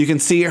you can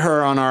see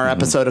her on our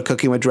episode of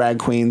Cooking with Drag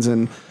Queens,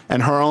 and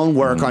her own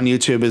work on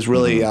YouTube is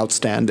really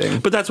outstanding.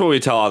 But that's what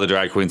we tell all the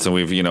drag queens, and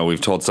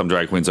we've told some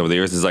drag queens over the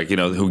years, is like, you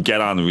know, who get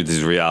on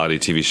these reality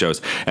TV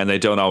shows and they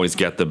don't always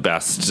get the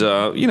best,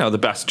 the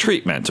best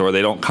treatment, or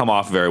they don't come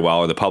off very well,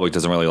 or the public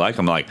doesn't really like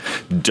them. Like,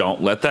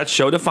 don't let that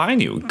show define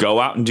you. Go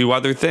out and do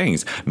other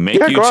things.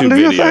 Make YouTube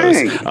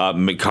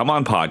videos. Come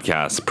on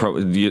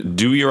podcasts.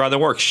 Do your other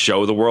work.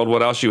 Show the world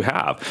what else you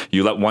have.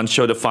 You let one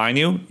show define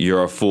you,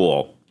 you're a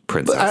fool,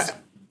 princess.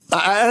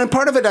 And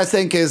part of it, I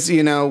think, is,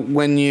 you know,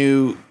 when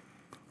you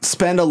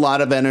spend a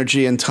lot of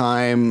energy and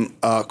time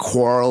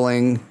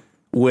quarreling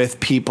with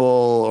people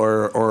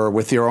or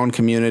with your own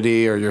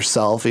community or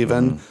yourself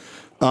even,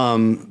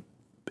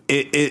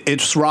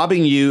 it's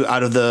robbing you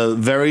out of the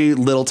very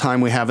little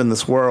time we have in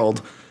this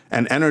world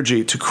and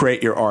energy to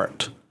create your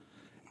art.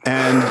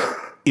 And,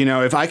 you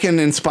know, if I can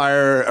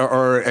inspire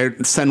or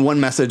send one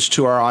message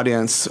to our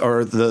audience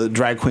or the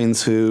drag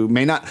queens who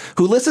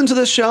listen to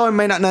this show and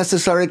may not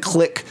necessarily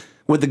click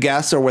with the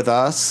guests or with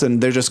us,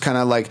 and they're just kind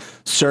of like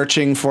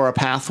searching for a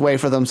pathway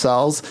for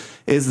themselves,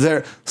 is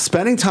they're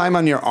spending time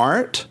on your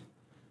art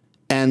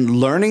and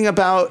learning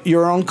about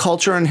your own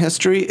culture and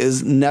history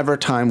is never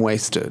time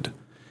wasted.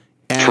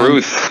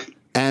 Truth.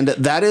 And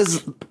that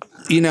is,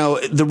 you know,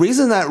 the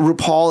reason that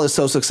RuPaul is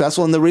so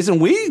successful, and the reason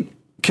we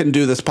can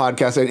do this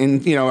podcast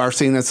and you know, are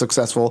seen as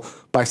successful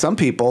by some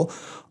people,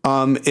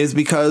 is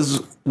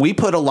because we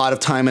put a lot of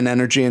time and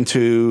energy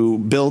into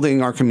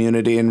building our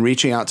community and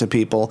reaching out to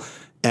people,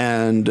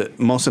 and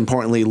most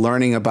importantly,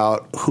 learning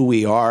about who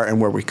we are and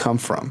where we come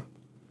from.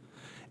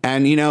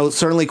 And, you know,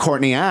 certainly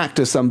Courtney Act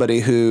is somebody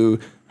who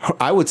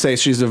I would say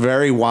she's a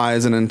very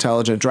wise and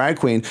intelligent drag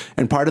queen.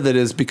 And part of it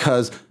is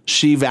because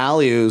she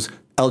values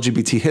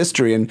LGBT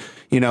history. And,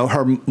 you know,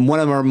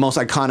 one of her most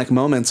iconic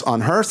moments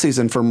on her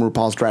season from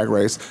RuPaul's Drag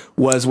Race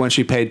was when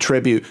she paid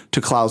tribute to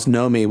Klaus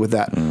Nomi with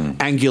that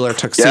angular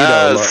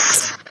tuxedo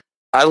look.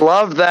 I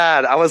love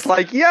that. I was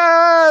like,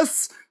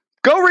 yes!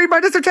 Go read my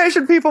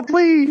dissertation, people,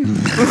 please.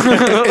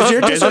 Is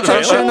your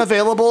dissertation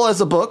available as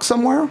a book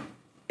somewhere?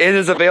 It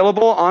is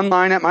available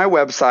online at my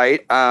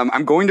website.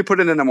 I'm going to put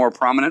it in a more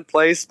prominent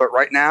place, but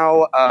right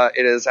now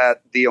it is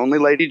at The Only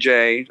Lady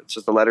J, it's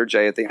just the letter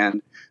J at the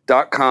end,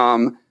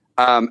 .com.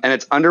 And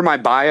it's under my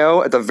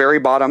bio. At the very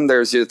bottom,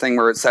 there's the thing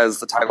where it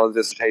says the title of the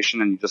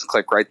dissertation, and you just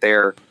click right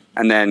there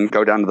and then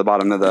go down to the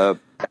bottom of the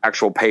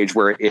actual page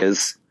where it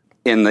is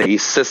in the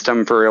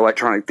system for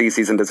electronic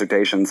theses and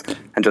dissertations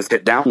and just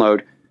hit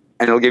download.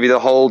 and it'll give you the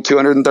whole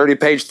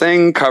 230-page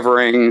thing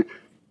covering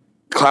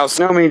Klaus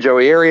Nomi,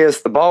 Joey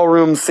Arias, the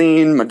ballroom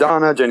scene,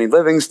 Madonna, Jenny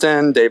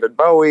Livingston, David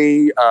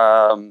Bowie,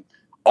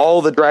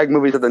 all the drag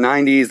movies of the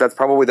 90s. That's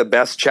probably the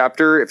best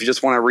chapter if you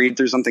just want to read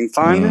through something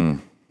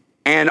fun.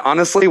 And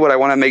honestly, what I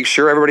want to make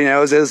sure everybody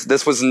knows is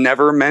this was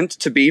never meant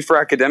to be for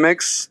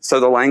academics. So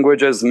the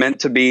language is meant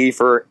to be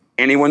for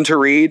anyone to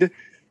read.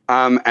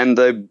 And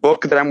the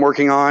book that I'm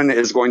working on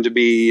is going to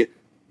be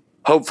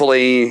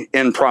hopefully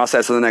in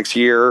process in the next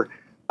year.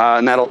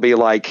 And that'll be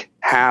like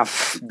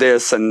half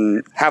this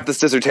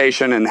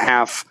dissertation and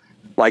half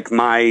like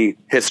my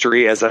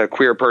history as a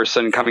queer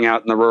person coming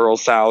out in the rural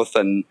South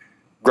and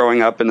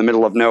growing up in the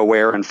middle of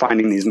nowhere and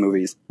finding these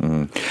movies.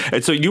 And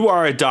so you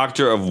are a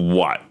doctor of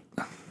what?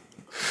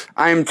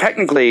 I'm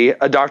technically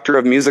a doctor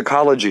of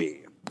musicology.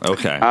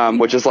 Okay.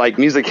 Which is like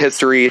music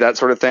history, that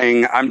sort of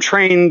thing. I'm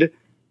trained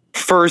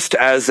first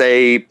as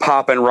a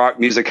pop and rock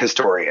music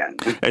historian.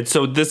 And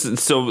so this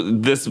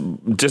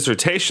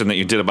dissertation that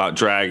you did about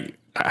drag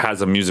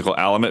has a musical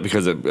element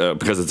because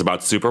it's about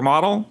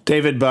supermodel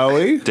David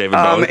Bowie.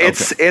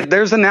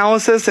 There's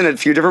analysis in a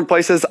few different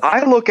places.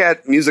 I look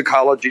at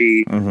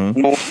musicology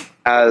more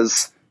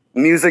as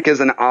music is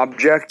an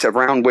object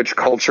around which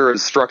culture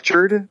is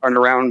structured and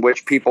around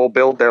which people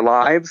build their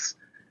lives.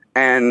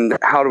 And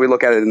how do we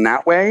look at it in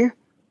that way?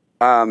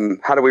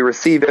 How do we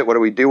receive it? What do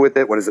we do with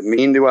it? What does it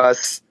mean to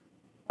us?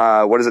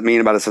 What does it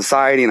mean about a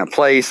society and a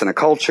place and a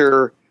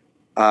culture?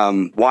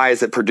 Why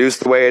is it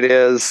produced the way it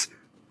is?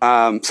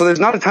 So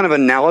there's not a ton of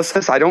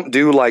analysis. I don't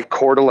do like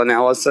chordal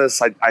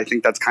analysis. I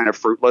think that's kind of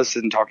fruitless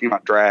in talking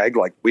about drag.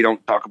 Like we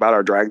don't talk about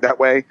our drag that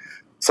way.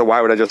 So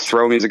why would I just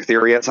throw music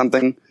theory at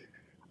something?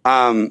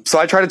 So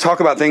I try to talk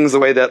about things the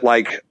way that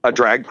like a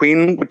drag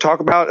queen would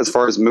talk about as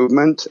far as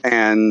movement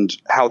and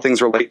how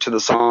things relate to the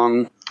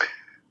song.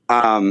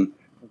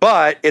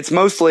 But it's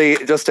mostly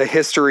just a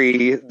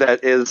history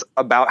that is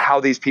about how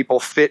these people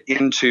fit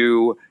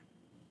into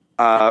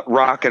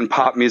rock and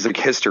pop music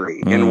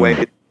history in ways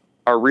that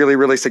are really,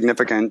 really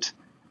significant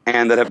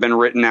and that have been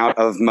written out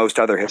of most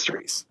other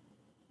histories.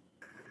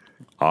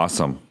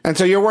 Awesome. And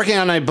so you're working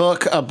on a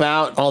book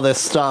about all this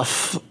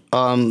stuff,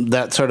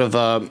 that sort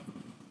of,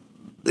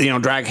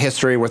 drag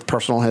history with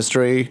personal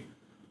history.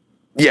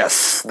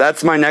 Yes,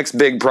 that's my next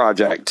big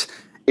project.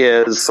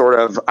 Is sort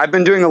of I've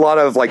been doing a lot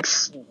of like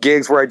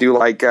gigs where I do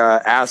like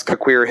Ask a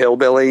Queer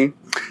Hillbilly.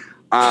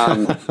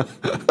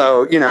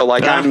 So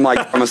like I'm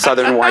like from a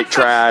Southern white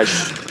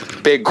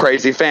trash, big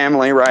crazy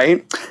family,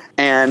 right?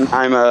 And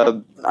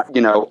I'm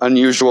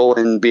unusual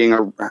in being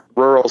a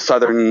rural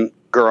Southern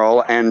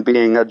girl and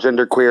being a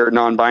genderqueer,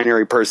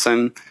 non-binary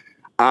person.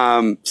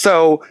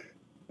 So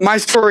my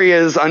story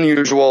is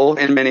unusual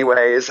in many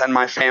ways, and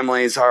my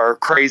families are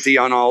crazy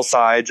on all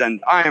sides,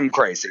 and I am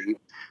crazy.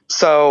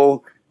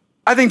 So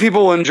I think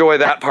people will enjoy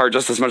that part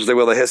just as much as they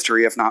will the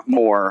history, if not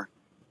more.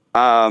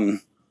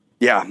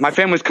 Yeah, my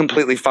family's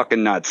completely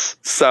fucking nuts,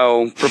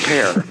 so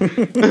prepare.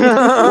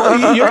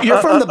 Well, you're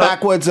from the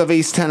backwoods of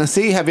East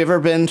Tennessee. Have you ever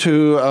been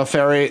to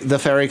the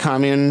Ferry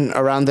Commune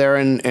around there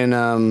in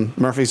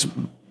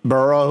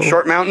Murfreesboro?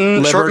 Short Mountain?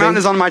 Liberty? Short Mountain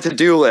is on my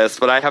to-do list,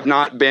 but I have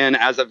not been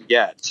as of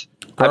yet.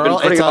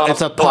 Girl,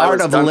 it's a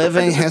part of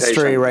living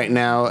history right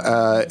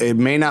now. It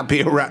may not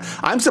be around.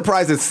 I'm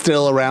surprised it's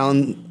still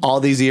around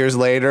all these years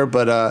later,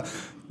 but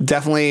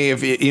definitely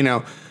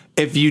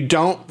if you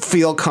don't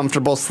feel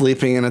comfortable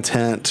sleeping in a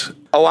tent,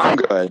 I'm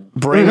good.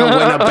 Bring a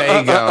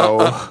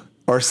Winnebago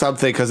or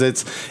something, because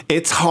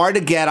it's hard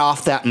to get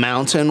off that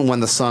mountain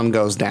when the sun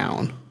goes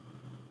down.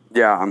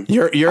 Yeah,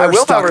 you're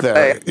stuck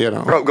there.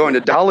 Going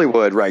to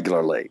Dollywood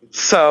regularly,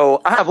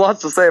 so I have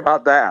lots to say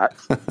about that.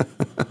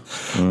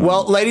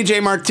 Well, Lady J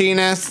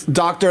Martinez,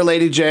 Dr.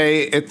 Lady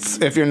J,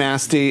 if you're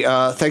nasty,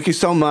 thank you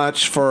so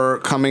much for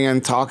coming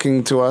and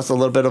talking to us a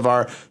little bit of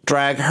our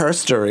drag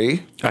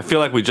herstory. I feel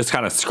like we just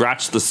kind of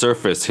scratched the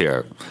surface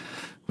here.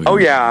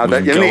 You I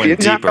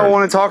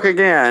want to talk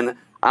again.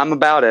 I'm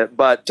about it.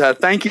 But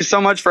thank you so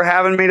much for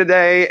having me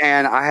today,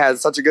 and I had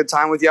such a good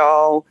time with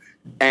y'all.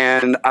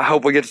 And I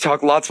hope we get to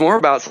talk lots more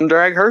about some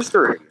drag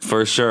herstory.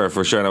 For sure.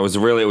 And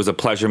it was a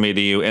pleasure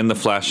meeting you in the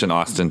flesh in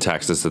Austin,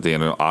 Texas at the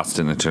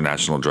Austin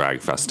International Drag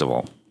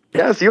Festival.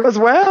 Yes, you as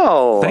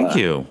well. Thank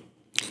you.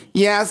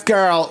 Yes,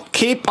 girl.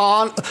 Keep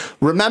on.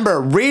 Remember,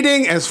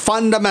 reading is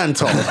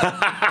fundamental.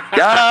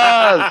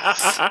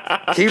 Yes.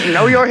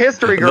 Know your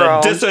history,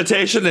 girl. The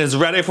dissertation is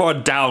ready for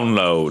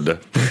download.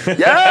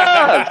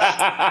 Yes.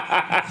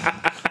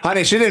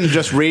 Honey, she didn't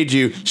just read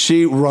you.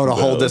 She wrote a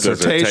whole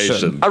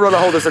dissertation. I wrote a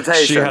whole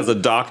dissertation. She has a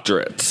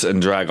doctorate in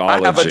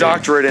dragology. I have a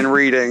doctorate in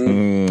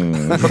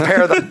reading.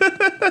 Prepare them.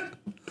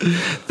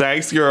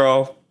 Thanks,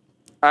 girl.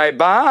 All right,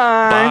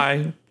 bye.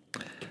 Bye.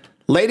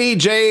 Lady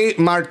J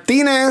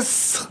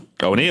Martinez.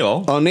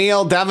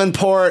 O'Neill,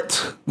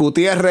 Davenport,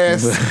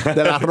 Gutierrez,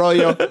 Del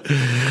Arroyo.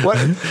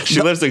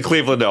 She lives in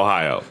Cleveland,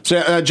 Ohio.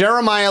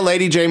 Jeremiah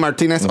Lady J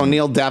Martinez,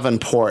 O'Neill,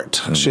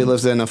 Davenport. She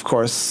lives in, of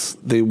course,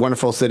 the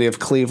wonderful city of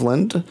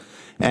Cleveland.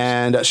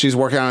 And she's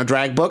working on a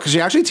drag book. She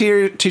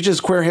actually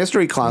teaches queer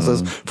history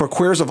classes for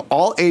queers of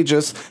all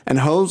ages and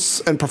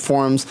hosts and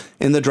performs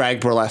in the drag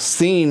burlesque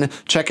scene.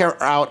 Check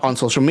her out on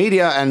social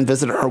media and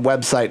visit her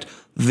website,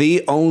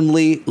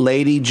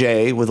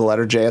 theonlyladyj, with the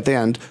letter J at the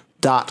end,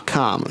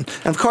 .com.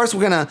 And of course,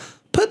 we're going to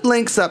put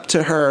links up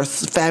to her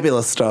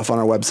fabulous stuff on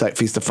our website,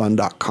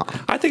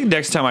 feastoffun.com. I think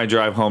next time I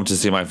drive home to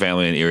see my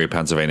family in Erie,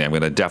 Pennsylvania, I'm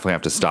going to definitely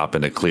have to stop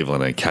into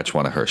Cleveland and catch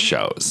one of her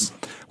shows.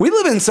 We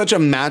live in such a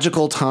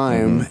magical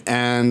time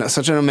and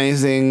such an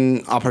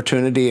amazing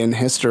opportunity in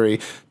history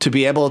to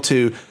be able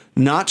to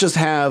not just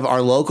have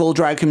our local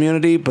drag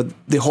community, but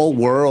the whole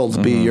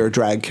world be your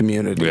drag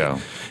community. Yeah.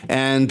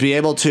 And be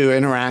able to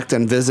interact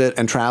and visit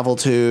and travel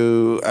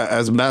to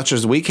as much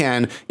as we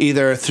can,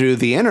 either through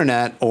the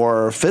internet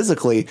or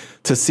physically,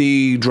 to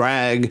see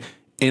drag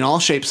in all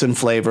shapes and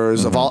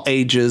flavors of all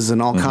ages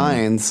and all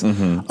kinds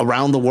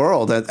around the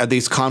world at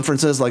these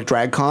conferences like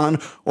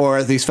DragCon or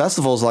at these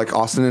festivals like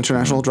Austin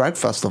International Drag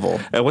Festival.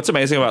 And what's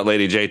amazing about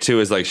Lady J too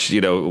is like,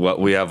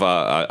 we have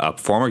a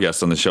former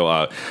guest on the show,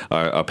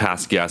 a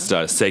past guest,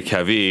 Say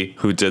Kevi,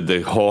 who did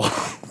the whole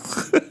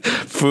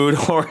food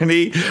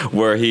horny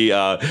where he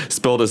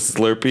spilled a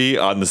Slurpee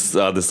on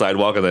the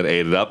sidewalk and then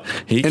ate it up.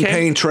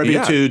 Paying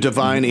tribute to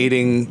Divine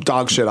eating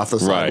dog shit off the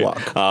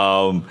sidewalk.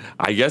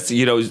 I guess,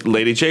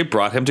 Lady J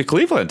brought him to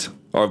Cleveland.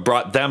 Or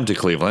brought them to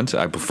Cleveland.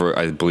 I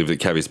believe that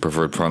Kevi's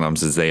preferred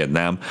pronouns is they and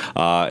them.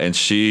 And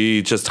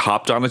she just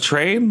hopped on a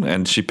train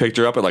and she picked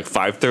her up at like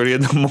 5:30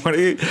 in the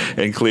morning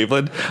in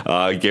Cleveland,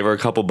 gave her a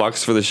couple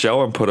bucks for the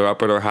show and put her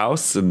up at her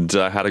house and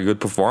had a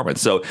good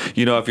performance. So,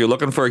 if you're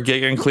looking for a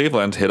gig in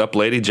Cleveland, hit up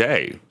Lady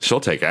J.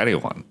 She'll take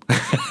anyone.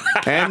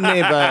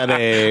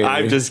 Anybody.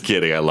 I'm just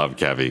kidding. I love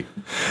Kevi.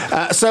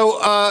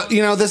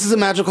 This is a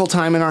magical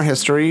time in our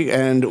history,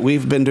 and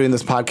we've been doing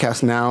this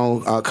podcast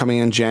now coming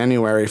in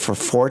January for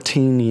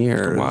 14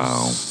 years.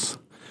 Wow.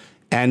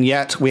 And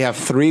yet we have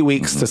 3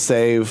 weeks to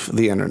save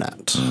the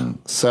internet.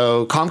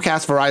 So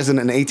Comcast, Verizon,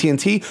 and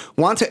AT&T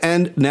want to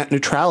end net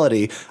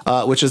neutrality,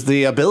 which is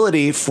the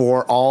ability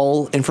for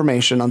all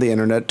information on the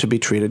internet to be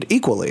treated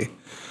equally.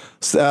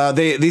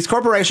 These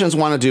corporations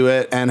want to do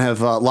it and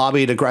have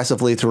lobbied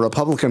aggressively to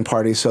Republican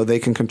Party so they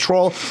can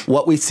control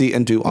what we see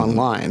and do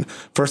online.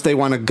 First, they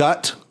want to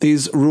gut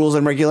these rules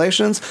and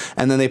regulations,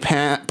 and then they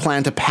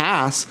plan to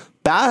pass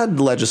bad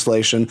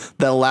legislation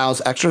that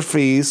allows extra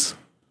fees,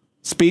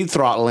 speed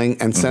throttling,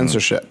 and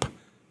censorship.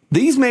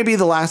 These may be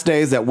the last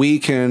days that we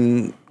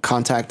can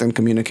contact and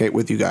communicate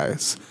with you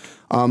guys.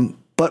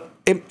 But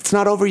it's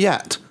not over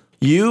yet.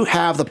 You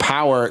have the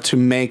power to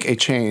make a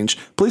change.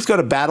 Please go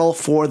to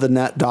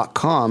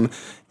battleforthenet.com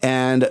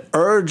and I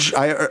urge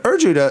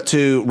you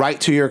to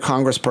write to your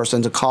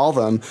congressperson, to call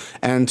them,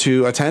 and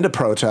to attend a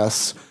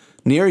protest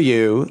near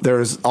you.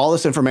 There's all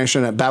this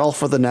information at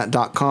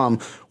battleforthenet.com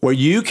where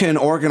you can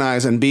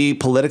organize and be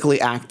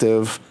politically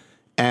active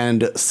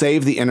and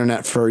save the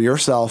internet for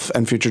yourself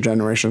and future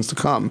generations to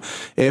come.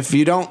 If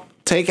you don't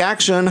take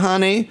action,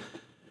 honey,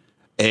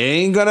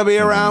 ain't gonna be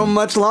around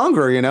much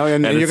longer, and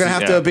you're gonna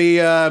have to be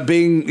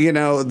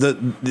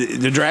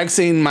the drag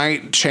scene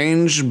might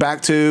change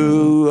back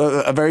to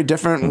a very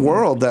different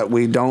world that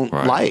we don't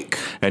like.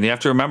 And you have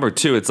to remember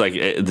too, it's like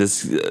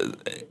this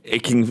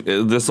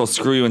will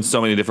screw you in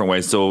so many different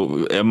ways.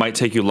 So it might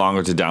take you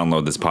longer to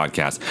download this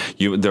podcast.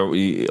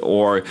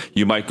 Or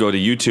you might go to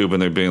YouTube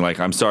and they're being like,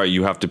 I'm sorry,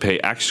 you have to pay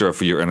extra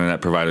for your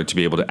internet provider to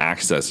be able to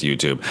access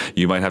YouTube.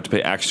 You might have to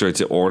pay extra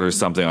to order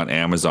something on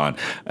Amazon.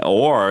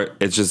 Or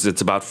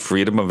it's about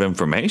freedom of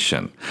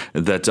information,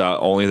 that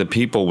only the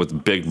people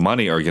with big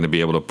money are going to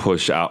be able to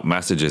push out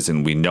messages.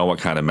 And we know what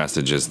kind of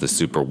messages the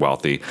super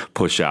wealthy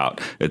push out.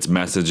 It's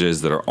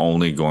messages that are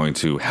only going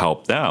to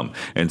help them.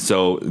 And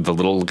so the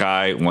little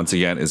guy, once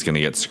again, is going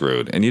to get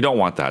screwed. And you don't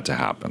want that to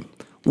happen.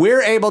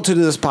 We're able to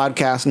do this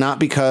podcast not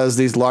because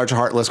these large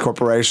heartless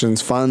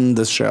corporations fund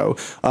this show,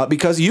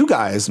 because you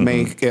guys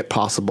make it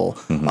possible.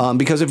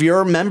 Because of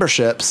your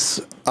memberships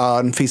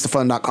on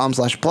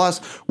feastoffun.com/plus,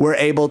 we're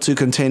able to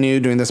continue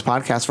doing this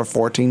podcast for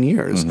 14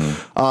 years.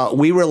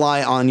 We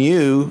rely on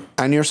you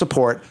and your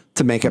support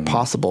to make it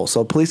possible.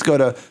 So please go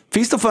to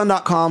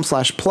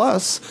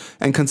feastoffun.com/plus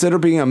and consider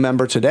being a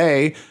member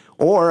today,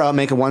 or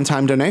make a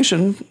one-time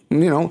donation.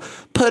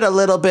 Put a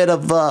little bit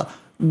of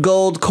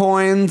gold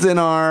coins in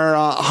our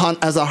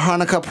as a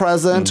Hanukkah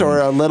present, or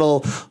a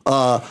little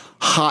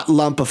hot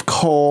lump of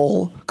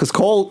coal, because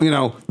coal,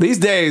 these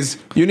days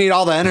you need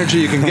all the energy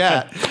you can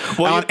get.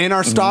 In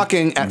our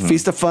stocking at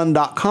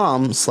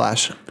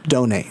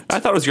feastoffun.com/donate. I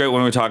thought it was great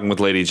when we were talking with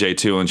Lady J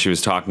too, and she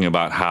was talking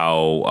about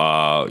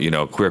how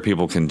queer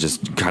people can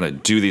just kind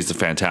of do these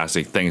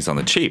fantastic things on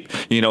the cheap.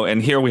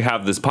 And here we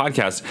have this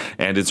podcast,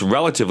 and it's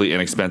relatively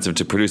inexpensive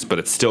to produce, but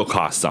it still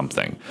costs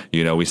something.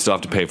 We still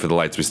have to pay for the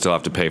lights, we still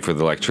have to pay for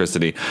the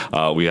electricity,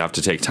 we have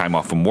to take time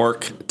off from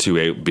work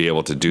to be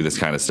able to do this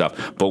kind of stuff.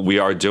 But we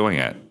are doing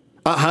it.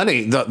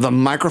 Honey, the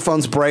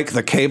microphones break,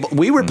 the cable.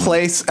 We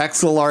replace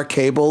XLR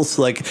cables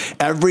like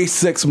every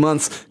 6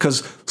 months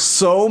because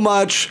so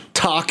much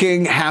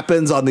talking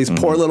happens on these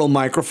poor little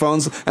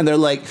microphones, and they're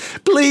like,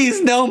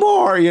 please, no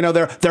more. You know,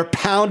 they're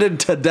pounded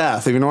to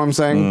death. You know what I'm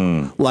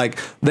saying? Like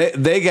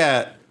they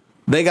get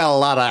a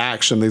lot of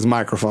action, these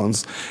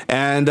microphones,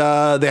 and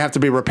they have to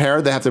be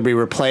repaired. They have to be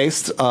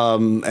replaced,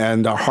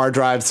 and our hard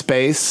drive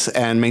space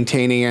and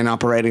maintaining and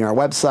operating our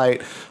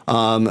website,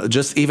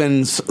 just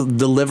even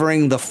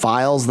delivering the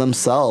files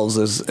themselves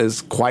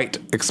is quite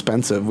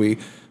expensive. We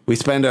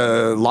spend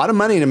a lot of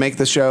money to make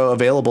the show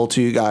available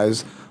to you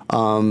guys,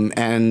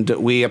 and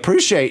we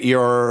appreciate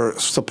your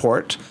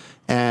support,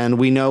 and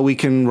we know we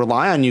can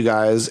rely on you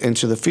guys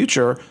into the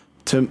future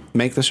to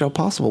make the show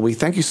possible. We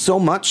thank you so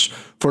much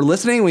for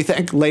listening. We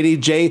thank Lady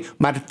J.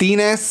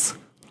 Martinez,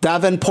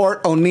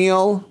 Davenport,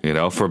 O'Neill,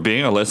 for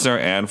being a listener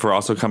and for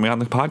also coming on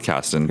the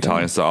podcast and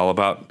telling us all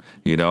about,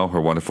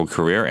 her wonderful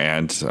career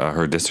and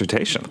her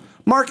dissertation.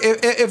 Mark,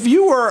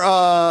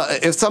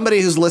 if somebody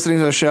who's listening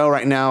to the show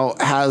right now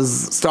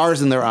has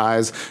stars in their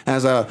eyes,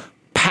 has a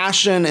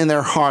passion in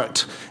their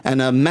heart and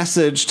a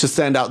message to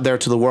send out there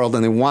to the world,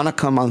 and they want to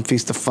come on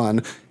Feast of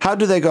Fun, how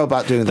do they go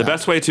about doing that? The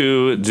best way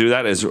to do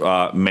that is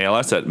mail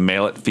us at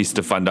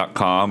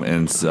mail@feastoffun.com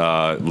and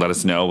let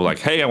us know, like,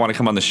 hey, I want to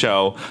come on the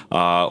show,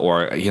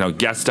 or,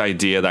 guest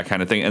idea, that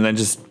kind of thing. And then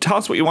just tell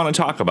us what you want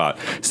to talk about.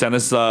 Send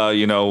us,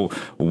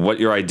 what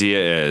your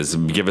idea is.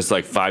 Give us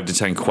like 5 to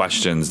 10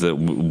 questions that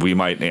we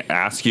might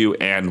ask you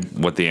and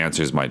what the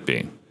answers might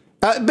be.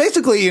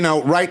 Basically,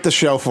 write the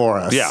show for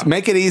us. Yeah.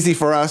 Make it easy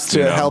for us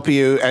to help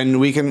you, and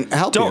we can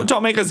help you.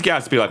 Don't make us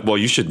guess. Be like, well,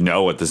 you should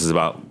know what this is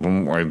about.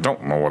 I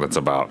don't know what it's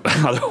about.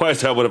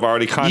 Otherwise, I would have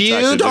already contacted you.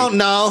 You don't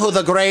know who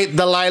the great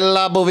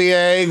Delilah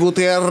Bouvier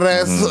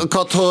Gutierrez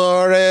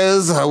Couture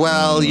is?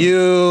 Well, you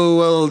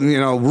will,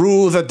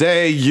 rue the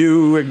day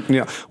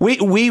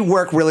we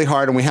work really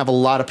hard, and we have a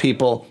lot of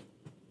people.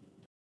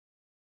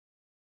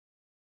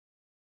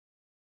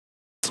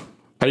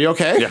 Are you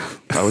okay? Yeah,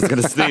 I was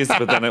going to sneeze,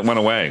 but then it went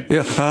away.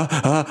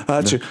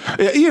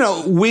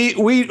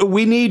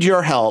 We need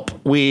your help.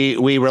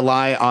 We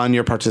rely on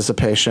your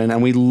participation,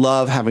 and we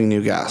love having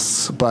new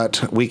guests.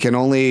 But we can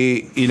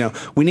only,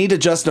 we need to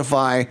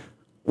justify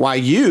why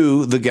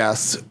you, the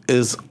guest,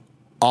 is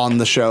on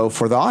the show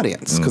for the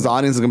audience, because the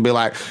audience is going to be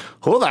like,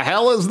 "Who the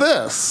hell is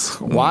this?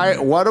 Why?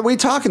 What are we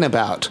talking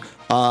about?"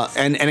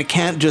 And it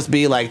can't just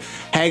be like,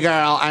 hey,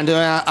 girl, I'm doing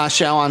a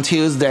show on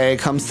Tuesday.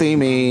 Come see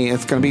me.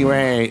 It's going to be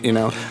great,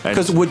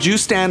 Because would you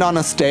stand on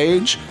a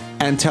stage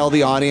and tell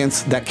the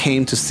audience that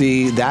came to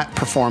see that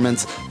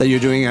performance that you're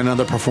doing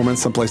another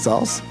performance someplace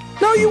else?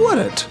 No, you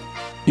wouldn't.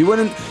 You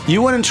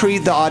wouldn't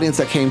treat the audience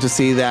that came to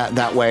see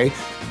that way.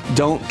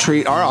 Don't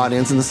treat our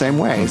audience in the same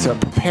way. So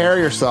prepare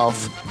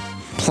yourself,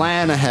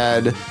 plan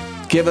ahead,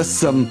 give us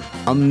some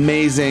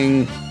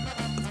amazing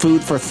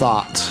food for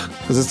thought,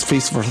 because it's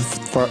Feast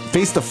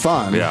of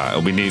Fun. Yeah,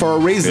 we need for a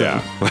reason.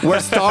 Yeah. We're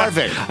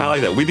starving. I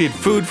like that. We need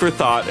food for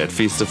thought at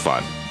Feast of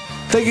Fun.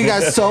 Thank you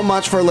guys so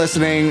much for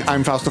listening.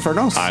 I'm Fausto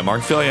Fernos. I'm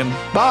Mark Fillion.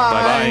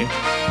 Bye.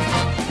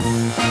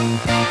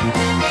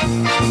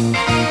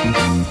 Bye-bye.